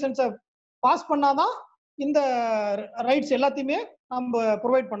ட்வின் கண்டிஷன்ஸை பாஸ் பண்ணாதான் இந்த ரைட்ஸ் எல்லாத்தையுமே நம்ம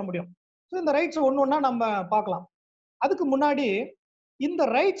ப்ரொவைட் பண்ண முடியும். ஸோ இந்த ரைட்ஸ் ஒன்று ஒன்றா நம்ம பார்க்கலாம். அதுக்கு முன்னாடி இந்த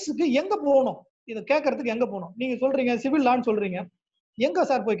ரைட்ஸுக்கு எங்க போகணும், இதை கேட்கறதுக்கு எங்க போகணும்? நீங்க சொல்றீங்க சிவில் லான்னு சொல்றீங்க, எங்க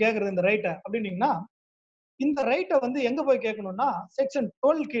சார் போய் கேட்கறது இந்த ரைட்டை அப்படின்னீங்கன்னா, இந்த ரைட்டை வந்து எங்க போய் கேட்கணும்னா செக்ஷன்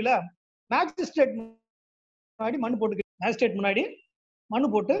 12 கீழே மேஜிஸ்ட்ரேட் முன்னாடி மனு போட்டு, மேஜிஸ்ட்ரேட் முன்னாடி மனு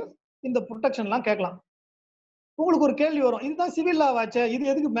போட்டு இந்த ப்ரொடெக்ஷன்லாம் கேட்கலாம். உங்களுக்கு ஒரு கேள்வி வரும், இதுதான் சிவில் லாவாச்சே, இது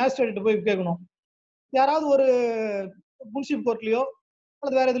எதுக்கு மேஜிஸ்ட்ரேட் போய் கேட்கணும்? யாராவது ஒரு முன்சிப் கோர்ட்லயோ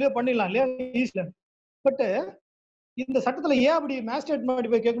அல்லது வேற எதுலயோ பண்ணிடலாம் இல்லையா, ஈஸியா. பட் இந்த சட்டத்துல ஏன் அப்படி மேஜிஸ்ட்ரேட் முன்னாடி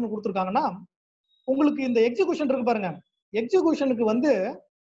போய் கேட்கணும் கொடுத்துருக்காங்கன்னா, உங்களுக்கு இந்த எக்ஸிகியூஷன் இருக்கு பாருங்க, எக்ஸிகியூஷனுக்கு வந்து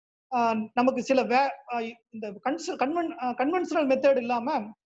நமக்கு சில இந்த கன்வென்ஷனல் மெத்தட் இல்லாம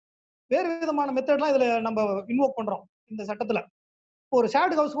வேறு விதமான மெத்தட்லாம் இதுல நம்ம இன்வோக் பண்றோம் இந்த சட்டத்துல. ஒரு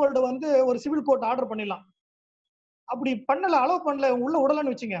ஷேர்டு ஹவுஸ் ஹோல்டு வந்து ஒரு சிவில் கோர்ட் ஆர்டர் பண்ணிடலாம். அப்படி பண்ணல, அலோவ் பண்ணல, உள்ள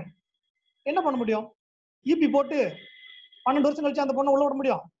விடலன்னு வச்சுங்க, என்ன பண்ண முடியும்? இபி போட்டு 12 வருஷம் கழிச்சு அந்த பொண்ணை உள்ள விட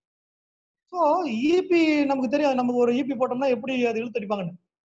முடியும்? ஸோ இபி நமக்கு தெரியும், நமக்கு ஒரு இபி போட்டோம்னா எப்படி அது இழுத்தடிப்பாங்கன்னு.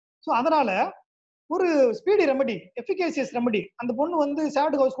 ஸோ அதனால ஒரு ஸ்பீடி ரெமெடி, எஃபிகேசியஸ் ரெமெடி, அந்த பொண்ணு வந்து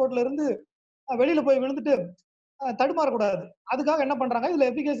ஷேர்டு ஹவுஸ் கோர்ட்ல இருந்து வெளியில போய் விழுந்துட்டு தடுமாறக்கூடாது. அதுக்காக என்ன பண்றாங்க, இதுல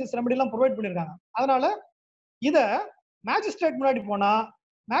எஃபிகேசியஸ் ரெமெடி எல்லாம் ப்ரொவைட் பண்ணிருக்காங்க. அதனால இத மேஜிஸ்ட்ரேட் முன்னாடி போனா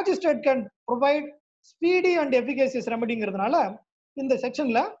magistrate can provide speedy and எஃபிகேசியஸ் ரெமெடிங்கிறதுனால இந்த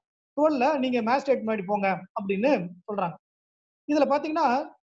செக்ஷன்ல 12ல நீங்க மேஜிஸ்ட்ரேட் முன்னாடி போங்க அப்படின்னு சொல்றாங்க. இதுல பாத்தீங்கன்னா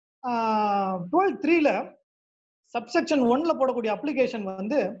 12(3)ல சப்செக்ஷன் 1ல போடக்கூடிய அப்ளிகேஷன்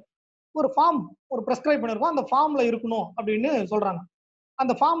வந்து ஒரு ஃபார்ம் ஒரு பிரெஸ்கிரைப் பண்ணிருக்கோம், அந்த ஃபார்ம்ல இருக்கணும் அப்படின்னு சொல்றாங்க.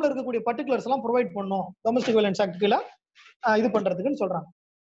 அந்த ஃபார்ம்ல இருக்கக்கூடிய பர்டிகுலர்ஸ் எல்லாம் ப்ரொவைட் பண்ணணும் டொமஸ்டிக் வயலன்ஸ் ஆக்ட் கீழ இது பண்றதுக்குன்னு சொல்றாங்க.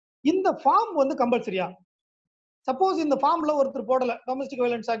 இந்த ஃபார்ம் வந்து கம்பல்சரியா? சப்போஸ் இந்த ஃபார்ம்ல ஒருத்தர் போடல, டொமஸ்டிக்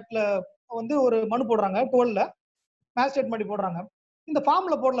வயலன்ஸ் ஆக்ட்ல வந்து ஒரு மனு போடுறாங்க 12ல, மேஜிஸ்ட்ரேட் முன்னாடி போடுறாங்க, இந்த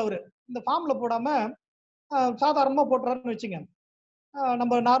ஃபார்ம்ல போடல அவரு, இந்த ஃபார்ம்ல போடாம சாதாரணமா போட்டுறாருன்னு வச்சுங்க,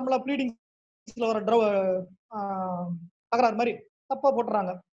 நம்ம நார்மலா ப்ளீடிங்ஸ்ல வர தகராறு மாதிரி தப்பா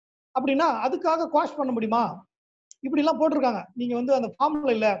போட்டுறாங்க அப்படின்னா அதுக்காக குவாஷ் பண்ண முடியுமா? இப்படி எல்லாம் போட்டிருக்காங்க, நீங்க வந்து அந்த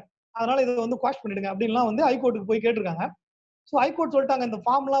ஃபார்ம்ல இல்ல, அதனால இதை வந்து குவாஷ் பண்ணிடுங்க அப்படின்லாம் வந்து ஹைகோர்ட்டுக்கு போய் கேட்டிருக்காங்க. ஸோ ஹைகோர்ட் சொல்லிட்டாங்க இந்த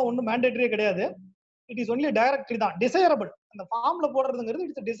ஃபார்ம்லாம் ஒன்றும் மேண்டேட்டரியே கிடையாது, இட் இஸ் ஒன்லி டைரக்டரி தான், டிசைரபிள். அந்த ஃபார்ம்ல போடுறதுங்கிறது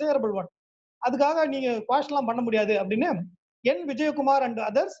இட்ஸ் டிசைரபிள் ஒன், அதுக்காக நீங்க குவாஷ்லாம் பண்ண முடியாது அப்படின்னு என் Vijayakumar and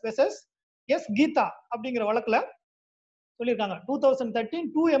others versus S Geetha அப்படிங்கிற வழக்குல சொல்லியிருக்காங்க. 2013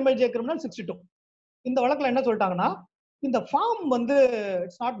 2 MIJ கிரிமினல் 62. இந்த வழக்குல என்ன சொல்லிட்டாங்கன்னா, இந்த ஃபார்ம் வந்து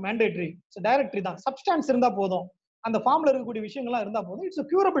it's not mandatory, it's directory தான், சப்ஸ்டான்ஸ் இருந்தா போதும், அந்த ஃபார்ம்ல இருக்கக்கூடிய விஷயங்கள்லாம் இருந்தா போதும், it's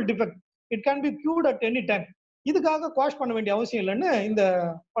curable defect, it can be cured at any time, இதுக்காக குவாஷ் பண்ண வேண்டிய அவசியம் இல்லைன்னு இந்த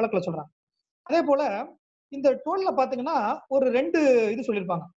வழக்குல சொல்றாங்க. அதே போல இந்த 12ல பாத்தீங்கன்னா ஒரு 2 இது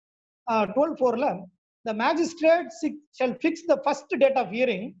சொல்லியிருப்பாங்க. 12(4)ல the magistrate shall fix the first date of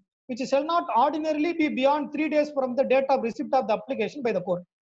hearing which shall not ordinarily be beyond 3 days from the date of receipt of the application by the court.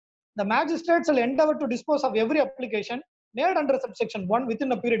 The magistrate shall endeavor to dispose of every application made under subsection 1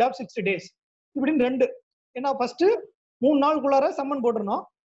 within a period of 60 days. இப்படின்னு 2. ஏன்னா first 3 நாளுக்குள்ளார summon போட்டுறணும்,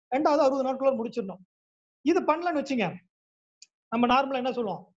 ரெண்டாவது 60 நாளுக்குள்ளார முடிச்சிடணும். இது பண்ணலன்னு வச்சுங்க, நம்ம நார்மலா என்ன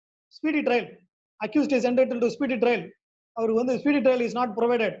சொல்லுவோம், speedy trial, accused is entitled to speedy trial, அவர் வந்து speedy trial is not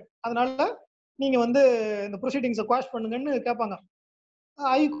provided, அதனால நீங்க வந்து இந்த ப்ரொசீடிங்ஸை குவாஷ் பண்ணுங்கன்னு கேட்பாங்க.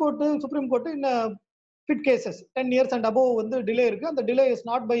 ஹைகோர்ட்டு, சுப்ரீம் கோர்ட்டு இன்னும் fit cases 10 years and above வந்து டிலே இருக்கு, அந்த delay is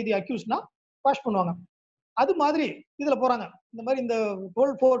not by the அக்யூஸ்ட்னா quash பண்ணுவாங்க. அது மாதிரி இதுல போறாங்க, இந்த மாதிரி இந்த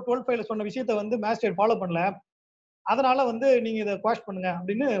 12(4) 12(5)ல சொன்ன விஷயத்தை வந்து மேஜிஸ்ட்ரேட் ஃபாலோ பண்ணல, அதனால வந்து நீங்க இதை குவாஷ் பண்ணுங்க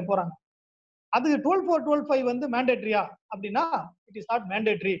அப்படின்னு போறாங்க. அது 12(4) 12(5) வந்து மேண்டேட்டரியா அப்படின்னா இட் இஸ் நாட்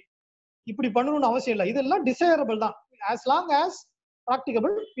மேண்டேட்டரி, இப்படி பண்ணணும்னு அவசியம் இல்லை, இதெல்லாம் டிசைரபிள் தான், as long as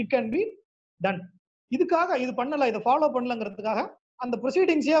practicable it can be done. இதுக்காக இது பண்ணல, இதை ஃபாலோ பண்ணலங்கிறதுக்காக அந்த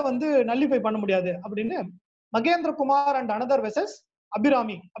ப்ரொசீடிங்ஸே வந்து நல்லிஃபை பண்ண முடியாது அப்படின்னு Mahendrakumar and another versus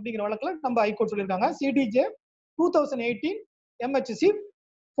Abirami அப்படிங்கிற வழக்குல நம்ம ஹைகோர்ட் சொல்லியிருக்காங்க. CDJ 2018 MHC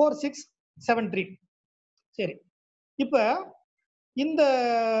 4673. சரி, இப்ப இந்த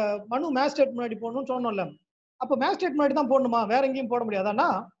மனு மேஜிஸ்ட்ரேட் முன்னாடி போடணும்னு சொன்னோம்ல, அப்ப மேஜிஸ்ட்ரேட் முன்னாடி தான் போடணுமா, வேற எங்கேயும் போட முடியாதான்னா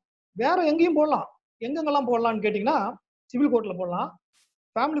வேற எங்கேயும் போடலாம். எங்கெங்கெல்லாம் போடலாம்னு கேட்டீங்கன்னா, சிவில் கோர்ட்ல போடலாம்,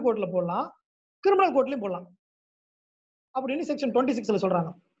 ஃபேமிலி கோர்ட்ல போடலாம், கிரிமினல் கோர்ட்லயும் போடலாம் அப்படின்னு செக்ஷன் 26ல சொல்றாங்க.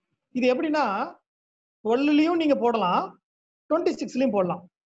 இது எப்படின்னா 12லயும் நீங்க போடலாம், 26லயும் போடலாம்.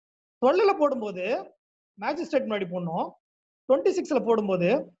 12ல போடும்போது மேஜிஸ்ட்ரேட் முன்னாடி போடணும், 26ல போடும்போது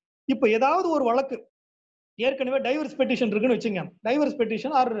இப்ப ஏதாவது ஒரு வழக்கு, ஏற்கனவே டைவர்ஸ் பெட்டிஷன் இருக்குன்னு வச்சுங்க, divorce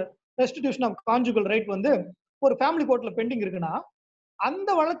petition R restitution of conjugal right வந்து ஒரு ஃபேமிலி கோர்ட்ல பெண்டிங் இருக்குன்னா அந்த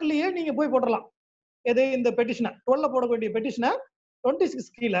வழக்குலயே நீங்க போய் போடலாம். எது, இந்த பெட்டிஷனை 12ல போட வேண்டிய பெட்டிஷனை 26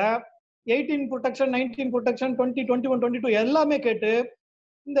 கீழே 18 ப்ரொடெக்ஷன், 19 ப்ரொடெக்ஷன், 20, 21, 22 எல்லாமே கேட்டு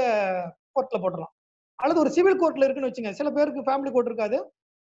இந்த கோர்ட்ல போடலாம். அல்லது ஒரு சிவில் கோர்ட்ல இருக்குன்னு வச்சுங்க, சில பேருக்கு ஃபேமிலி கோர்ட் இருக்காது,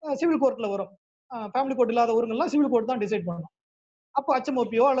 சிவில் கோர்ட்ல வரும், ஃபேமிலி கோர்ட் இல்லாத ஊருங்கள்லாம் சிவில் கோர்ட் தான் டிசைட் பண்ணணும். அப்போ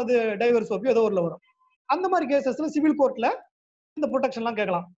HMOPO அல்லது டைவர்ஸ் ஓபியோ ஏதோ ஊர்ல வரும். அந்த மாதிரி கேசஸ்ல சிவில் கோர்ட்ல இந்த ப்ரொடெக்ஷன்லாம்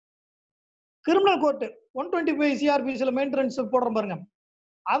கேட்கலாம். கிரிமினல் கோர்ட் 125 CRPCல மெயின்டெனன்ஸ் போடுறோம் பாருங்க,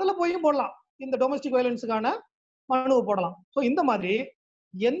 அதுல போயும் போடலாம், இந்த டொமஸ்டிக் வயலன்ஸுக்கான மனுவை போடலாம். ஸோ இந்த மாதிரி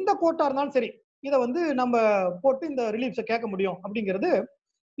எந்த கோர்ட்டா இருந்தாலும் சரி இதை வந்து நம்ம போட்டு இந்த ரிலீஃப்ஸை கேட்க முடியும் அப்படிங்கிறது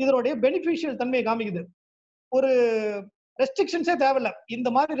இதனுடைய பெனிஃபிஷியல் தன்மையை காமிக்குது. ஒரு ரெஸ்ட்ரிக்ஷன்ஸே தேவையில்லை, இந்த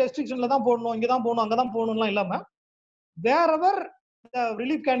மாதிரி ரெஸ்ட்ரிக்ஷன்ல தான் போடணும், இங்கதான் போகணும், அங்கதான் போகணும்லாம் இல்லாம wherever the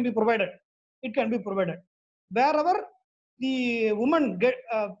relief can be provided, it can be provided. Wherever the woman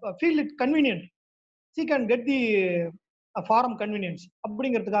feel it convenient, she can get the forum convenience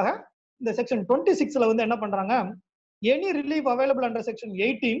அப்படிங்கிறதுக்காக இந்த செக்ஷன் 26ல வந்து என்ன பண்றாங்க, any relief available under section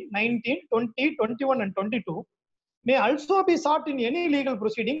 18, 19, 20, 21 and 22 may also be sought in any legal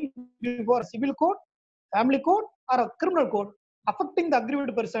proceeding before civil court, family court or a criminal court affecting the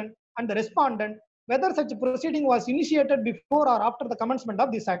aggrieved person and the respondent, whether such proceeding was initiated before or after the commencement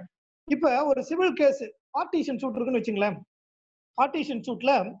of this act. இப்ப ஒரு civil case partition suit இருக்குன்னு வச்சுங்களேன். Partition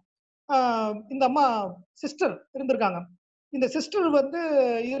சூட்ல இந்த அம்மா sister இருந்திருக்காங்க. இந்த sister வந்து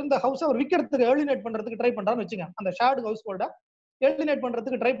இருந்த ஹவுஸ் அவர் விற்கிறதுக்கு ஏலினேட் பண்றதுக்கு ட்ரை பண்றாருன்னு வச்சுங்க. அந்த ஷேர்டு ஹவுஸ் ஹோல்ட ஏலினேட்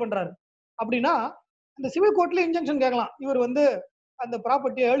பண்றதுக்கு ட்ரை பண்றாரு அப்படின்னா இந்த சிவில் கோர்ட்ல இன்ஜெக்ஷன் கேட்கலாம். இவர் வந்து அந்த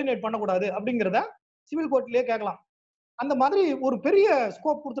ப்ராப்பர்ட்டியை ஏலினேட் பண்ணக்கூடாது அப்படிங்கிறத சிவில் கோர்ட்லயே கேட்கலாம். அந்த மாதிரி ஒரு பெரிய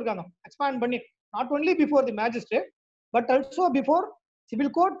ஸ்கோப் கொடுத்துருக்காங்க எக்ஸ்பேண்ட் பண்ணி. Not only before the magistrate but also before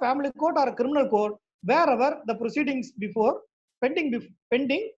civil court, family court R criminal court where ever the proceedings before bending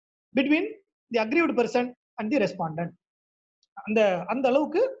between the aggrieved person and the respondent. அந்த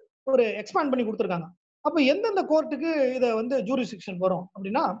அளவுக்கு ஒரு எக்ஸ்பேண்ட் பண்ணி கொடுத்துருக்காங்க. அப்ப எந்தெந்த கோர்ட்டுக்கு இதை வந்து ஜூரிஸ்டிக்ஷன் வரும்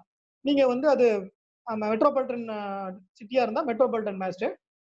அப்படின்னா, நீங்க வந்து அது மெட்ரோபாலிட்டன் சிட்டியா இருந்தா மெட்ரோபாலிட்டன் மேஜிஸ்ட்ரேட்,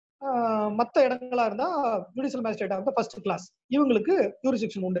 மற்ற இடங்களா இருந்தா judicial magistrate of the first class, இவங்களுக்கு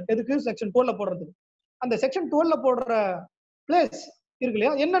ஜூரிஸ்டிக்ஷன் உண்டு. எதுக்கு? செக்ஷன் 12 போடுறதுக்கு. அந்த செக்ஷன் 12 போடுற பிளேஸ் இருக்கு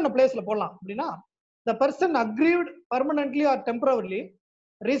இல்லையா, என்னென்ன பிளேஸ்ல போடலாம் அப்படின்னா, the person aggrieved permanently or temporarily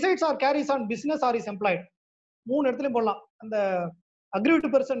resides or carries on business or is employed. 3 இடத்துலயும் போடலாம். அந்த அக்ரீவ்டு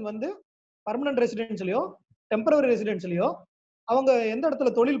பர்சன் வந்து பர்மனன்ட் ரெசிடென்ஸ்லயோ டெம்பரரி ரெசிடென்ஸ்லயோ அவங்க எந்த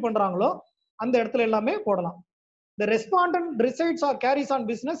இடத்துல தொழில் பண்றாங்களோ அந்த இடத்துல எல்லாமே போடலாம். The respondent resides or carries on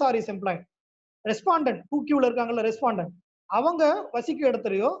business or is employed. Respondent QQல இருக்காங்கல்ல, ரெஸ்பாண்டன்ட், அவங்க வசிக்கிற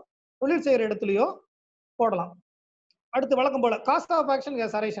இடத்துலயோ தொழில் செய்யற இடத்துலயோ போடலாம். அடுத்து வழக்கம் போல cost of action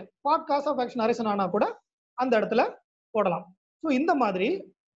S அரேஷன், part cost of action அரேஷன் ஆனா கூட அந்த இடத்துல போடலாம். ஸோ இந்த மாதிரி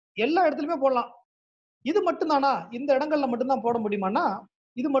எல்லா இடத்துலயுமே போடலாம். இது மட்டும் தானா, இந்த இடங்கள்ல மட்டும்தான் போட முடியுமானா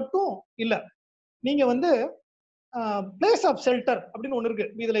இது மட்டும் இல்ல. நீங்க வந்து பிளேஸ் ஆஃப் ஷெல்டர் அப்படின்னு ஒண்ணு இருக்கு.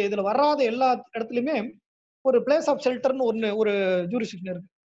 இதுல வராத எல்லா இடத்துலயுமே ஒரு பிளேஸ் ஆஃப் ஷெல்டர்னு ஒரு ஜூரிஸ்டிக்ஷன்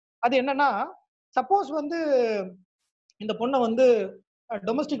இருக்கு. அது என்னன்னா, சப்போஸ் வந்து இந்த பொண்ணை வந்து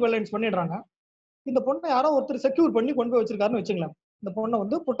டொமஸ்டிக் வயலன்ஸ் பண்ணிடுறாங்க. இந்த பொண்ணை யாரோ ஒருத்தர் செக்யூர் பண்ணி கொண்டு போய் வச்சிருக்காருன்னு வச்சுங்களேன். இந்த பொண்ணை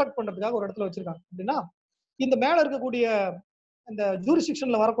வந்து ப்ரொடெக்ட் பண்றதுக்காக ஒரு இடத்துல வச்சிருக்காங்க அப்படின்னா, இந்த மேல இருக்கக்கூடிய இந்த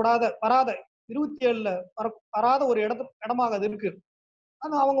ஜூரிஸ்டிக்ஷன்ல வராத 27ல வராத ஒரு இடமாக அது இருக்கு.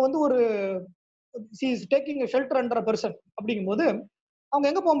 ஆனா அவங்க வந்து ஒரு டேக்கிங் ஷெல்டர் அண்டர் பர்சன் அப்படிங்கும்போது அவங்க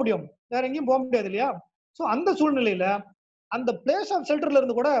எங்க போக முடியும்? வேற எங்கேயும் போக முடியாது இல்லையா? ஸோ அந்த சூழ்நிலையில அந்த பிளேஸ் ஆஃப் ஷெல்டர்ல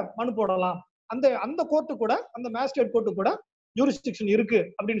இருந்து கூட மனு போடலாம். அந்த கோர்ட்டு கூட, அந்த மேஜிஸ்ட்ரேட் கோர்ட்டு கூட ஜூரிஸ்டிக்ஷன் இருக்கு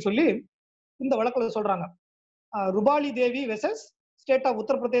அப்படின்னு சொல்லி இந்த வழக்கில் சொல்றாங்க. ருபாலி தேவி versus state of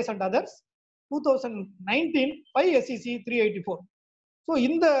Uttar Pradesh and others 2019 5 SCC 384. So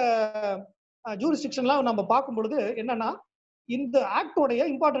இந்த ஜூரிஸ்டிக்ஷன்லாம் நம்ம பார்க்கும் பொழுது என்னன்னா, இந்த ஆக்டோடைய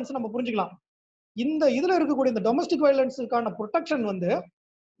இம்பார்ட்டன்ஸ் நம்ம புரிஞ்சுக்கலாம். இந்த இதுல இருக்கக்கூடிய இந்த டொமஸ்டிக் வயலன்ஸுக்கான ப்ரொடெக்ஷன் வந்து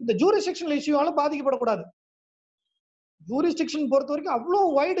இந்த ஜூரிஸ்டிக்ஷனல் இஷ்யூவால பாதிக்கப்படக்கூடாது. ஜூரிஸ்டிக்ஷன் பொறுத்த வரைக்கும் அவ்வளோ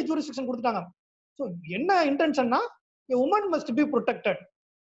வைடு ஜூரிஸ்டிக்ஷன் கொடுத்துட்டாங்க. ஸோ என்ன இன்டென்ஷன்னா, woman must be protected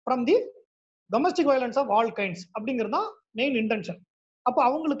from the domestic violence of all kinds அப்படிங்கிறது தான் மெயின் இன்டென்ஷன். அப்போ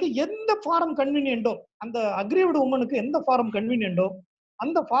அவங்களுக்கு எந்த ஃபாரம் கன்வீனியன்டோ, அந்த அக்ரீவ்டு உமனுக்கு எந்த ஃபாரம் கன்வீனியன்டோ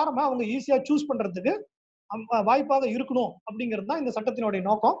அந்த ஃபார்மை அவங்க ஈஸியா சூஸ் பண்றதுக்கு வாய்ப்பாக இருக்கணும் அப்படிங்கிறது தான் இந்த சட்டத்தினுடைய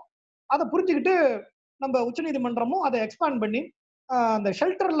நோக்கம். அதை புரிஞ்சுக்கிட்டு நம்ம உச்சநீதிமன்றமும் அதை எக்ஸ்பேண்ட் பண்ணி அந்த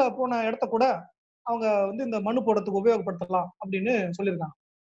ஷெல்டர்ல போன இடத்த கூட அவங்க வந்து இந்த மனு போடுறதுக்கு உபயோகப்படுத்தலாம் அப்படின்னு சொல்லியிருக்காங்க.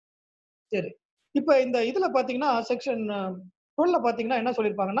 சரி, இப்ப இந்த இதுல பாத்தீங்கன்னா செக்ஷன் 12ல பாத்தீங்கன்னா என்ன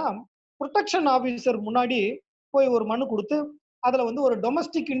சொல்லியிருப்பாங்கன்னா, ப்ரொடெக்ஷன் ஆபீசர் முன்னாடி போய் ஒரு மனு கொடுத்து அதுல வந்து ஒரு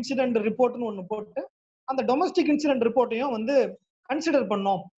டொமஸ்டிக் இன்சிடென்ட் ரிப்போர்ட்னு ஒண்ணு போட்டு அந்த டொமஸ்டிக் இன்சிடென்ட் ரிப்போர்ட்டையும் வந்து கன்சிடர்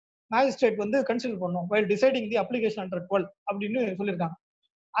பண்ணோம், மேஜிஸ்ட்ரேட் வந்து கன்சிடர் பண்ணோம் while deciding the application under 12 அப்படின்னு சொல்லியிருக்காங்க.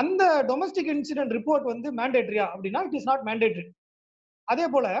 அந்த டொமஸ்டிக் இன்சிடென்ட் ரிப்போர்ட் வந்து மேண்டேட்டரியா அப்படின்னா இட் இஸ் நாட் மேண்டேட்டரி. அதே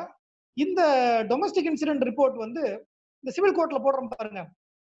போல இந்த டொமஸ்டிக் இன்சிடென்ட் ரிப்போர்ட் வந்து இந்த சிவில் கோர்ட்ல போடுறோம் பாருங்க,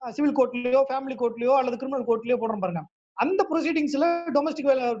 சிவில் கோர்ட்லயோ ஃபேமிலி கோர்ட்லயோ அல்லது கிரிமினல் கோர்ட்லயோ போடுறோம் பாருங்க, அந்த ப்ரொசீடிங்ஸ்ல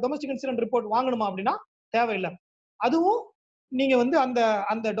டொமஸ்டிக் இன்சிடென்ட் ரிப்போர்ட் வாங்கணுமா அப்படின்னா தேவையில்லை. அதுவும் நீங்க வந்து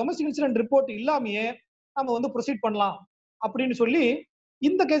அந்த டொமஸ்டிக் இன்சிடென்ட் ரிப்போர்ட் இல்லாமையே நம்ம வந்து ப்ரொசீட் பண்ணலாம் அப்படின்னு சொல்லி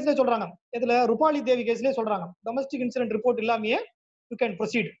இந்த கேஸ்ல சொல்றாங்க. இதுல ருபாலி தேவி கேஸ்லயே சொல்றாங்க, டொமஸ்டிக் இன்சிடென்ட் ரிப்போர்ட் இல்லாமையே யூ கேன்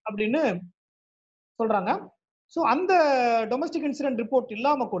ப்ரொசீட் அப்படின்னு சொல்றாங்க. ஸோ அந்த டொமஸ்டிக் இன்சிடென்ட் ரிப்போர்ட்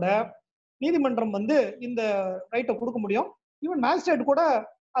இல்லாம கூட நீதிமன்றம் வந்து இந்த ரைட்டை கொடுக்க முடியும். ஈவன் மேஜிஸ்ட்ரேட் கூட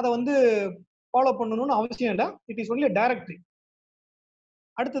அதை வந்து ஃபாலோ பண்ணணும்னு அவசியம் இல்லை. It is only directory.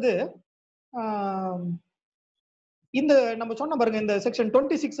 அடுத்தது இந்த நம்ம சொன்ன பாருங்க, இந்த செக்ஷன்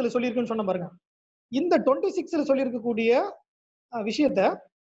 26ல சொல்லியிருக்குன்னு சொன்ன பாருங்க, இந்த 26ல சொல்லியிருக்கக்கூடிய விஷயத்த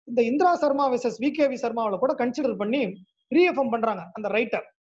இந்த இந்திரா சர்மா வெர்சஸ் VKV சர்மாவில கூட கன்சிடர் பண்ணி ரீஎஃபர்ம் பண்றாங்க அந்த ரைட்டை.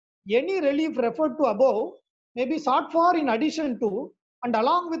 Any relief referred to above may be sought for in addition to and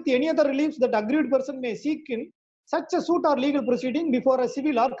along with any other reliefs that aggrieved person may seek in such a suit or legal proceeding before a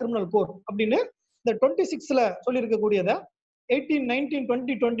civil or criminal court. அப்படின்னு இந்த 26ல சொல்லியிருக்கக்கூடியதை 18, 19,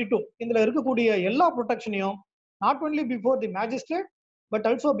 20, 22 இதுல இருக்கக்கூடிய எல்லா ப்ரொடெக்ஷனையும் not only before the magistrate but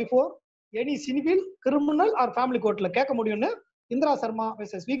also before any civil criminal R family கோர்ட்ல கேட்க முடியும்னு Indira Sharma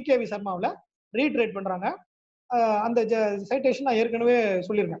versus VKV சர்மாவில் reiterate பண்றாங்க. அந்த சைட்டேஷன் நான் ஏற்கனவே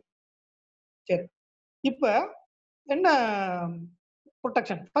சொல்லியிருக்கேன். சரி, இப்ப என்ன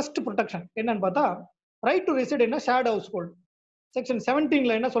ப்ரொடெக்ஷன்? ஃபர்ஸ்ட் ப்ரொடெக்ஷன் என்னன்னு பார்த்தா right to ரெசிட் in shirt house hold. Section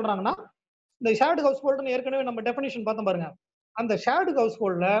 17ல என்ன சொல்றாங்கன்னா, இந்த ஷேர்டு ஹவுஸ் ஹோல்டுன்னு ஏற்கனவே நம்ம டெஃபினிஷன் பார்த்தோம் பாருங்க. அந்த ஷேர்டு ஹவுஸ்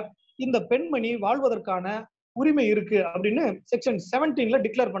ஹோல்ட்ல இந்த பெண்மணி வாழ்வதற்கான உரிமை இருக்கு அப்படின்னு செக்ஷன் 17ல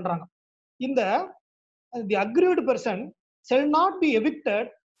டிக்ளேர் பண்றாங்க. இந்த தி aggrieved person shall not be evicted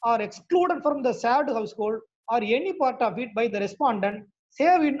or excluded from the shared household or any part of it by the respondent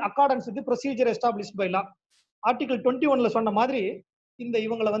save in accordance with the procedure established by law. Article 21ல சொன்ன மாதிரி இந்த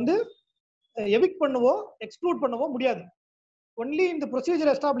இவங்களை வந்து evict பண்ணவோ exclude பண்ணவோ முடியாது. Only இந்த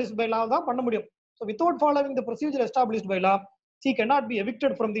procedure established by லா தான் பண்ண முடியும். So without following the procedure established by law she cannot be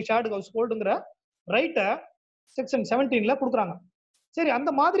evicted from the shared householdங்கிற ரைட்டை section 17ல கொடுக்குறாங்க. சரி,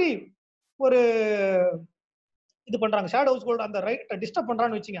 அந்த மாதிரி ஒரு இது பண்றாங்க, ஷேர்ட் ஹவுஸ் ஹோல்டு அந்த ரைட்டை டிஸ்டர்ப்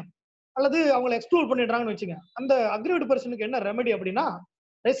பண்றான்னு வச்சுங்க, அல்லது அவங்களை எக்ஸ்க்ளூட் பண்ணிடுறாங்கன்னு வச்சுங்க, அந்த அக்ரீவ்டு பர்சனுக்கு என்ன ரெமெடி அப்படின்னா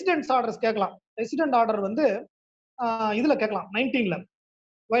ரெசிடென்ஸ் ஆர்டர்ஸ் கேட்கலாம். ரெசிடென்ட் ஆர்டர் வந்து இதுல கேட்கலாம் 19ல.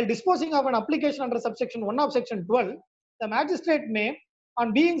 While disposing of an application under subsection 1 of section 12, the magistrate may, on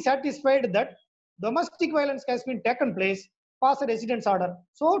being satisfied that domestic violence has been taken place, pass a residence order.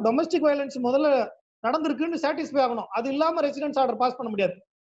 So domestic violence முதல்ல நடந்திருக்குன்னு satisfy ஆகணும். அது இல்லாம residence order pass பண்ண முடியாது.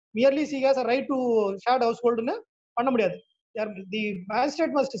 Merely she has a right to shared householdன்னு பண்ண முடியாது. The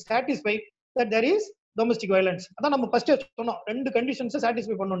magistrate must satisfy that there is domestic violence. அதான் நம்ம ஃபர்ஸ்டே சொன்னோம், ரெண்டு கண்டிஷன்ஸ்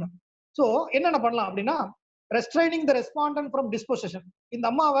சாட்டிஸ்ஃபை பண்ணணும். ஸோ என்னென்ன பண்ணலாம் அப்படின்னா, restraining the respondent from disposition, இந்த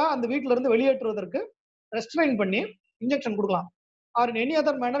அம்மாவை அந்த வீட்டில இருந்து வெளியேற்றுவதற்கு ரெஸ்ட்ரைன் பண்ணி இன்ஜெக்ஷன் கொடுக்கலாம். R in any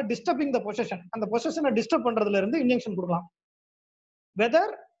other manor disturbing the possession, அந்த பொசஷனை டிஸ்டர்ப் பண்றதுல இருந்து இன்ஜெக்ஷன் கொடுக்கலாம்.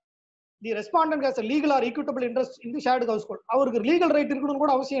 Whether the respondent has a legal or equitable interest in the shared household, அவருக்கு லீகல் ரைட் இருக்கணும்னு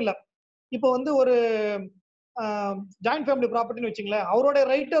கூட அவசியம் இல்லை. இப்போ வந்து ஒரு ஜாயிண்ட் ஃபேமிலி ப்ராப்பர்ட்டின்னு வச்சுங்களேன், அவரோட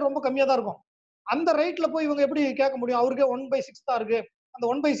ரைட்டே ரொம்ப கம்மியா தான் இருக்கும். அந்த ரைட்ல போய் இவங்க எப்படி கேட்க முடியும்? அவருக்கே 1/6 தான் இருக்கு, அந்த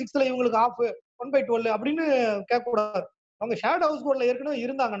 1/6ல இவங்களுக்கு ஆஃப் 1/12 அப்படின்னு கேட்கக்கூடாது. அவங்க ஷேர்ட் ஹவுஸ் ஹோல்ட்ல ஏற்கனவே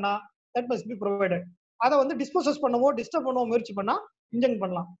இருந்தாங்கன்னா தட் மஸ்ட் பி ப்ரொவைடட். அதை வந்து டிஸ்போசஸ் பண்ணவோ டிஸ்டர்ப் பண்ணவோ முயற்சி பண்ணா இன்ஜெக்ட்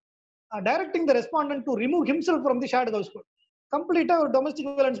பண்ணலாம். Directing the respondent to remove himself from the shirt house hold, கம்ப்ளீட்டா ஒரு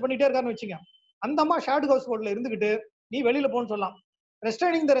டொமஸ்டிக் வயலன்ஸ் பண்ணிட்டே இருக்காருன்னு வச்சுங்க, அந்த அம்மா ஷேர்ட் ஹவுஸ் ஹோல்ட்ல இருந்துகிட்டு நீ வெளியில போன்னு சொல்லலாம்.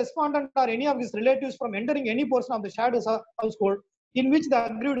 Restraining the respondent or any of his relatives from entering any portion of the shared household in which the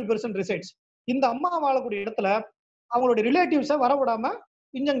aggrieved person resides. இந்த அம்மா வாழக்கூடிய இடத்துல அவங்களுடைய ரிலேட்டிவ்ஸை வரவிடாம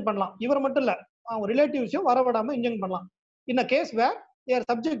இன்ஜெக்ட் பண்ணலாம். இவர் மட்டும் இல்ல, அவங்க ரிலேட்டிவ்ஸையும் வரவிடாம இன்ஜெக்ட் பண்ணலாம். இன் அ case where they are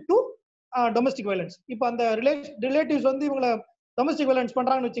subject to domestic violence. இப்போ அந்த ரிலேட்டிவ்ஸ் வந்து இவங்களை டொமஸ்டிக் வயலன்ஸ்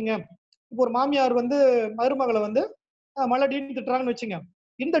பண்றாங்கன்னு வச்சுங்க, இப்போ ஒரு மாமியார் வந்து மருமகளை வந்து மலடின்னு திட்டுறாங்கன்னு வச்சுங்க,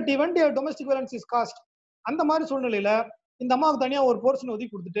 இந்த event domestic violence is caused. அந்த மாதிரி சூழ்நிலையில இந்த அம்மாவுக்கு தனியா ஒரு போர்ஷன்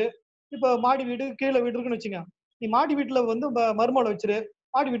ஒதுக்கி கொடுத்துட்டு, இப்போ மாடி வீடு கீழே வீடு இருக்குன்னு வச்சுங்க, நீ மாடி வீட்டுல வந்து மருமகளை வச்சிரு,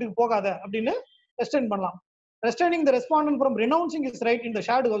 மாடி வீட்டுக்கு போகாத அப்படின்னு ரெஸ்ட்ரைன் பண்ணலாம். Restraining the respondent from renouncing his right in the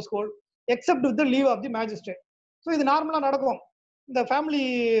shared household except with the leave of the magistrate. So இது நார்மலா நடக்கும். இந்த ஃபேமிலி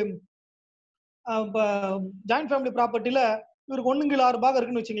ஜாயிண்ட் ஃபேமிலி ப்ராப்பர்ட்டில இவருக்கு 1/6 பாகம்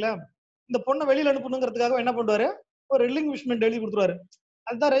இருக்குன்னு வச்சுங்களேன், இந்த பொண்ணை வெளியில அனுப்பணுங்கிறதுக்காக என்ன பண்ணுவாரு, ஒரு ரிலிங்விஷ்மெண்ட் எழுதி கொடுத்துருவாரு.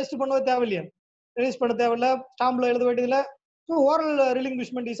 அதுதான் ரெஜிஸ்டர் பண்ணவே தேவையில்லையா, ரெஜிஸ்டர் பண்ண தேவையில்ல, ஸ்டாம்ப்ல எழுத வேண்டியதில்ல. So oral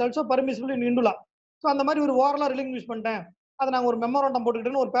ரிலிங்விஷ்மெண்ட் is also permissible in Hindu law. So அந்த மாதிரி ஒரு ஓரலா ரிலிங்விஷ் பண்ணிட்டேன், அதை நாங்கள் ஒரு மெமோரண்டம்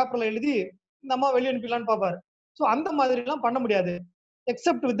போட்டுக்கிட்டேன்னு ஒரு பேப்பர்ல எழுதி இந்த அம்மா வெளியே அனுப்பிடலான்னு பார்ப்பாரு. ஸோ அந்த மாதிரி எல்லாம் பண்ண முடியாது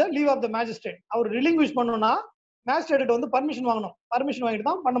accept with the leave of the magistrate. அவர் ரிலிங்விஷ் பண்ணணும்னா மேஜிஸ்ட்ரேட் வந்து பர்மிஷன் வாங்கணும், பர்மிஷன் வாங்கிட்டு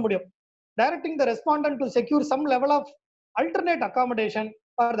தான் பண்ண முடியும். Directing the respondent to secure some level of alternate accommodation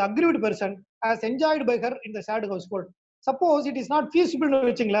for the aggrieved person as enjoyed by her in the shared household. Suppose it is not feasible னு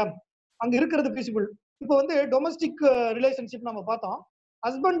வெச்சீங்களா, அங்க இருக்கிறது feasible. இப்போ வந்து டொமஸ்டிக் ரிலேஷன்ஷிப் நம்ம பார்த்தோம்,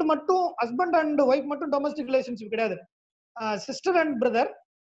 ஹஸ்பண்ட் அண்ட் ஒய்ஃப் மட்டும் domestic relationship கிடையாது. Sister and brother,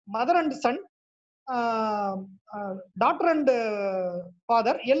 mother and son, daughter and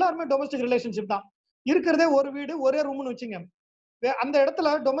father எல்லாருமே டொமஸ்டிக் ரிலேஷன்ஷிப் தான். இருக்கிறதே ஒரு வீடு ஒரே ரூம்னு வச்சுங்க, அந்த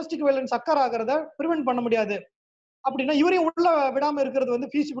இடத்துல டொமஸ்டிக் வயலன்ஸ் அக்கர் ஆகிறத ப்ரிவென்ட் பண்ண முடியாது. அப்படின்னா இவரையும் உள்ள விடாம இருக்கிறது வந்து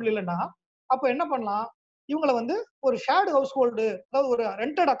ஃபீசிபிள் இல்லைன்னா அப்போ என்ன பண்ணலாம், இவங்களை வந்து ஒரு ஷேர்டு ஹவுஸ் ஹோல்டு, அதாவது ஒரு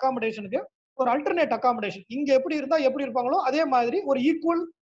ரெண்டட் அகாமடேஷனுக்கு ஒரு அல்டர்னேட் அகாமடேஷன், இங்க எப்படி இருந்தா எப்படி இருப்பாங்களோ அதே மாதிரி ஒரு ஈக்குவல்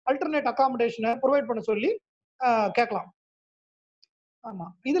அல்டர்னேட் அகாமடேஷனை ப்ரொவைட் பண்ண சொல்லி கேட்கலாம். ஆமா,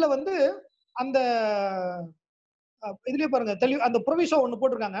 இதுல வந்து அந்த இதுலயே பாருங்க தெளிவு அந்த ப்ரொவிஷன் ஒண்ணு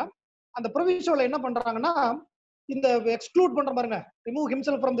போட்டிருக்காங்க. அந்த ப்ரொவிஷோல என்ன பண்றாங்கன்னா, இந்த எக்ஸ்க்ளூட் பண்ற பாருங்க, remove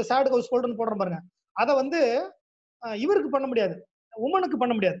himself from the shirt house ஹோல்டுன்னு போடுற பாருங்க, அதை வந்து இவருக்கு பண்ண முடியாது, உமனுக்கு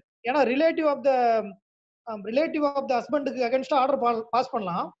பண்ண முடியாது. ஏன்னா ரிலேட்டிவ் ஆஃப் த ஹஸ்பண்டுக்கு அகைன்ஸ்டா ஆர்டர் பாஸ்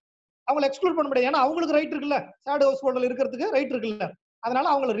பண்ணலாம், அவங்களை எக்ஸ்க்ளூட் பண்ண முடியாது. ஏன்னா அவங்களுக்கு ரைட் இருக்குல்ல, ஷேர்ட் ஹவுஸ் ஹோல்டர் இருக்கிறதுக்கு ரைட் இருக்குல்ல, அதனால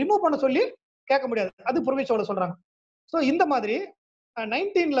அவங்களை ரிமூவ் பண்ண சொல்லி கேட்க முடியாது. அது ப்ரொவிஷோல சொல்றாங்க. ஸோ இந்த மாதிரி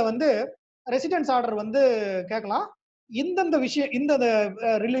 19ல வந்து ரெசிடென்ஸ் ஆர்டர் வந்து கேட்கலாம். இந்தந்த விஷயம்,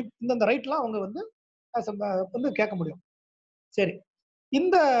 இந்தந்த ரைட்லாம் அவங்க வந்து வந்து கேட்க முடியும். சரி,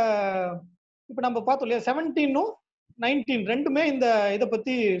 இந்த இப்ப நம்ம பார்த்தோம் இல்லையா, 17ம் 19 ரெண்டுமே இந்த இதை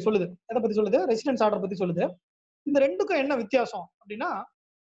பத்தி சொல்லுது. எதை பத்தி சொல்லுது? ரெசிடென்ஸ் ஆர்டர் பத்தி சொல்லுது. இந்த ரெண்டுக்கும் என்ன வித்தியாசம் அப்படின்னா,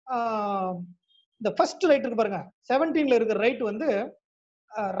 இந்த ஃபர்ஸ்ட் ரைட் இருக்கு பாருங்க, 17ல இருக்கிற ரைட் வந்து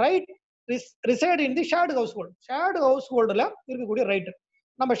ரைட் ரிசைட் இன் தி shared house hold. Shared house ஹோல்டுல இருக்கக்கூடிய ரைட்.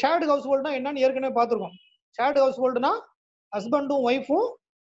 நம்ம ஷேர்டு ஹவுஸ் ஹோல்டுனா என்னன்னு ஏற்கனவே பார்த்துருக்கோம். ஷேர்டு ஹவுஸ் ஹோல்டுனா ஹஸ்பண்டும் ஒய்ஃபும்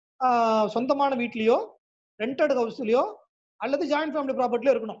சொந்தமான வீட்லயோ, ரெண்டட் ஹவுஸ்லயோ அல்லது ஜாயிண்ட் ஃபேமிலி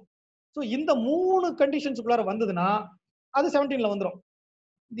ப்ராப்பர்ட்டிலயோ இருக்கணும். ஸோ இந்த 3 கண்டிஷன்ஸ்க்குள்ளார வந்ததுன்னா அது 17ல வந்துடும்.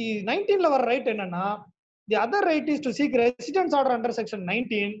 தி 19ல வர ரைட் என்னன்னா, the other right is to seek residence order under section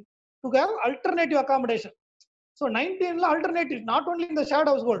 19 to have alternative accommodation. So 19ல alternative, not only இந்த shirt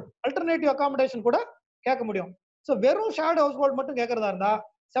house hold, alternative accommodation கூட கேட்க முடியும். ஸோ வெறும் ஷேர்ட் ஹவுஸ் ஹோல்ட் மட்டும் கேட்கறதா இருந்தா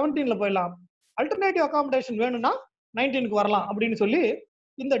 17ல போயிடலாம். அல்டர்னேட்டிவ் அகாமடேஷன் வேணும்னா 19க்கு வரலாம் அப்படின்னு சொல்லி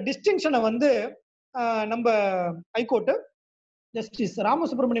இந்த டிஸ்டிங்ஷனை வந்து நம்ம ஹைகோர்ட் ஜஸ்டிஸ்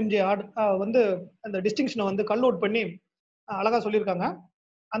ராமசுப்ரமணியம் ஜி வந்து அந்த டிஸ்டிங்ஷனை வந்து கல் அவுட் பண்ணி அழகா சொல்லியிருக்காங்க.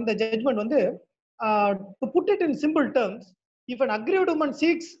 அந்த ஜட்ஜ்மெண்ட் வந்து to put it in simple terms, if an aggrieved woman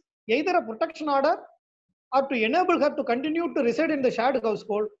seeks either a protection order or to enable her to continue to reside in the shared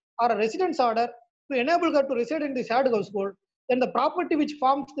household, or a residence order to enable her to reside in the shared household, then the property which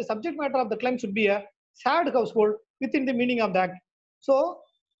forms the subject matter of the claim should be a shared household within the meaning of the act. So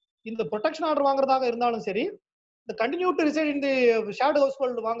இந்த protection order வாங்குறதாக இருந்தாலும் சரி, இந்த continue to reside in the shared house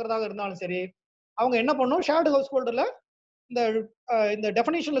hold வாங்குறதாக இருந்தாலும் சரி, அவங்க என்ன பண்ணணும், shared house ஹோல்டுல இந்த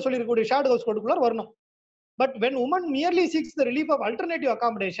டெஃபினிஷன்ல சொல்லியிருக்கக்கூடிய ஷேர்டு ஹவுஸ் ஹோல்டுக்குள்ள வரணும். But when woman merely seeks the relief of alternative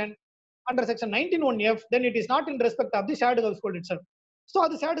accommodation under section 19(1)(f), then it is not in respect of the shared household itself. So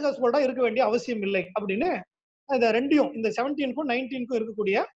அது shared household இருக்க வேண்டிய அவசியம் இல்லை அப்படின்னு இந்த ரெண்டையும், இந்த 17க்கும் 19க்கும்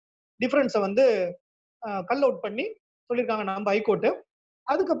இருக்கக்கூடிய டிஃபரன்ஸை வந்து கல் அவுட் பண்ணி சொல்லியிருக்காங்க நம்ம ஹைகோர்ட்.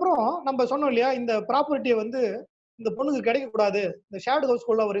 அதுக்கப்புறம் நம்ம சொன்னோம் இல்லையா, இந்த ப்ராப்பர்ட்டியை வந்து இந்த பொண்ணுக்கு கிடைக்கக்கூடாது, இந்த ஷேர்டு ஹவுஸ்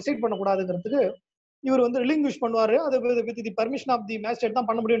ஹோல்ட்ல அவர் ரிசைட் பண்ணக்கூடாதுங்கிறதுக்கு இவர் வந்து ரிலிங்குவிஷ் பண்ணுவாரு. அது with the permission of the magistrate தான்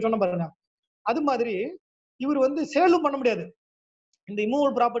பண்ண முடியும்னு சொன்ன பாருங்க. அது மாதிரி இவர் வந்து சேலும் பண்ண முடியாது. இந்த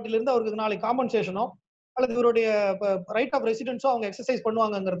இம்மூவல் ப்ராப்பர்ட்டில இருந்து அவருக்கு நாளைக்கு காம்பன்சேஷனோ அல்லது இவருடைய ரைட் ஆஃப் ரெசிடென்ஸோ அவங்க எக்ஸசைஸ்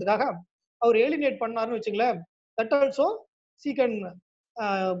பண்ணுவாங்கிறதுக்காக அவர் ஏலினேட் பண்ணாருன்னு வச்சுங்களேன், that also see can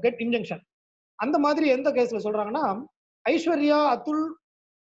get injunction. அந்த மாதிரி எந்த கேஸ்ல சொல்றாங்கன்னா, Aishwarya Atul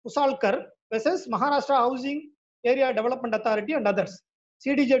உசால்கர் versus Maharashtra housing area development authority and others,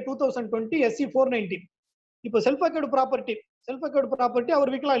 CTJ 2020 SC 490. இப்போ செல்ஃப் அக்யூர்டு ப்ராப்பர்ட்டி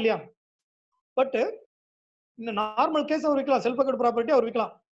அவர் விற்கலாம் இல்லையா, பட் இந்த நார்மல் கேஸ் அவர் விற்கலாம், செல்ஃப் அக்யூர்டு ப்ராப்பர்ட்டி அவர்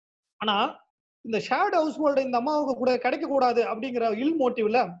விற்கலாம். ஆனா இந்த ஷேர்டு ஹவுஸ் ஹோல்டு இந்த அம்மாவுக்கு கூட கிடைக்க கூடாது அப்படிங்கிற இல்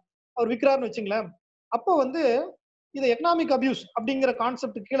மோட்டிவ்ல அவர் விற்கிறாருன்னு வச்சுங்களேன், அப்போ வந்து இதை எக்கனாமிக் அபியூஸ் அப்படிங்கிற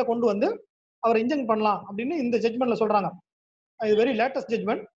கான்செப்ட் கீழே கொண்டு வந்து அவர் இன்ஜெக்ட் பண்ணலாம் அப்படின்னு இந்த ஜட்மெண்ட்ல சொல்றாங்க. இது வெரி லேட்டஸ்ட்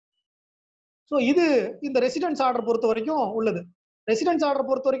ஜட்மெண்ட். ஸோ இது இந்த ரெசிடென்ஸ் ஆர்டர் பொறுத்த வரைக்கும் உள்ளது. ரெசிடென்ஸ் ஆர்டர்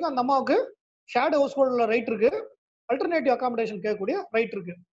பொறுத்த வரைக்கும் அந்த அம்மாவுக்கு ஷேர்டு ஹவுஸ் ஹோல்டுல ரைட் இருக்கு, அல்டர்னேட்டிவ் அகாமடேஷன் கேட்கக்கூடிய ரைட்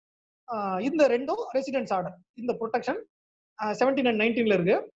இருக்கு. இந்த ரெண்டும் ரெசிடென்ஸ் ஆர்டர், இந்த ப்ரொடெக்ஷன் 17 and 19ல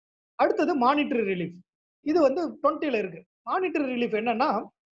இருக்கு. அடுத்தது மானிட்டரி ரிலீஃப், இது வந்து 20ல இருக்கு. மானிட்டரி ரிலீஃப்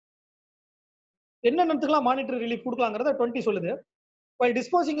என்னென்னத்துக்குலாம் மானிட்டரி ரிலீஃப் கொடுக்கலாங்கிறத 20 சொல்லுது. While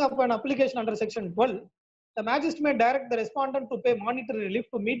disposing of an application under section 12, the magistrate may direct the respondent to pay monetary relief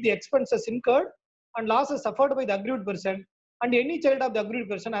to meet the expenses incurred and losses suffered by the aggrieved person and any child of the aggrieved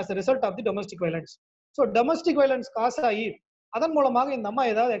person as a result of the domestic violence. So domestic violence காசு ஆகி அதன் மூலமாக இந்த அம்மா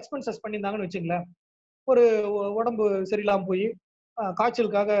ஏதாவது expenses பண்ணியிருந்தாங்கன்னு வச்சுங்களேன், ஒரு உடம்பு சரியில்லாம போய்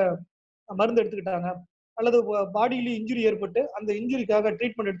காய்ச்சலுக்காக மருந்து எடுத்துக்கிட்டாங்க அல்லது பாடியில இன்ஜுரி ஏற்பட்டு அந்த இன்ஜுரிக்காக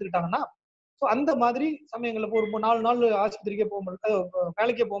ட்ரீட்மெண்ட் எடுத்துக்கிட்டாங்கன்னா, ஸோ அந்த மாதிரி சமயங்கள்ல ஒரு 4 நாள் ஆஸ்பத்திரிக்கே போக முடியல,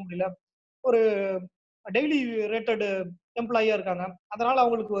 வேலைக்கே போக முடியல, ஒரு டெய்லி ரேட்டட் எம்ப்ளாயியா இருக்காங்க, அதனால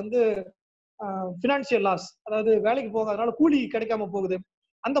அவங்களுக்கு வந்து ஃபினான்சியல் லாஸ், அதாவது வேலைக்கு போகாதனால கூலி கிடைக்காம போகுது,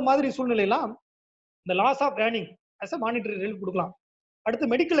 அந்த மாதிரி சூழ்நிலையெல்லாம் இந்த loss of earning as a monetary relief கொடுக்கலாம். அடுத்து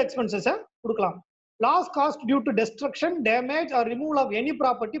மெடிக்கல் எக்ஸ்பென்சஸை கொடுக்கலாம். Loss cost due to destruction, damage R removal of any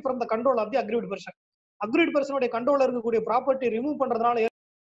property from the control of the அக்ரீவ்ட் person. அக்ரீவ்ட் பர்சனுடைய கண்ட்ரோல்ல இருக்கக்கூடிய ப்ராப்பர்ட்டி ரிமூவ் பண்றதுனால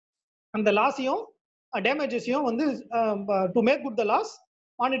அந்த லாஸையும் டேமேஜஸையும் வந்து to make good the loss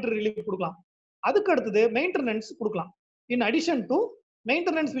monetary relief கொடுக்கலாம். அதுக்கு அடுத்தது மெயின்டெனன்ஸ் கொடுக்கலாம். In addition to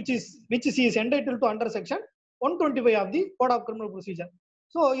maintenance which he is entitled to under section 125 of the Code of Criminal Procedure.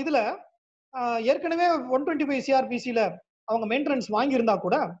 So இதுல ஏற்கனவே 125 CRPC-ல அவங்க மெயின்டெனன்ஸ் வாங்கி இருந்தா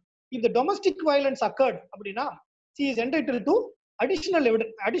கூட if the domestic violence occurred அப்படின்னா he is entitled to additional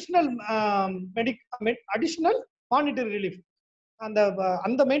evidence, additional monetary relief.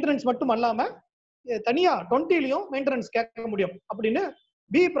 அந்த maintenance மட்டும் அல்லாம தனியா 20லயும் மெயின்டெனன்ஸ் கேட்க முடியும் அப்படின்னு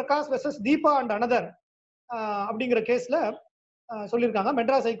B Prakash versus Deepa and another அப்படிங்கிற கேஸ்ல சொல்லியிருக்காங்க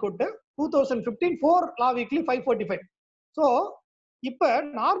மெட்ராஸ் ஹைகோர்ட் 2015 4 லா வீக்லி 545. ஸோ இப்ப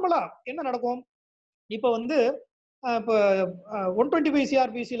நார்மலா என்ன நடக்கும்? இப்ப வந்து இப்போ 125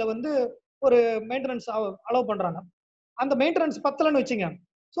 CRPC-ல வந்து ஒரு மெயின்டெனன்ஸ் அலோவ் பண்றாங்க. அந்த மெயின்டெனன்ஸ் பத்தலன்னு வச்சுங்க.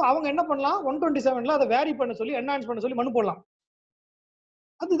 ஸோ அவங்க என்ன பண்ணலாம், 127ல அதை வேரி பண்ண சொல்லி என்ஹான்ஸ் பண்ண சொல்லி மனு போடலாம்.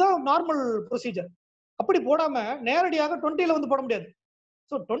 அதுதான் நார்மல் ப்ரொசீஜர். அப்படி போடாம நேரடியாக 20ல வந்து போட முடியாது.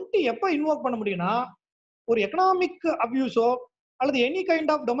 ஸோ 20 எப்போ இன்வோக் பண்ண முடியும்னா ஒரு எக்கனாமிக் அபியூஸோ அல்லது எனி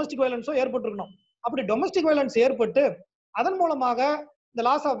கைண்ட் ஆஃப் டொமஸ்டிக் வயலன்ஸோ ஏற்பட்டிருக்கணும். அப்படி டொமஸ்டிக் வயலன்ஸ் ஏற்பட்டு அதன் மூலமாக இந்த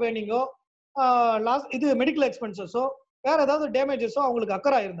லாஸ் ஆஃப் ஏர்னிங்கோ இது மெடிக்கல் எக்ஸ்பென்சஸோ வேற ஏதாவது டேமேஜஸோ அவங்களுக்கு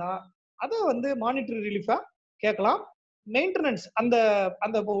அக்கர் ஆயிருந்தா அதை வந்து மானிட்டரி ரிலீஃபா கேட்கலாம். மெயின்டெனன்ஸ் அந்த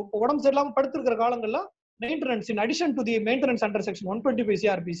அந்த உடம்பு சரியில்லாம படுத்திருக்கிற காலங்கள்ல maintenance in addition to the maintenance under section 125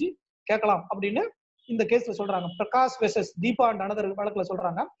 CRPC கேட்கலாம் அப்படின்னு இந்த கேஸ்ல சொல்றாங்க. Prakash versus Deepa and another வழக்குல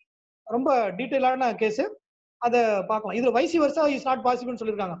சொல்றாங்க. ரொம்ப டீடைலான கேஸ், அதை பார்க்கலாம். இதுல வைசி வர்சா இஸ் நாட் பாசிபிள்னு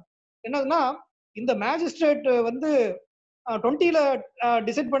சொல்லியிருக்காங்க. என்னன்னா இந்த மேஜிஸ்ட்ரேட் வந்து 20ல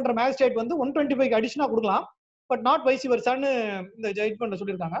டிசைட் பண்ற மேஜிஸ்ட்ரேட் வந்து 125 அடிஷனா கொடுக்கலாம், பட் நாட் வைசி வர்சான்னு இந்த ஜட்ஜ்மெண்ட்ல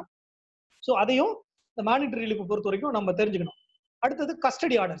சொல்லியிருக்காங்க. ஸோ அதையும் இந்த மானிட்டரி ரிலீஃப் பொறுத்த வரைக்கும் நம்ம தெரிஞ்சுக்கணும். அடுத்தது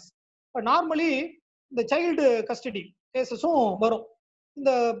கஸ்டடி ஆர்டர்ஸ். இப்போ நார்மலி இந்த சைல்டு கஸ்டடி கேசஸும் வரும்.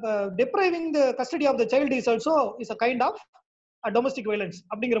 இந்த depriving the custody of the child is also is a kind of domestic violence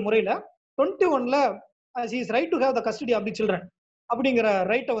அப்படிங்கிற முறையில 21ல he is right to have the custody of the children அப்படிங்கிற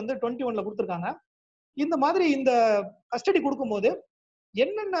ரைட்டை வந்து 21ல கொடுத்துருக்காங்க. இந்த மாதிரி இந்த கஸ்டடி கொடுக்கும்போது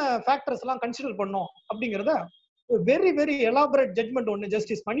என்னென்ன ஃபேக்டர்ஸ் எல்லாம் கன்சிடர் பண்ணோம் அப்படிங்கிறத வெரி வெரி எலாபரேட் ஜட்மெண்ட் ஒன்று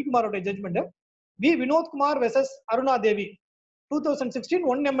justice மணிக்குமாரோட judgement we Vinodkumar versus Aruna Devi 2016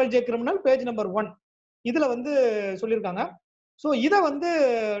 1 MLJ criminal page number 1 இதுல வந்து சொல்லியிருக்காங்க. ஸோ இதை வந்து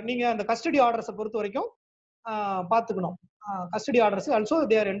நீங்க அந்த கஸ்டடி ஆர்டர்ஸை பொறுத்த வரைக்கும் பார்த்துக்கணும். Custody orders also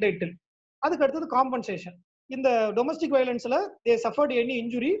they are entitle. அதுக்கு அடுத்தது காம்பன்சேஷன். இந்த டொமஸ்டிக் வயலன்ஸ்ல தே சஃபர்ட் எனி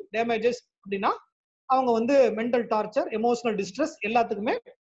இன்ஜுரி டேமேஜஸ் அப்படின்னா அவங்க வந்து மென்டல் டார்ச்சர், எமோஷனல் டிஸ்ட்ரெஸ் எல்லாத்துக்குமே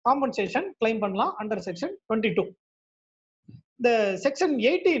காம்பன்சேஷன் கிளைம் பண்ணலாம் அண்டர் செக்ஷன் 22. இந்த செக்ஷன்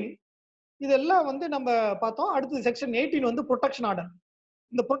 18 இதெல்லாம் வந்து நம்ம பார்த்தோம். அடுத்து செக்ஷன் 18 வந்து ப்ரொடெக்ஷன் ஆர்டர்.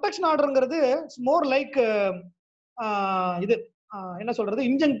 இந்த ப்ரொடெக்ஷன் ஆர்டருங்கிறது இட்ஸ் மோர் லைக் இது என்ன சொல்றது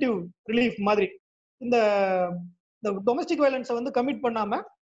இன்ஜென்டிவ் ரிலீஃப் மாதிரி. இந்த டொமஸ்டிக் வயலன்ஸை வந்து கமிட் பண்ணாம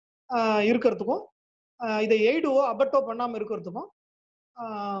இருக்கிறதுக்கும் இதை எய்டோ அபட்டோ பண்ணாம இருக்கிறதுக்கும்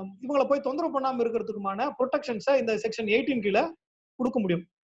இவங்களை போய் தொந்தரவு பண்ணாம இருக்கிறதுக்குமான ப்ரொடெக்ஷன்ஸை இந்த செக்ஷன் 18 கீழே கொடுக்க முடியும்.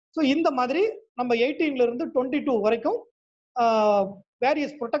 ஸோ இந்த மாதிரி நம்ம 18ல இருந்து 22 வரைக்கும்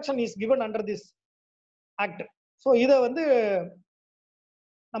various protection is given under this act. So இதை வந்து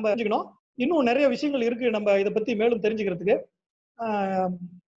நம்ம தெரிஞ்சுக்கணும். இன்னும் நிறைய விஷயங்கள் இருக்கு நம்ம இதை பத்தி மேலும் தெரிஞ்சுக்கிறதுக்கு.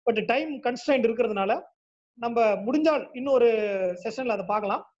 பட் டைம் கன்ஸ்ட்ரைன்ட் இருக்கிறதுனால நம்ம முடிஞ்சால் இன்னொரு செஷன்ல அதை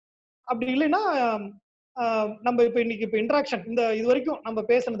பார்க்கலாம். அப்படி இல்லைன்னா நம்ம இப்போ இன்னைக்கு இப்போ இன்ட்ராக்ஷன் இந்த இது வரைக்கும் நம்ம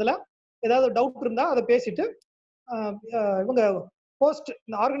பேசுனதுல ஏதாவது டவுட் இருந்தா அதை பேசிட்டு இவங்க போஸ்ட்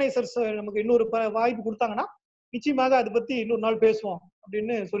இந்த ஆர்கனைசர்ஸ் நமக்கு இன்னொரு வாய்ப்பு கொடுத்தாங்கன்னா நிச்சயமாக அதை பத்தி இன்னொரு நாள் பேசுவோம்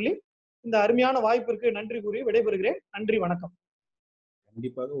அப்படின்னு சொல்லி இந்த அருமையான வாய்ப்பிற்கு நன்றி கூறி விடைபெறுகிறேன். நன்றி, வணக்கம்.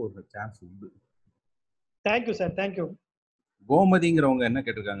 கண்டிப்பாக ஒரு சான்ஸ் உண்டு. Thank you sir, thank you. கோமதிங்கிறவங்க என்ன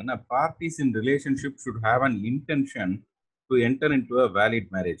கேட்டிருக்காங்கன்னா, parties in relationship should have an intention to enter into a valid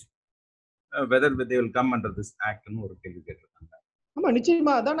marriage whether they will come under this ஆக்ட்னு ஒரு கேள்வி கேட்டிருக்காங்க. ஆமா,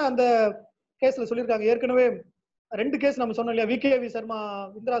 நிச்சயமா அதான அந்த கேஸ்ல சொல்லியிருக்காங்க. ஏற்கனவே 2 கேஸ் நம்ம சொன்னோம் இல்லையா, விகேவி சர்மா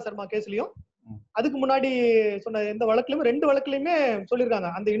இந்திரா சர்மா கேஸ்லயும் அதுக்கு முன்னாடி சொன்ன எந்த வழக்குலயுமே 2 வழக்குலயுமே சொல்லியிருக்காங்க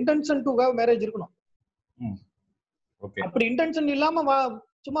அந்த இன்டென்ஷன் டு ஹேவ் மேரேஜ் இருக்கணும். அப்படி இன்டென்ஷன் இல்லாம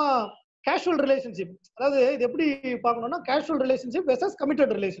சும்மா கேஷுவல் ரிலேஷன்ஷிப், அதாவது இது எப்படி பார்க்கணும்னா casual relationship versus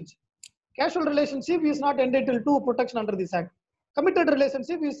committed relationship. Casual relationship is not entitled to protection under this act. Committed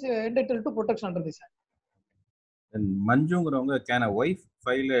relationship is entitled to protection under this act. மஞ்சுங்கிறவங்க, can a wife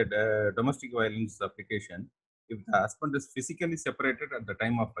file a domestic violence application if the husband is physically separated at the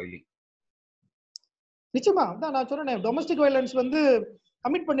time of filing? நிச்சயமா அதான் நான் சொன்னேன். Domestic violence வந்து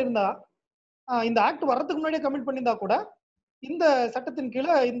commit பண்ணியிருந்தா இந்த act வர்றதுக்கு முன்னாடியே commit பண்ணியிருந்தா கூட இந்த சட்டத்தின்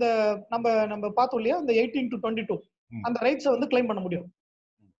கீழே இந்த நம்ம பார்த்தோம் இல்லையா இந்த 18 to 22 அந்த ரைட்ஸை வந்து கிளைம் பண்ண முடியும்.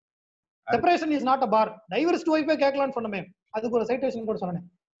 Separation is not a bar. Divorced வைஃபே கேட்கலாம்னு சொன்னமே, அதுக்கு ஒரு சைட்டேஷன் கூட சொன்னேன்.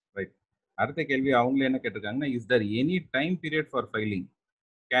 ரைட். அடுத்த கேள்வி அவங்களே என்ன கேட்டிருக்காங்கன்னா, is there any time period for filing?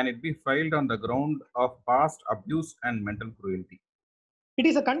 Can it be filed on the ground of past abuse and mental cruelty? It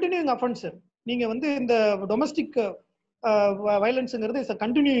is a continuing offence. நீங்க வந்து இந்த டொமஸ்டிக் வயலன்ஸ்ங்கிறது இஸ் அ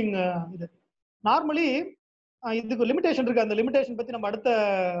கண்டினியூயிங் இது. நார்மலி இதுக்கு limitation இருக்கு. அந்த limitation பத்தி நம்ம அடுத்த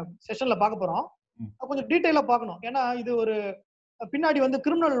செஷன்ல பார்க்க போறோம். கொஞ்சம் டீடைலா பார்க்கணும். ஏன்னா இது ஒரு பின்னாடி வந்து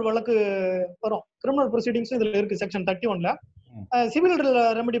கிரிமினல் வழக்கு வரும். கிரிமினல் ப்ரொசீடிங்ஸ் இதுல இருக்கு செக்ஷன் 31ல. சிவில்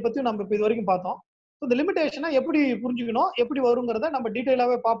ரெமெடி பத்தி நம்ம இது வரைக்கும் பார்த்தோம். இந்த லிமிடேஷனை எப்படி புரிஞ்சுக்கணும், எப்படி வருங்கிறத நம்ம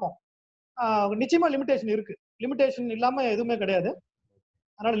டீடைலாவே பார்ப்போம். நிச்சயமா லிமிடேஷன் இருக்கு. லிமிடேஷன் இல்லாம எதுவுமே கிடையாது.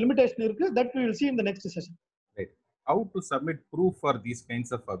 அதனால லிமிடேஷன் இருக்கு. That we will see in the next session. Right. How to submit proof for these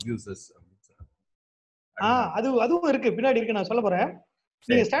kinds of abuses? அதுவும் இருக்கு, பின்னாடி இருக்கு, நான் சொல்ல போறேன்.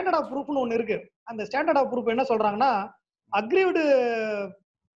 நீங்க ஸ்டாண்டர்ட் ஆஃப் ப்ரூஃப்னு ஒன்னு இருக்கு. அந்த ஸ்டாண்டர்ட் ஆஃப் ப்ரூஃப் என்ன சொல்றாங்கன்னா, அக்ரீவ்டு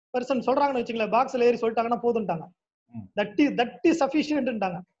பர்சன் சொல்றாங்கன்னு வச்சுங்களேன், பாக்ஸ்ல ஏறி சொல்லிட்டாங்கன்னா போதும்ட்டாங்க. That is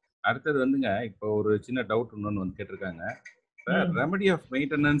சஃபிஷியன்ட்ன்றாங்க. அடுத்தது வந்துங்க, இப்போ ஒரு சின்ன டவுட் இன்னொன்னு வந்து கேட்டிருக்காங்க. Remedy of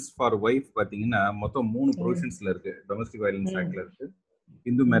maintenance for wife பாத்தீங்கன்னா மொத்தம் 3 ப்ரொவிஷன்ஸ்ல இருக்கு. டொமஸ்டிக் வயலன்ஸ் ஆக்ட்ல இருக்கு,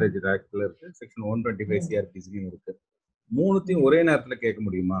 இந்து மேரேஜ் ஆக்ட்ல இருக்கு, செக்ஷன் 125 சிஆர்பிசிலயும் இருக்கு. மூணுத்தையும் ஒரே நேரத்துல கேட்க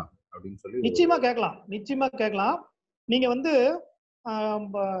முடியுமா அப்படின்னு சொல்லி? நிச்சயமா கேட்கலாம். நீங்க வந்து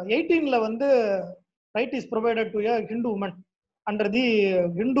 18ல வந்து right is provided to a Hindu woman under the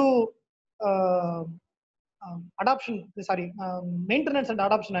Hindu adoption maintenance and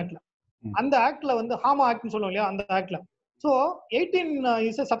adoption ஆக்ட்ல. அந்த ஆக்ட்ல வந்து ஹாமா ஆக்ட்னு சொல்லுவோம் இல்லையா, அந்த ஆக்ட்ல. So 18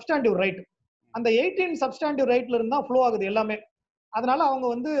 is a substantive right. அந்த 18 சப்ஸ்டாண்டிவ் ரைட்ல இருந்தா ஃப்ளோ ஆகுது எல்லாமே. அதனால அவங்க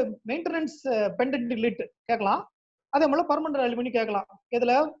வந்து மெயின்டெனன்ஸ் பெண்டன்ட் லிட் கேட்கலாம். அதே போல பர்மனன்ட் அலிமனி கேட்கலாம்.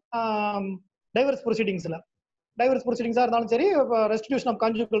 இதுல டைவர்ஸ் ப்ரொசீடிங்ஸா இருந்தாலும் சரி, ரெஸ்டிடியூஷன் ஆஃப்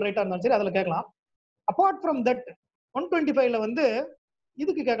கான்ஜுகல் ரைட்டா இருந்தாலும் சரி, அதுல கேட்கலாம். அப்பார்ட் ஃப்ரம் தட் 125ல வந்து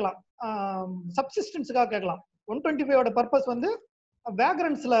இதுக்கு கேட்கலாம், சப்சிஸ்டன்ஸுக்காக கேட்கலாம். 125ஓட பர்பஸ் வந்து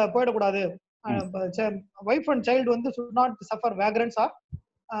வேக்ரன்ஸ்ல போயிடக்கூடாது. வைஃப் அண்ட் சைல்டு வந்து should not suffer vagrants or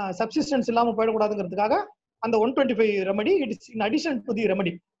subsistence இல்லாம போயிடக்கூடாதுங்கிறதுக்காக அந்த 125 remedy. It is in addition to the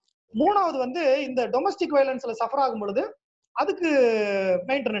remedy. மூணாவது வந்து இந்த டொமஸ்டிக் வயலன்ஸ்ல சஃபர் ஆகும் பொழுது அதுக்கு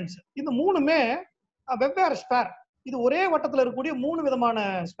மெயின்டெனன்ஸ். இந்த மூணுமே வெவ்வேறு ஸ்பேர். இது ஒரே வட்டத்துல இருக்கக்கூடிய 3 விதமான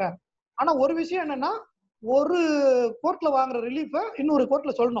ஸ்பேர். ஆனா ஒரு விஷயம் என்னன்னா, ஒரு கோர்ட்ல வாங்குற ரிலீஃப இன்னொரு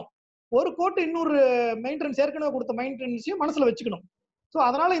கோர்ட்ல சொல்லணும். ஒரு கோர்ட் இன்னொரு மெயின்டெனன்ஸ் ஏற்கனவே கொடுத்த மெயின்டெனன்ஸையும் மனசுல வச்சுக்கணும். ஸோ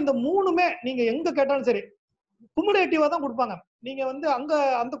அதனால இந்த மூணுமே நீங்க எங்க கேட்டாலும் சரி குமுலேட்டிவா தான் கொடுப்பாங்க. நீங்க வந்து அங்க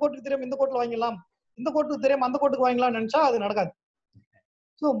அந்த கோர்ட்டுக்கு தெரியாம இந்த கோர்ட்ல வாங்கிடலாம், இந்த கோர்ட்டுக்கு தெரியாம அந்த கோர்ட்டுக்கு வாங்கலாம்னு நினைச்சா அது நடக்காது.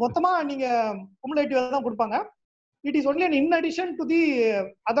 ஸோ மொத்தமா நீங்க குமுலேட்டிவா தான் கொடுப்பாங்க. It is only in addition to the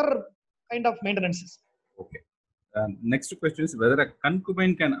other kind of மெயின்டெனன்ஸஸ். Okay. Next question is whether a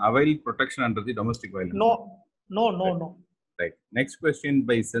concubine can avail protection under the domestic violence? No. Right. Next question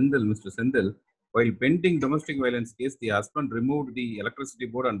by Sendil, Mr. Sendil. While pending domestic violence case, the husband removed the electricity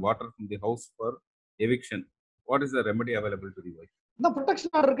board and water from the house for eviction. What is the remedy available to the wife? இந்த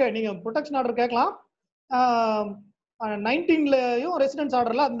protection order இருக்கு. நீங்க protection order கேட்கலாம். 19லயும் residence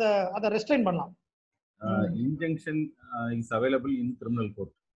ஆர்டர்ல அந்த அதை restrain பண்ணலாம். Injunction is available in criminal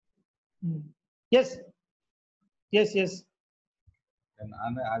court. Yes.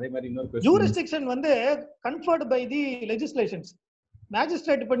 அதே மாதிரி இன்னொரு question. Jurisdiction வந்து conferred by the legislations.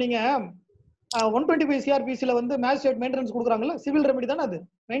 Magistrate இப்ப நீங்க 125 சிஆர்பிசில வந்து மேஜிஸ்ட்ரேட் மெயின்டெனன்ஸ் கொடுக்குறாங்கல்ல, சிவில் ரெமெடி தானே அது.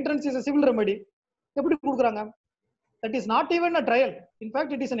 Maintenance is civil remedy. எப்படி கொடுக்குறாங்க? That is not even a trial.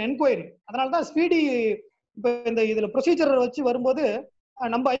 In fact it is an enquiry. அதனால தான் ஸ்பீடி இப்போ இந்த இதுல ப்ரொசீஜர் வச்சு வரும்போது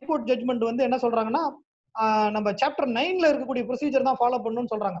நம்ம ஹைகோர்ட் ஜட்ஜ்மெண்ட் வந்து என்ன சொல்றாங்கன்னா, நம்ம சாப்டர் 9ல இருக்கக்கூடிய ப்ரொசீஜர் தான் ஃபாலோ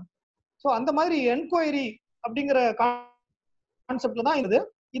பண்ணணும்னு சொல்றாங்க. ஸோ அந்த மாதிரி என்கொயரி அப்படிங்கிற கான்செப்ட்ல தான் இது.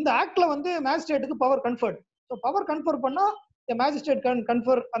 இந்த ஆக்ட்ல வந்து மேஜிஸ்ட்ரேட்டுக்கு power conferred. So power confer பண்ணா மேஜிஸ்ட்ரேட்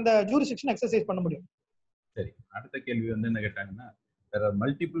கன்ஃபர் அந்த ஜூரிஸ்டிக்ஷன் எக்ஸர்சைஸ் பண்ண முடியும். சரி, அடுத்த கேள்வி வந்து என்ன கேட்டாங்கன்னா, there are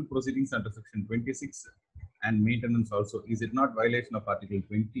multiple proceedings under section 26 and maintenance also. Is it not violation of article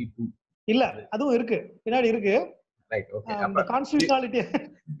 22? இல்ல, அதுவும் இருக்கு, பின்னாடி இருக்கு. Right, okay. The constitutionality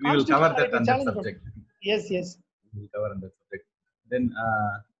we will cover that under subject. Yes. We will cover under subject. Then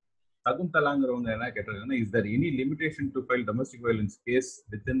Saguntalangranga என்ன கேட்டாங்கன்னா, is there any limitation to file domestic violence case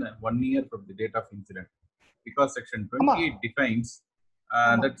within 1 year from the date of incident? Because section 28 defines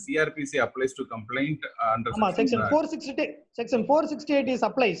that CRPC applies to complaint under section 468 is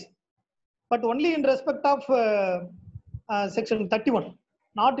applies, but only in respect of section 31,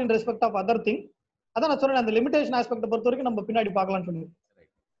 not in respect of other thing. அதான் நான் சொன்னேன், அந்த limitation aspect பொறுத்த வரைக்கும் நம்ம பின்னாடி பார்க்கலாம்னு சொல்லுவேன்.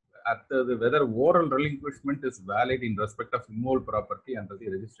 அடுத்தது whether oral relinquishment is valid in respect of immovable property under the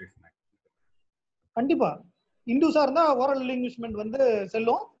registration act. கண்டிப்பா இந்துஸா இருந்தா ஓரல் ரிலிங்குவிஷ்மென்ட் வந்து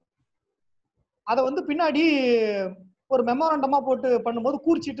செல்லும். அதை வந்து பின்னாடி ஒரு மெமோரண்டமா போட்டு பண்ணும்போது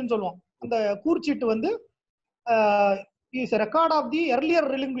கூர்ச்சீட்டுன்னு சொல்லுவோம். அந்த கூர்ச்சீட்டு வந்து is record of the earlier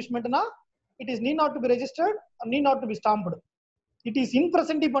ரிலிங்குவிஷ்மெண்ட்னா it is need not to be registered or need not to be stamped. It is in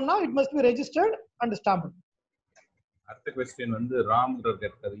presenti பண்ணா it must be registered and stamped. அடுத்த கொஸ்டின் வந்து ராம்ன்றவர்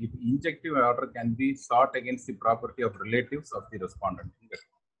கேட்டாரு, if injunctive order can be sought against the property of relatives of the respondent.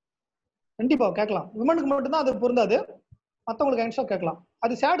 கண்டிப்பா கேட்கலாம். விமனுக்கு மட்டும் தான் அது பொருந்தாது, மத்தவங்களுக்கு எக்ஸ்ட்ரா கேட்கலாம்.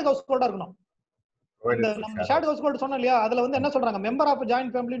 அது ஷேர்ட் ஹவுஸ் ஹோல்டா இருக்கணும். அந்த நம்ம ஷேர்ட் ஹவுஸ் ஹோல்டர் சொன்னோம் இல்லையா, அதுல வந்து என்ன சொல்றாங்க, மெம்பர் ஆஃப்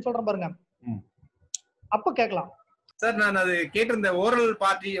ஜாயிண்ட் ஃபேமிலின்னு சொல்றேன் பாருங்க, அப்ப கேட்கலாம். சார் நான் அது கேட்டிருந்தேன், oral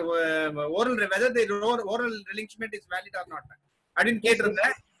party oral whether the oral ரிலிங்க்மென்ட் is valid R not அப்படின்னு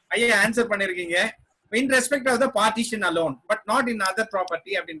கேட்டிருந்தேன். ஐயா ஆன்சர் பண்ணிருக்கீங்க. இன் respect of the partition alone but not in other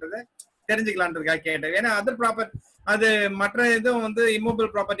property அப்படின்றத தெரிஞ்சுக்கலான்றதுக்காக கேட்டேன். ஏன்னா அதர் ப்ராப்பர்ட்டி அது மற்ற இதுவும் வந்து இம்மூவபிள்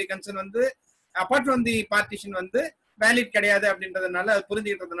ப்ராப்பர்ட்டி கன்சர்ன் வந்து அபார்ட் ஃப்ரம் தி பார்ட்டிஷன் வந்து வேலிட் கிடையாது அப்படின்றதுனால அது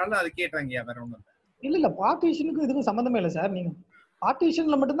புரிஞ்சுக்கிட்டதுனால அது கேட்டாங்க. வேற ஒன்றும் இல்ல இல்ல பார்ட்டிஷனுக்கு இதுக்கு சம்பந்தமே இல்லை சார். நீங்க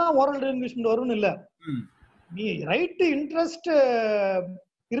பார்ட்டிஷன்ல மட்டும்தான் ஓரல் ரிலிங்க்விஷ்மென்ட் வரும்னு இல்ல, நீ ரைட் இன்ட்ரெஸ்ட்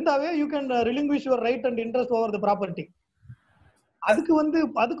இருந்தாவே you can ரிலிங்க்விஷ் your right and interest over the property. அதுக்கு வந்து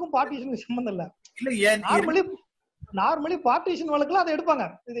அதுக்கும் பார்ட்டிஷனுக்கு சம்பந்தம் இல்ல. நார்மலி பார்ட்டிஷன் வழக்குல அதை எடுப்பாங்க,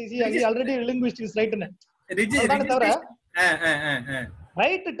 ஆல்ரெடி ரிலிங்க்விஷ்ட் இஸ் ரைட்னு. அதானே தவிர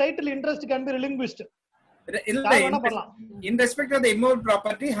right title interest can be ரிலிங்க்விஷ்ட். In respect of the immovable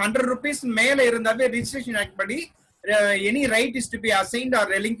property 100 rupees மேல இருந்தாவே registration act படி any right is to be assigned or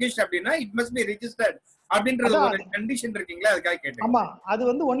relinquished அப்படினா it must be registered அப்படின்றது ஒரு கண்டிஷன் இருக்கீங்களா, அதுக்காக கேட்டேன். ஆமா, அது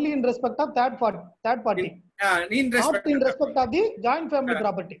வந்து only in respect of third party in respect of the joint family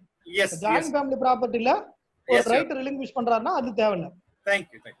property. Yes, joint family property ல ஒரு ரைட் ரிலிங்க்விஷ் பண்றாருன்னா அது தேவையில்ல.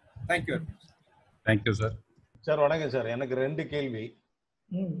 thank you sir. சார் வணக்கம் சார். எனக்கு ரெண்டு கேள்வி.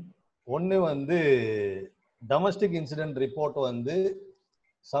 ஒன்னு வந்து டொமஸ்டிக் இன்சிடென்ட் ரிப்போர்ட் வந்து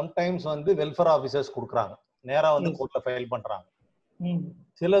சம்டைம்ஸ் வந்து வெல்ஃபேர் ஆபீசர்ஸ் கொடுக்குறாங்க, நேரா வந்து கோர்ட்ல ஃபைல் பண்றாங்க.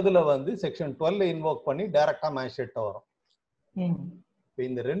 சிலதுல வந்து செக்ஷன் 12 இன்வோக் பண்ணி டைரக்டா மேஜிஸ்ட்ரேட் வரும். இப்போ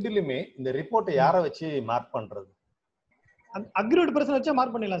இந்த ரெண்டுலயுமே இந்த ரிப்போர்ட்டை யாரை வச்சு மார்க் பண்றது? அக்ரிட் பர்சன் வச்சு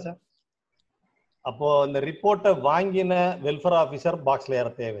மார்க் பண்ணிடலாம் சார். அப்போ இந்த ரிப்போர்ட்டை வாங்கின வெல்ஃபேர் ஆபீசர் பாக்ஸ்ல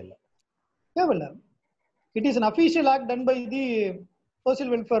ஏற தேவையில்லை. It is an official act done by the social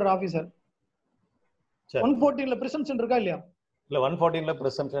welfare officer. 114 ல presumption இருக்கா இல்லையா? இல்ல 114 ல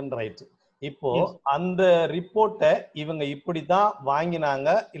presumption ரைட். இப்போ அந்த ரிப்போர்ட்டை இவங்க இப்படிதான் வாங்கினாங்க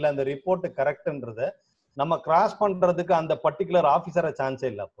இல்ல அந்த ரிப்போர்ட் கரெக்ட்ன்றத நம்ம கிராஸ் பண்றதுக்கு அந்த பர்టిక్యులர் ஆபீசரை சான்ஸே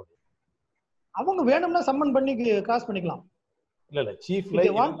இல்ல. அப்போ அவங்க வேணும்னா சம்மன் பண்ணி கிராஸ் பண்ணிக்கலாம். இல்ல சீஃப்ல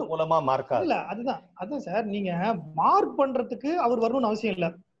மூலமா மார்க் இல்ல, அதுதான் சார். நீங்க மார்க் பண்றதுக்கு அவர் வரணும்னு அவசியம் இல்ல.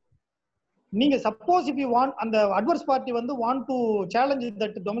 நீங்க சப்போஸ் இஃப் யூ வாண்ட் அந்த அட்வர்ஸ் பார்ட்டி வந்து want to challenge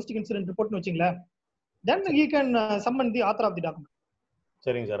that domestic incident ரிப்போர்ட்னு வச்சீங்களா, then he can summon the author of the document.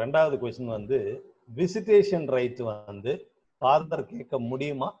 சரிங்க சார். ரெண்டாவது क्वेश्चन வந்து விசிட்டேஷன் ரைட் வந்து ஃபாதர் கேட்க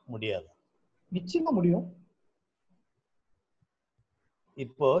முடியுமா முடியாது? நிச்சயமா முடியும்.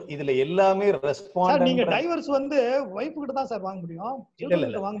 இப்போ இதுல எல்லாமே ரெஸ்பாண்டன்ட். நீங்க டைவர்ஸ் வந்து வைஃப் கிட்ட தான் சார் வாங்க முடியும்,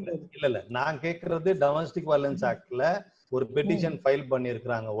 இல்ல வாங்க முடியாது. இல்ல நான் கேக்குறது டொமஸ்டிக் வயலன்ஸ் ஆக்ட்ல ஒரு பெட்டிஷன் ஃபைல்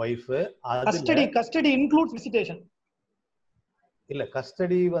பண்ணிருக்காங்க வைஃப், கஸ்டடி இன்க்ளூட்ஸ் விசிட்டேஷன். இல்ல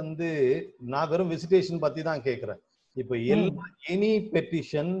கஸ்டடி வந்து நான் வெறும் விசிட்டேஷன் பத்தி தான் கேக்குறேன். இப்போ any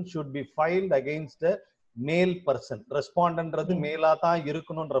petition should be filed against மேல் பர்சன். ரெஸ்பாண்டன்ட்றது மேலா தான்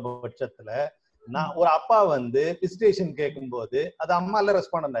இருக்கணும்ன்ற பட்சத்துல நான் ஒரு அப்பா வந்து விசிட்டேஷன் கேட்கும்போது அது அம்மால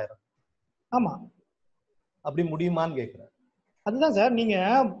ரெஸ்பாண்டன்ட் ஆயிரும். ஆமா, அப்படி முடியுமான்னு கேக்குறேன். அதுதான் சார். நீங்க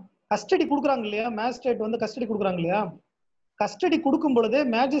கஸ்டடி கொடுக்குறாங்க இல்லையா, மேஜிஸ்ட்ரேட் வந்து கஸ்டடி கொடுக்குறாங்க இல்லையா, கஸ்டடி கொடுக்கும் பொழுது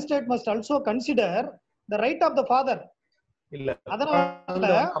magistrate must also consider the right of the father. இல்ல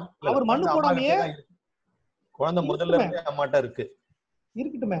அதனால அவர் மனு போடாமையே குழந்தை முதல்ல இருந்தே அம்மாட்ட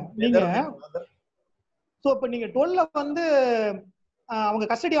இருக்கட்டுமே. நீங்க சோ இப்ப நீங்க 12ல வந்து அவங்க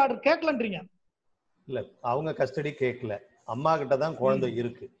கஸ்டடி ஆர்டர் கேட்கலன்றீங்க. இல்ல அவங்க கஸ்டடி கேட்கல, அம்மா கிட்ட தான் குழந்தை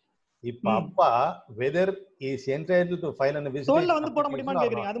இருக்கு. இப்ப அப்பா whether is entitled to file and visit 12ல வந்து போட முடியுமான்னு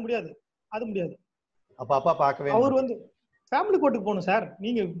கேக்குறீங்க. அது முடியாது. அப்ப அப்பா பார்க்கவே அவர் வந்து ஃபேமிலி கோர்ட்டுக்கு போணும் சார்.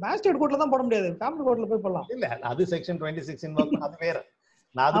 நீங்க மேஜிஸ்ட்ரேட் கோர்ட்ல தான் போட முடியாது, ஃபேமிலி கோர்ட்ல போய் போடலாம். இல்ல அது செக்ஷன் 26 இன்வால்வ் அது வேற.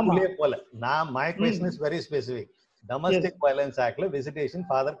 நான் அதுக்குள்ளே போல. நான் my question is very specific. Domestic violence ஆக்ட்ல visitation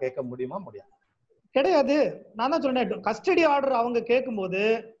father கேட்க முடியுமா முடியாது? கிடையாது. நான் தான் சொன்னேன், கஸ்டடி ஆர்டர் அவங்க கேட்கும்போது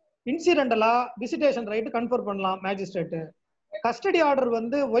இன்சிடென்டலா விசிட்டேஷன் ரைட் கன்ஃபர் பண்ணலாம் மேஜிஸ்ட்ரேட். கஸ்டடி ஆர்டர்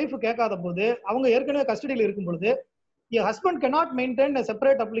வந்து ஒய்ஃப் கேட்காத போது அவங்க ஏற்கனவே கஸ்டடியில் இருக்கும் பொழுது your husband cannot maintain a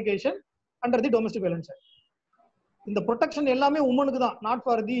separate application under the domestic violence act. இந்த ப்ரொடெக்ஷன் எல்லாமே உமனுக்கு தான், நாட்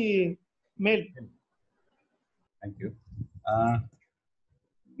ஃபார் தி மேல். Thank you.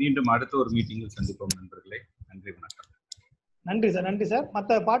 மீண்டும் அடுத்த ஒரு மீட்டிங்கில் சந்திப்போம் நண்பர்களே. நன்றி, வணக்கம். நன்றி சார்.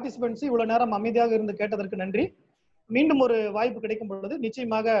 மற்ற பார்ட்டிசிபென்ட்ஸ் இவ்வளவு நேரம் அமைதியாக இருந்து கேட்டதற்கு நன்றி. மீண்டும் ஒரு வாய்ப்பு கிடைக்கும் பொழுது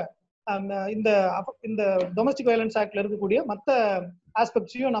நிச்சயமாக இந்த இந்த டொமஸ்டிக் வயலன்ஸ் ஆக்ட்ல இருக்கக்கூடிய மற்ற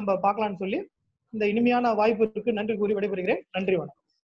ஆஸ்பெக்ட்ஸையும் நம்ம பார்க்கலாம்னு சொல்லி இந்த இனிமையான வாய்ப்பிற்கு நன்றி கூறி விடைபெறுகிறேன். நன்றி, வணக்கம்.